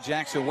corner by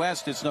Jackson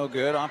West. It's no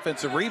good.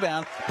 Offensive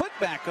rebound. Put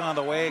back on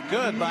the way.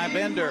 Good by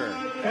Bender.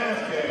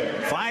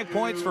 5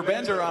 points for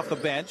Bender off the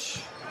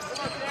bench.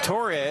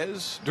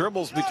 Torres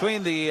dribbles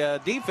between the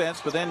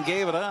defense, but then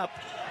gave it up.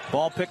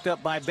 Ball picked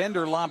up by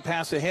Bender. Lob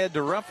pass ahead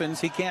to Ruffins.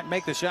 He can't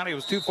make the shot. He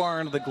was too far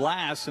into the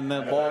glass, and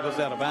the ball goes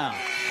out of bounds.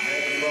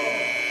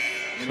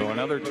 So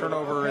another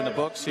turnover in the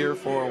books here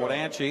for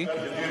Wenatchee.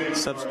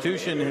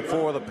 Substitution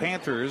for the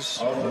Panthers.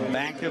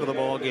 Back into the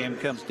ball game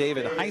comes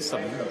David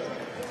Heisem.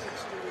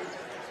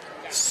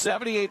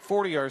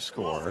 78-40 our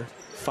score.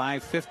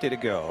 5:50 to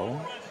go.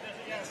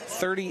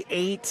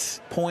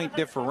 38-point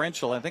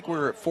differential. I think we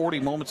were at 40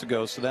 moments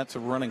ago, so that's a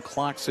running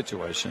clock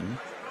situation,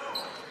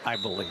 I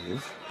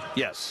believe.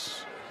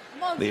 Yes.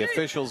 The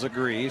officials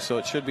agree, so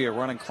it should be a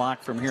running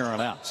clock from here on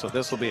out. So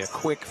this will be a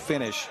quick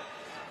finish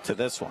to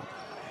this one.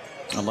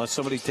 Unless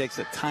somebody takes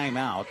a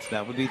timeout,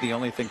 that would be the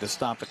only thing to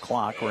stop the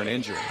clock or an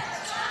injury.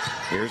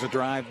 Here's a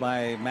drive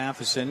by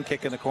Matheson,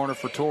 kick in the corner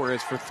for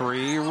Torres for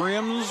three.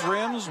 Rims,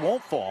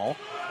 won't fall.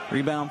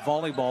 Rebound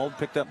volleyball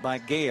picked up by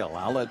Gale.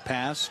 Outlet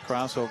pass,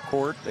 cross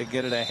court. They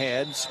get it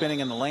ahead.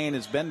 Spinning in the lane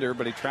is Bender,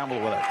 but he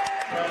traveled with it.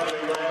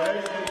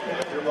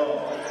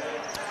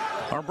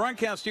 Our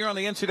broadcast here on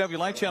the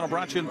NCWLIFE Channel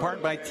brought to you in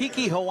part by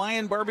Tiki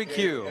Hawaiian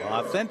Barbecue.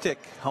 Authentic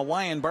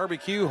Hawaiian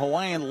barbecue,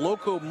 Hawaiian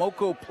Loco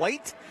Moco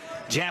plate,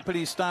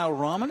 Japanese-style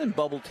ramen and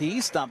bubble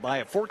tea. Stop by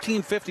at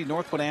 1450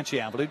 North Wenatchee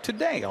Avenue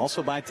today.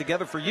 Also by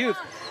Together for Youth,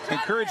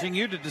 encouraging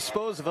you to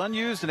dispose of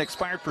unused and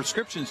expired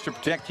prescriptions to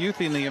protect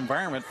youth in the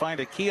environment. Find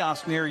a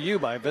kiosk near you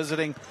by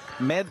visiting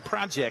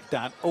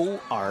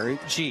medproject.org.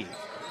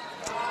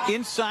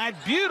 Inside,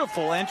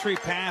 beautiful entry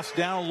pass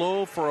down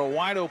low for a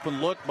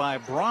wide-open look by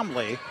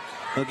Bromley.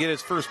 He'll get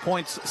his first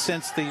points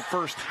since the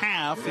first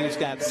half. He's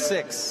got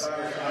 6.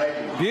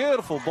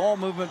 Beautiful ball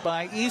movement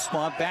by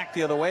Eastmont. Back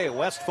the other way.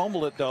 West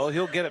fumbled it, though.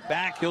 He'll get it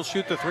back. He'll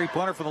shoot the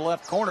three-pointer from the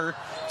left corner.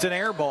 It's an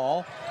air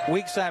ball.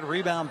 Weak side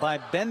rebound by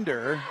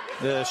Bender.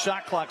 The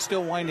shot clock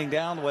still winding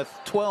down with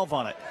 12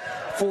 on it.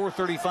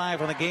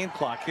 4:35 on the game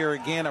clock. Here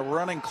again, a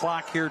running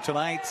clock here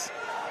tonight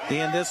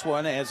in this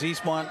one as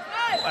Eastmont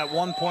at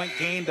 1 point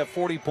gained a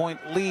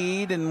 40-point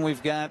lead. And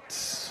we've got,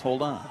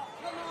 hold on.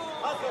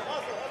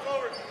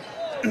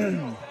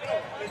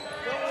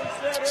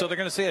 So they're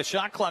going to say a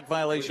shot clock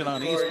violation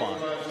on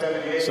Eastmont.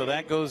 So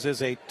that goes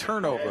as a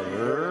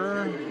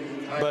turnover.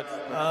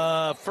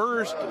 But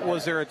first,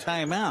 was there a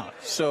timeout?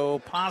 So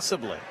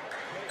possibly.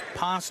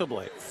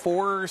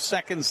 4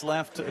 seconds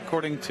left,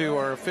 according to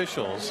our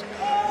officials,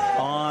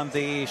 on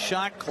the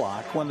shot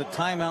clock when the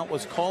timeout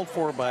was called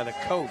for by the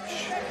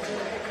coach.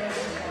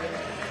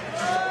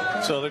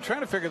 So they're trying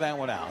to figure that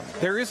one out.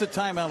 There is a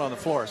timeout on the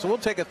floor, so we'll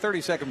take a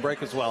 30-second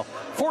break as well.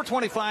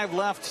 4:25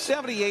 left,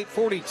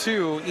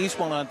 78-42.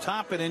 Eastmont on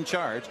top and in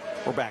charge.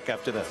 We're back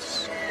after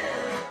this.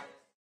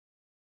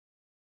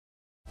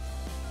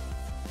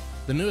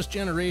 The newest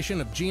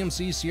generation of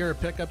GMC Sierra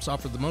pickups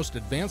offer the most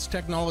advanced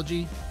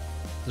technology,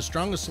 the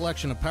strongest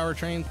selection of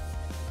powertrain,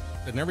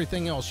 and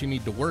everything else you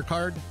need to work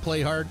hard,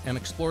 play hard, and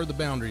explore the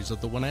boundaries of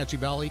the Wenatchee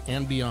Valley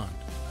and beyond.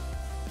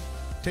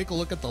 Take a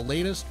look at the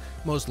latest,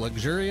 most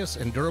luxurious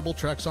and durable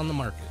trucks on the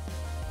market.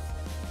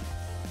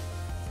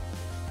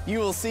 You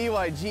will see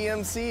why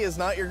GMC is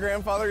not your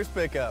grandfather's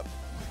pickup.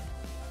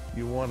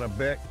 You want to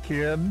bet,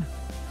 kid?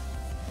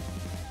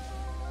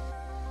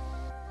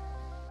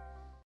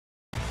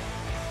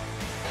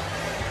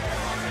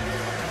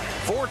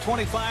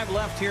 .25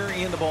 left here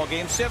in the ball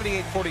game.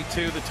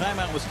 78-42. The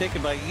timeout was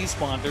taken by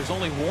Eastmont. There's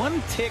only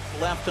 1 tick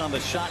left on the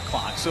shot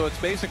clock, so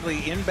it's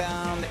basically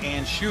inbound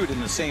and shoot in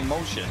the same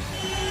motion,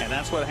 and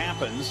that's what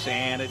happens.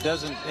 And it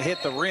doesn't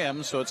hit the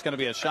rim, so it's going to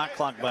be a shot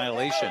clock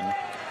violation.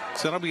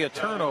 So that'll be a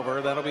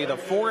turnover. That'll be the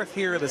 4th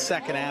here of the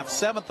second half,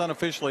 7th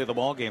unofficially of the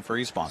ball game for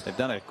Eastmont. They've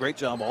done a great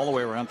job all the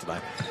way around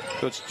tonight.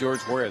 Coach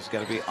George Juarez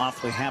got to be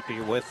awfully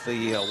happy with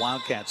the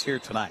Wildcats here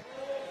tonight.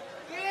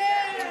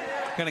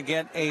 Going to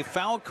get a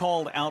foul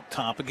called out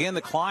top. Again,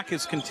 the clock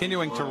is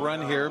continuing to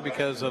run here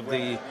because of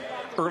the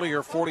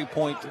earlier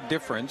 40-point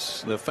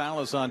difference. The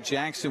foul is on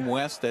Jackson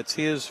West. That's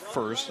his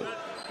first.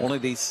 Only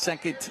the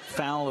second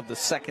foul of the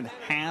second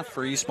half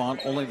for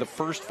Eastmont. Only the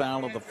first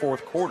foul of the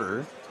fourth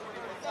quarter.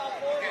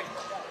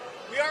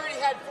 We already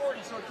had 40,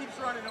 so it keeps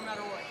running no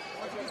matter what.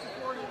 Once it gets to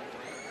 40.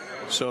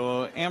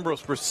 So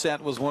Ambrose Brissett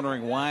was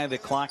wondering why the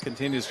clock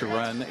continues to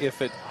run.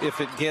 If it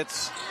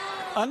gets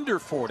under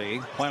 40,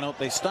 why don't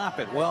they stop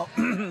it? Well,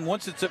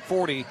 once it's at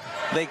 40,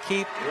 they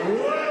keep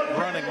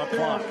running the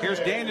clock. Here's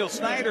Daniel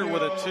Snyder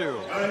with a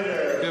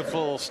 2.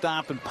 Beautiful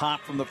stop and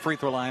pop from the free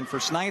throw line for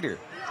Snyder.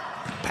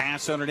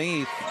 Pass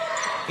underneath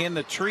in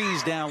the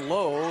trees down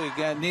low.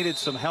 He needed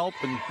some help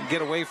and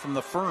get away from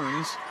the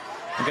ferns.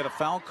 We got a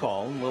foul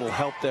call. A little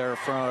help there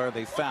for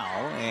the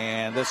foul.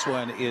 And this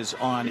one is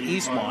on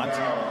Eastmont.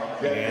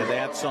 And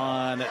that's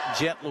on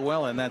Jet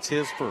Lewellan. That's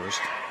his first.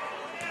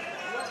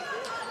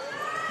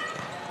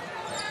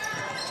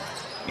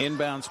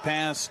 Inbounds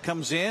pass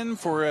comes in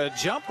for a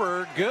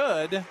jumper.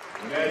 Good.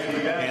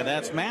 And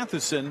that's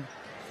Matheson.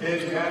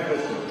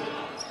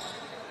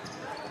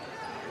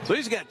 So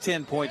he's got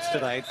 10 points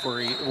tonight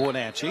for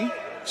Wenatchee.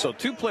 So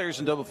 2 players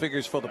in double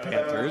figures for the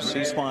Panthers.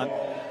 Eastmont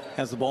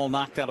has the ball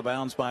knocked out of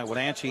bounds by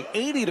Wenatchee.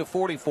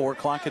 80-44.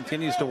 Clock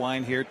continues to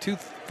wind here.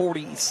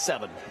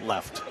 2:47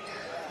 left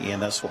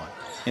in this one.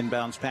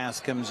 Inbounds pass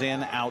comes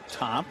in out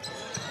top.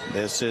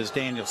 This is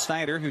Daniel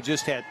Snyder, who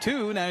just had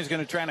 2. Now he's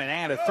going to try to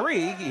add a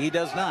 3. He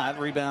does not.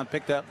 Rebound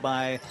picked up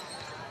by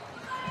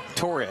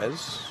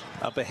Torres.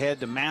 Up ahead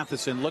to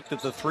Matheson. Looked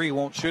at the 3,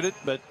 won't shoot it,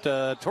 but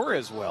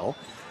Torres will.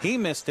 He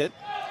missed it.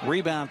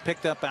 Rebound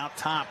picked up out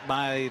top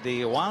by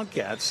the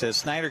Wildcats as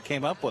Snyder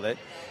came up with it.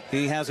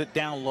 He has it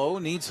down low,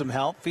 needs some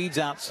help, feeds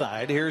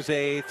outside. Here's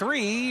a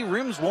 3.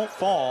 Rims won't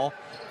fall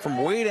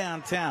from way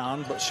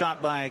downtown, but shot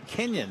by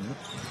Kenyon.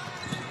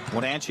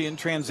 Wenatchee in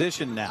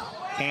transition now.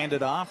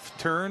 Handed off,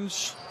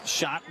 turns,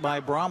 shot by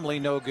Bromley,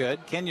 no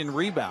good. Kenyon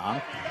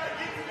rebound.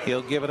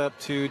 He'll give it up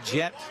to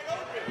Jet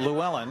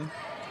Lewellan.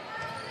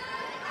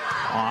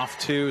 Off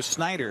to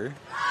Snyder.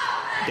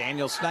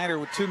 Daniel Snyder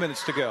with 2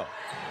 minutes to go.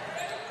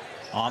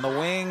 On the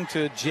wing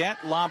to Jet,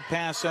 lob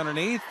pass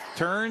underneath,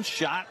 turns,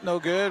 shot, no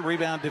good,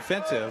 rebound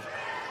defensive.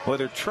 Well,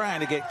 they're trying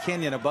to get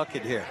Kenyon a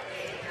bucket here.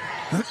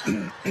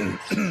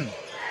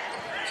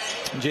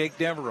 Jake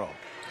Devereaux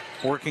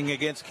working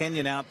against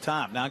Kenyon out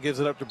top. Now gives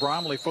it up to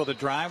Bromley for the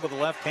drive with the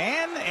left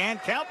hand,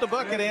 and count the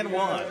bucket and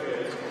 1.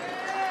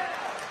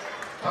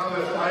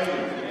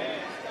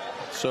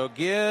 So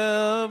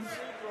give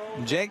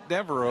Jake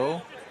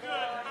Devereaux,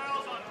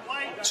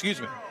 excuse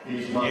me,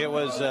 it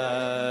was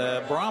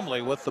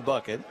Bromley with the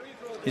bucket.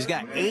 He's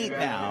got 8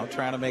 now,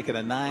 trying to make it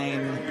a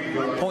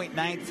 9-point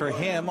night for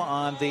him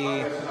on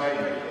the,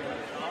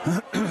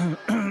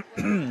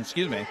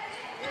 excuse me.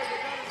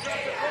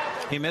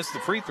 He missed the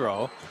free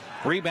throw.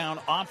 Rebound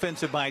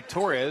offensive by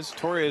Torres.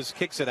 Torres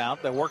kicks it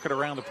out. They work it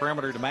around the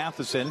perimeter to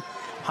Matheson.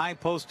 High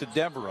post to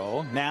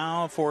Devereaux.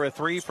 Now for a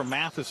 3 from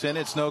Matheson.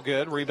 It's no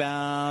good.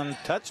 Rebound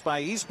touched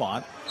by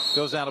Eastmont.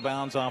 Goes out of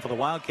bounds off of the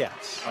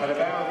Wildcats.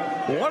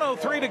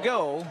 1:03 to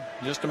go.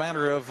 Just a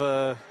matter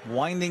of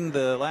winding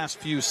the last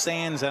few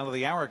sands out of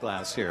the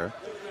hourglass here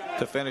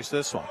to finish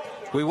this one.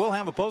 We will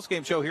have a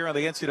postgame show here on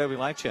the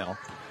NCWLIFE Channel.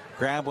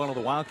 Grab one of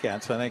the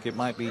Wildcats. I think it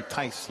might be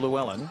Tyse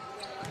Lewellan.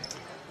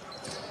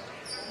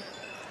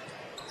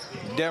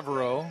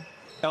 Devereaux,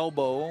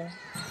 elbow.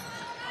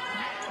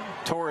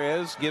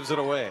 Torres gives it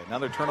away.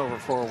 Another turnover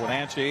for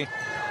Wenatchee.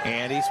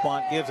 And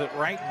Eastmont gives it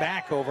right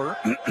back over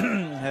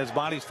as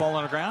bodies fall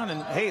on the ground.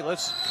 And, hey,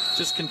 let's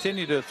just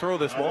continue to throw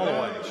this ball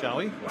away, shall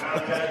we?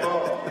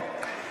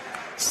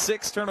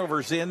 6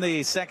 turnovers in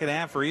the second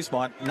half for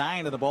Eastmont.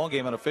 9 in the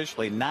ballgame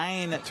unofficially.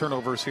 9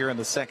 turnovers here in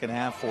the second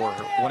half for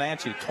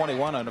Wenatchee.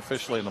 21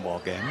 unofficially in the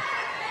ballgame.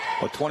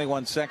 With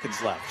 21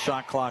 seconds left.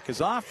 Shot clock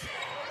is off.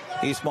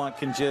 Eastmont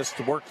can just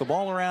work the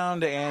ball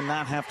around and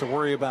not have to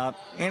worry about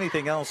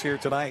anything else here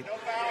tonight.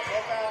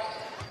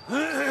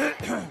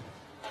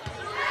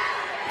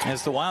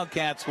 As the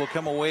Wildcats will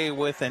come away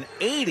with an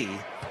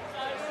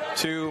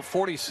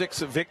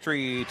 80-46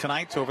 victory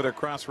tonight over their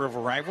Cross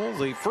River rivals.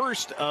 The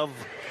first of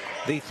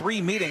the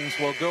 3 meetings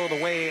will go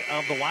the way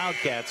of the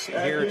Wildcats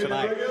here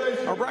tonight.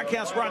 Our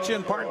broadcast brought to you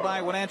in part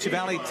by Wenatchee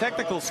Valley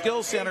Technical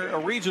Skills Center, a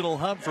regional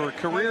hub for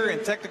career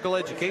and technical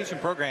education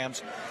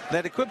programs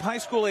that equip high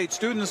school age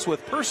students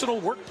with personal,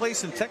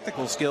 workplace, and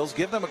technical skills.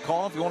 Give them a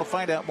call if you want to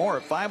find out more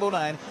at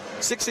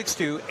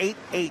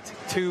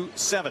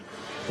 509-662-8827.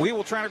 We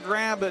will try to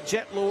grab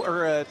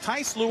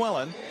Tyse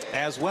Lewellan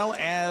as well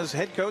as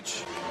head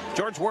coach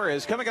George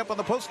Juarez coming up on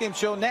the postgame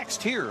show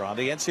next here on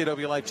the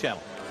NCWLIFE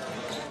Channel.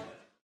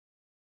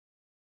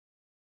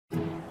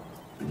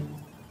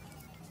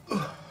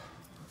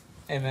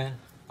 Hey man,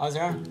 how's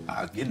your arm?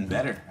 Getting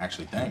better,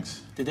 actually,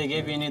 thanks. Did they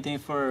give you anything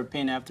for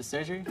pain after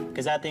surgery?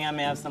 Because I think I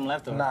may have some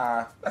left over.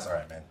 Nah, that's all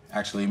right, man.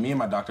 Actually, me and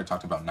my doctor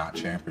talked about not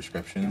sharing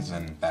prescriptions,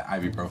 and that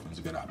ibuprofen is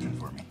a good option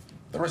for me.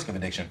 The risk of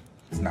addiction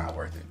is not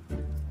worth it.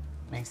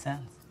 Makes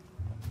sense.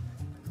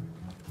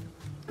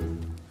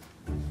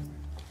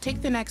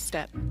 Take the next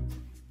step.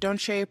 Don't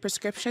share your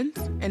prescriptions,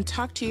 and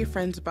talk to your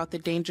friends about the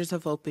dangers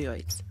of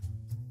opioids.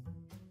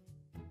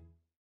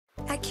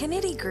 At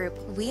Kennedy Group,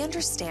 we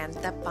understand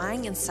that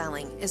buying and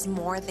selling is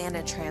more than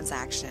a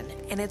transaction,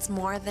 and it's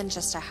more than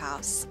just a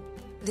house.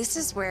 This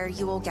is where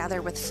you will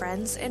gather with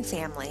friends and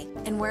family,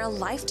 and where a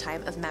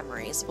lifetime of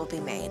memories will be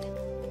made.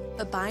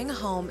 But buying a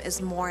home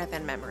is more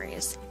than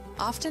memories.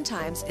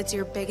 Oftentimes, it's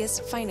your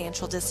biggest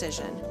financial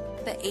decision.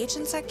 The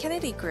agents at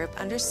Kennedy Group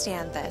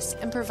understand this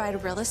and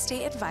provide real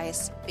estate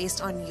advice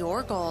based on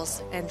your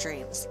goals and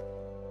dreams.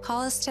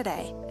 Call us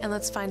today and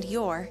let's find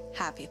your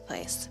happy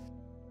place.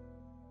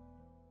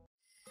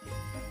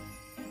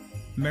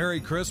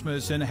 Merry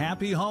Christmas and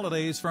happy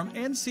holidays from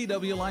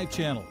NCWLIFE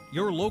Channel,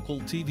 your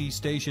local TV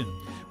station.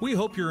 We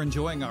hope you're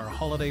enjoying our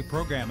holiday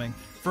programming.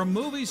 From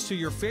movies to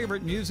your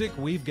favorite music,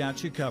 we've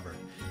got you covered.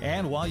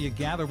 And while you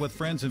gather with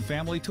friends and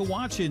family to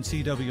watch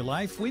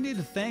NCWLIFE, we need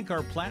to thank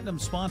our platinum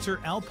sponsor,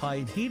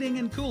 Alpine Heating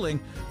and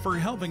Cooling, for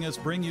helping us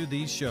bring you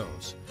these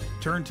shows.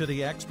 Turn to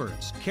the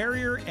experts,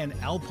 Carrier and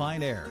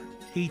Alpine Air.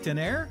 Heat and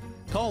air?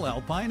 Call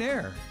Alpine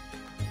Air.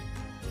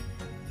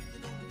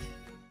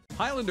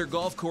 Highlander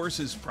Golf Course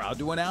is proud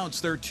to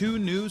announce their 2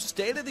 new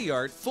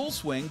state-of-the-art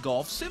full-swing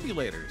golf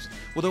simulators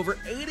with over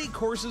 80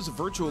 courses of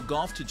virtual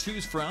golf to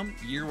choose from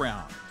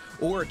year-round.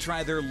 Or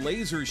try their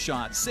Laser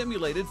Shot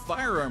simulated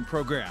firearm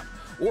program,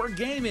 or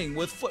gaming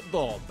with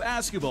football,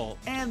 basketball,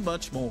 and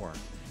much more.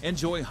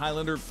 Enjoy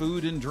Highlander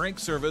food and drink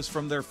service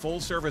from their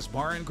full-service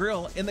bar and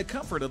grill in the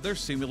comfort of their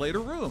simulator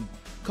room.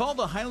 Call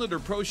the Highlander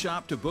Pro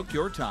Shop to book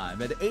your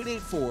time at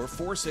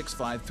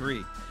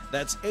 884-4653.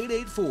 That's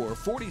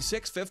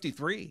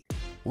 884-4653.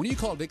 When you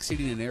call Dick's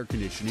Heating and Air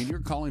Conditioning, you're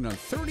calling on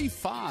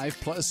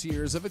 35-plus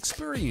years of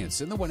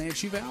experience in the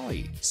Wenatchee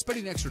Valley.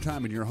 Spending extra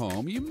time in your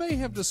home, you may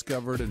have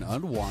discovered an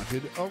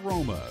unwanted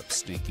aroma.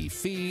 Stinky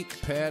feet,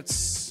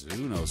 pets,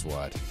 who knows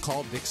what.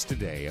 Call Dick's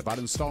today about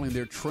installing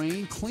their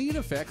Train Clean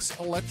Effects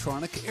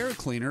electronic air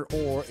cleaner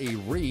or a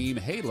Rheem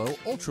Halo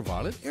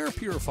ultraviolet air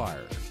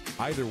purifier.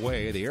 Either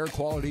way, the air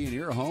quality in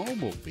your home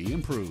will be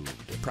improved.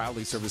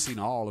 Proudly servicing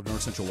all of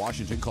North Central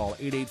Washington, call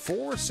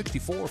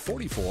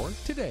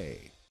 884-6444 today.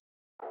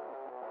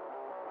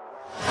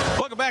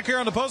 Welcome back here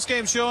on the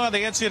postgame show on the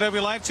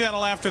NCWLIFE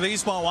Channel after the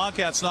Eastmont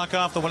Wildcats knock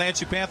off the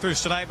Wenatchee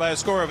Panthers tonight by a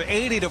score of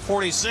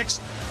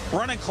 80-46.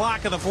 Running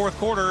clock in the fourth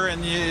quarter,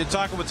 and you're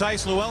talking with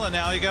Tyse Lewellan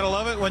now. You got to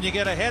love it when you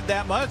get ahead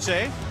that much,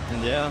 eh?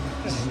 Yeah,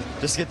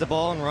 just get the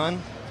ball and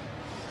run.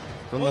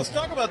 Well, let's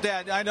talk about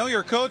that. I know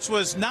your coach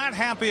was not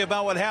happy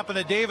about what happened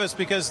at Davis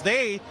because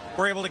they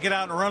were able to get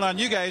out and run on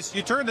you guys.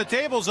 You turned the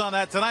tables on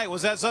that tonight.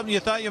 Was that something you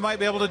thought you might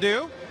be able to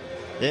do?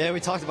 Yeah, we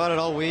talked about it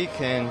all week,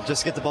 and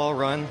just get the ball,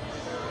 run,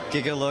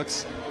 get good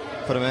looks,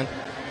 put them in.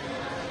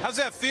 How's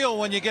that feel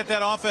when you get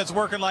that offense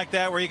working like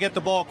that, where you get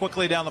the ball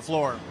quickly down the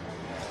floor?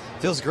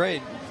 Feels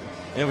great.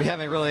 You know, we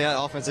haven't really had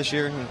offense this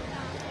year, and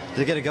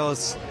to get it go,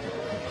 it's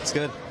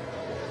good.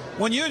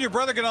 When you and your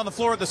brother get on the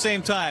floor at the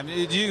same time,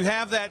 do you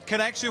have that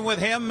connection with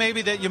him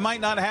maybe that you might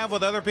not have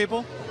with other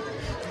people?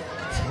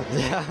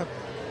 Yeah,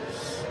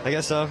 I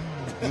guess so.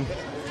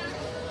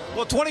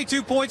 Well,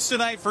 22 points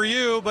tonight for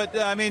you, but,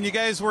 I mean, you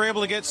guys were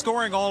able to get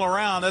scoring all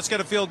around. That's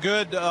going to feel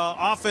good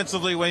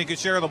offensively when you can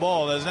share the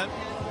ball, doesn't it?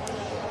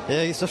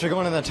 Yeah, especially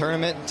going in the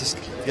tournament, just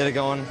get it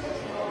going.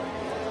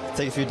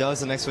 Take a few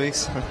dubs the next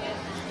weeks.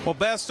 Well,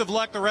 best of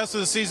luck the rest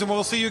of the season.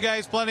 We'll see you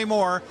guys plenty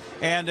more,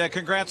 and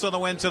congrats on the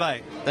win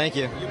tonight. Thank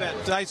you. You bet.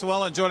 Tyse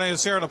Lewellan joining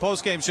us here on the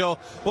postgame show.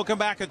 We'll come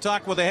back and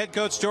talk with the head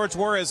coach, George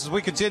Juarez, as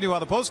we continue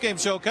on the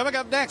postgame show coming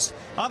up next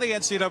on the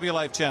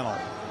NCWLIFE Channel.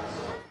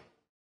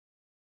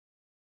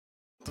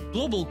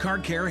 Global Car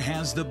Care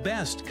has the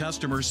best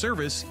customer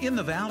service in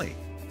the Valley.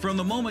 From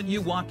the moment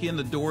you walk in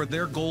the door,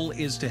 their goal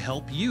is to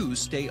help you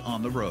stay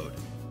on the road,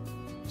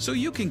 so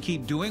you can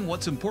keep doing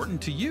what's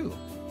important to you.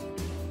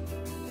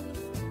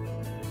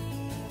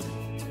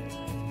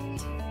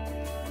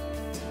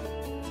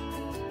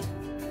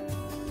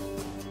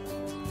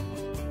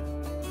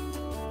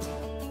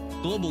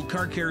 Global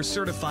Car Care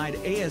certified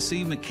ASE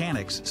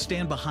mechanics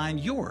stand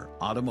behind your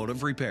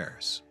automotive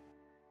repairs.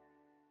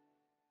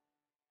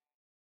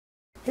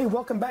 Hey,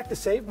 welcome back to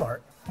Save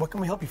Mart. What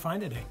can we help you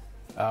find today?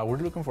 We're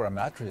looking for a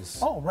mattress.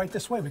 Oh, right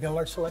this way. We got a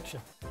large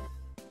selection.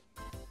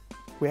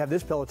 We have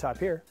this pillow top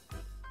here.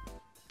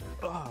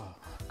 Oh,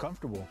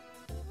 comfortable.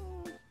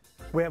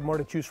 We have more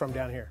to choose from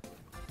down here.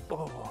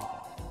 Oh.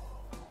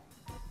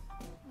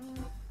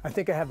 I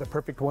think I have the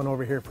perfect one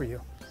over here for you.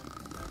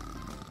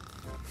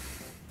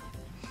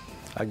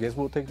 I guess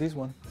we'll take this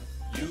one.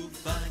 You'll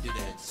find it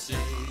at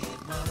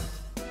Save Mart.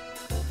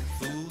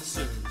 Full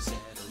service at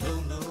a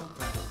low, low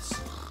price.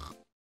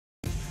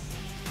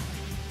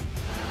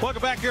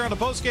 Welcome back here on the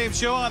postgame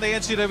show on the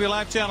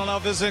NCWLIFE Channel. Now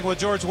visiting with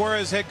George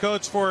Juarez, head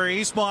coach for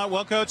Eastmont.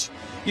 Well, Coach,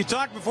 you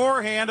talked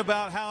beforehand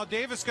about how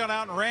Davis got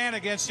out and ran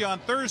against you on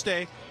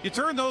Thursday. You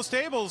turned those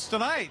tables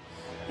tonight.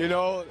 You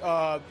know,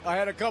 I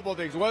had a couple of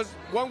things.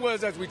 One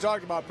was, as we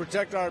talked about,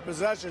 protect our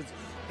possessions.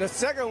 The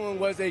second one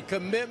was a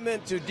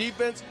commitment to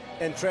defense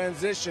and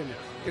transition,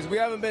 because we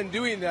haven't been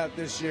doing that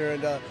this year.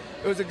 And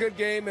it was a good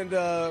game, and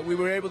we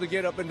were able to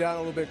get up and down a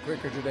little bit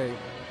quicker today.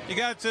 You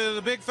got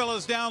the big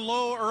fellas down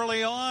low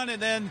early on,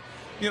 and then,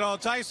 you know,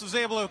 Tyse was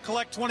able to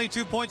collect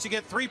 22 points. You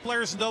get 3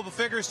 players in double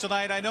figures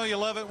tonight. I know you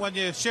love it when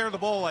you share the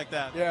ball like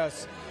that.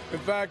 Yes. In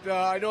fact,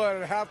 I know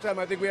at halftime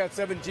I think we had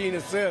 17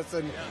 assists,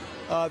 and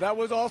that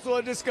was also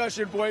a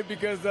discussion point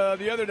because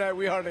the other night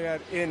we hardly had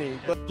any.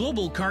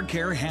 Global Car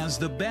Care has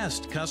the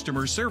best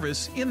customer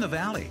service in the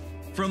Valley.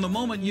 From the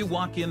moment you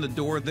walk in the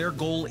door, their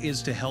goal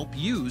is to help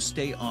you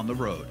stay on the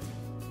road,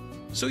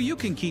 so you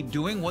can keep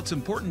doing what's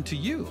important to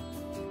you.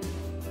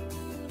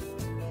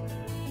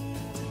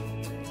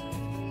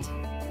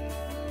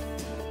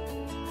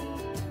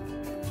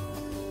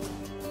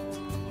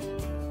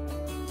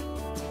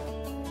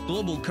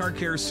 Global Car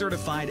Care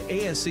certified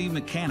ASE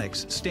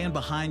mechanics stand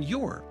behind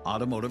your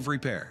automotive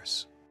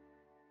repairs.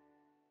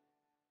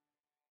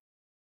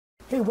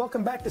 Hey,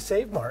 welcome back to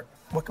Save Mart.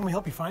 What can we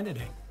help you find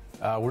today?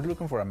 We're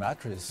looking for a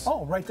mattress.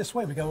 Oh, right this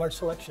way. We got a large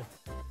selection.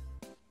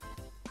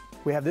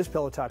 We have this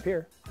pillow top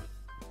here.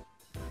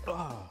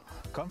 Oh,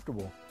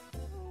 comfortable.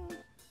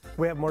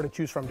 We have more to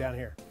choose from down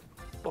here.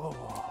 Oh.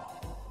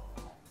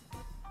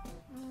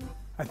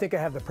 I think I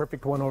have the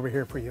perfect one over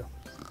here for you.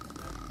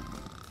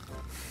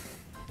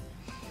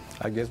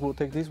 I guess we'll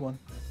take this one.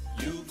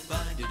 You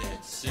find it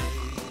at Save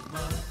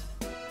Mart.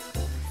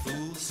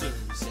 Full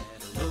service at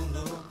a low,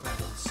 low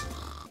price.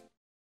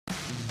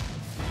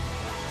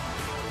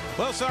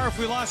 Well, sorry if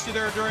we lost you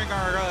there during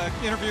our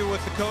interview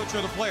with the coach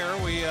or the player.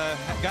 We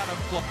got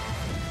him,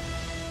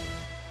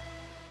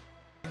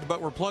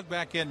 but we're plugged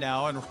back in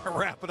now and we're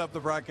wrapping up the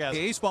broadcast.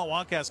 The Eastmont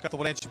Wildcats got the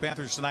Wenatchee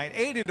Panthers tonight,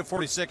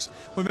 80-46.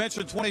 We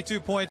mentioned 22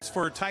 points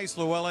for Tyse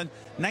Lewellan,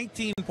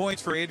 19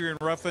 points for Adrian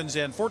Ruffins,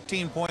 and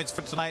 14 points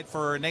for tonight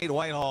for Nate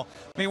Whitehall.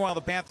 Meanwhile,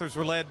 the Panthers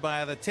were led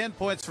by the 10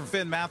 points from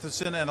Finn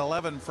Matheson and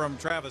 11 from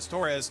Travis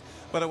Torres.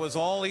 But it was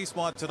all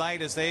Eastmont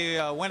tonight as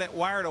they went at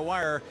wire to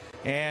wire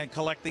and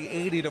collect the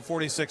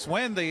 80-46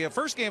 win. The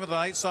first game of the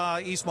night saw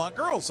Eastmont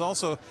girls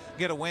also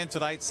get a win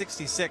tonight,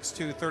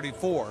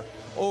 66-34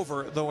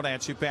 over the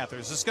Wenatchee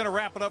Panthers. It's going to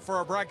wrap it up for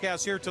our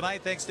broadcast here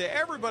tonight. Thanks to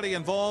everybody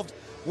involved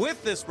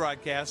with this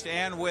broadcast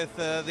and with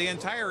the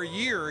entire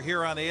year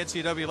here on the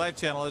NCWLIFE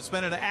Channel. It's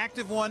been an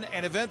active one,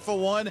 an eventful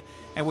one,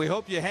 and we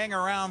hope you hang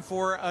around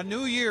for a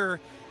new year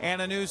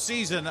and a new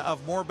season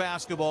of more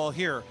basketball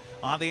here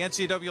on the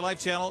NCWLIFE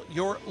Channel,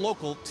 your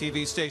local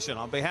TV station.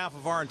 On behalf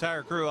of our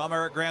entire crew, I'm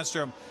Eric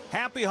Granstrom.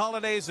 Happy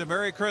holidays and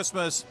Merry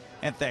Christmas,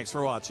 and thanks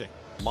for watching.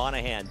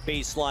 Monahan,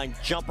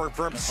 baseline jumper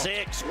from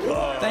 6.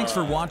 Thanks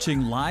for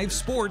watching live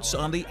sports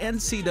on the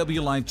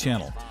NCWLIFE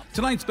Channel.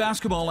 Tonight's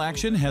basketball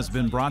action has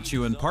been brought to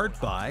you in part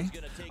by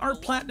our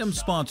platinum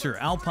sponsor,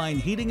 Alpine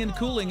Heating and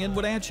Cooling in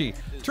Wenatchee.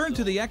 Turn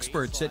to the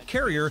experts at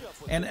Carrier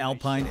and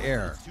Alpine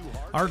Air.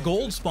 Our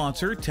gold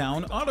sponsor,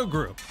 Town Auto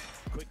Group.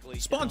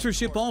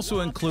 Sponsorship also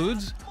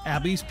includes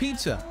Abby's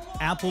Pizza,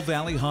 Apple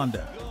Valley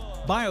Honda,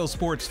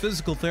 Biosports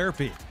Physical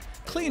Therapy,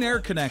 Clean Air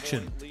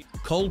Connection,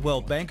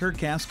 Coldwell Banker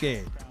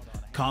Cascade,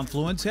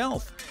 Confluence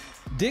Health,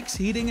 Dick's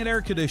Heating and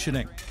Air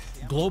Conditioning,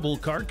 Global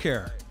Car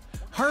Care,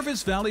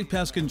 Harvest Valley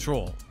Pest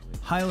Control,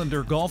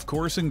 Highlander Golf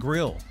Course and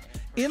Grill,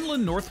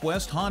 Inland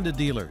Northwest Honda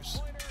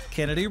Dealers,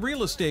 Kennedy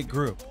Real Estate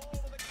Group,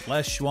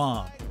 Les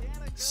Schwab,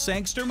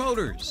 Sangster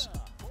Motors,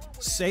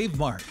 Save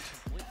Mart,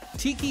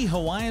 Tiki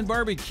Hawaiian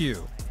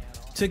Barbecue,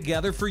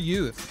 Together for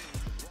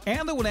Youth,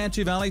 and the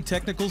Wenatchee Valley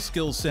Technical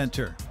Skills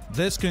Center.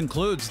 This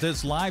concludes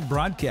this live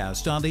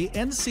broadcast on the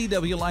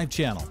NCWLIFE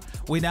Channel.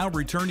 We now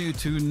return you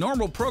to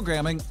normal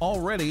programming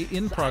already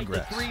in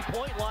progress. The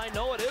three-point line,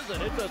 no it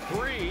isn't. It's a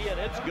 3 and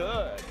it's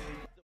good.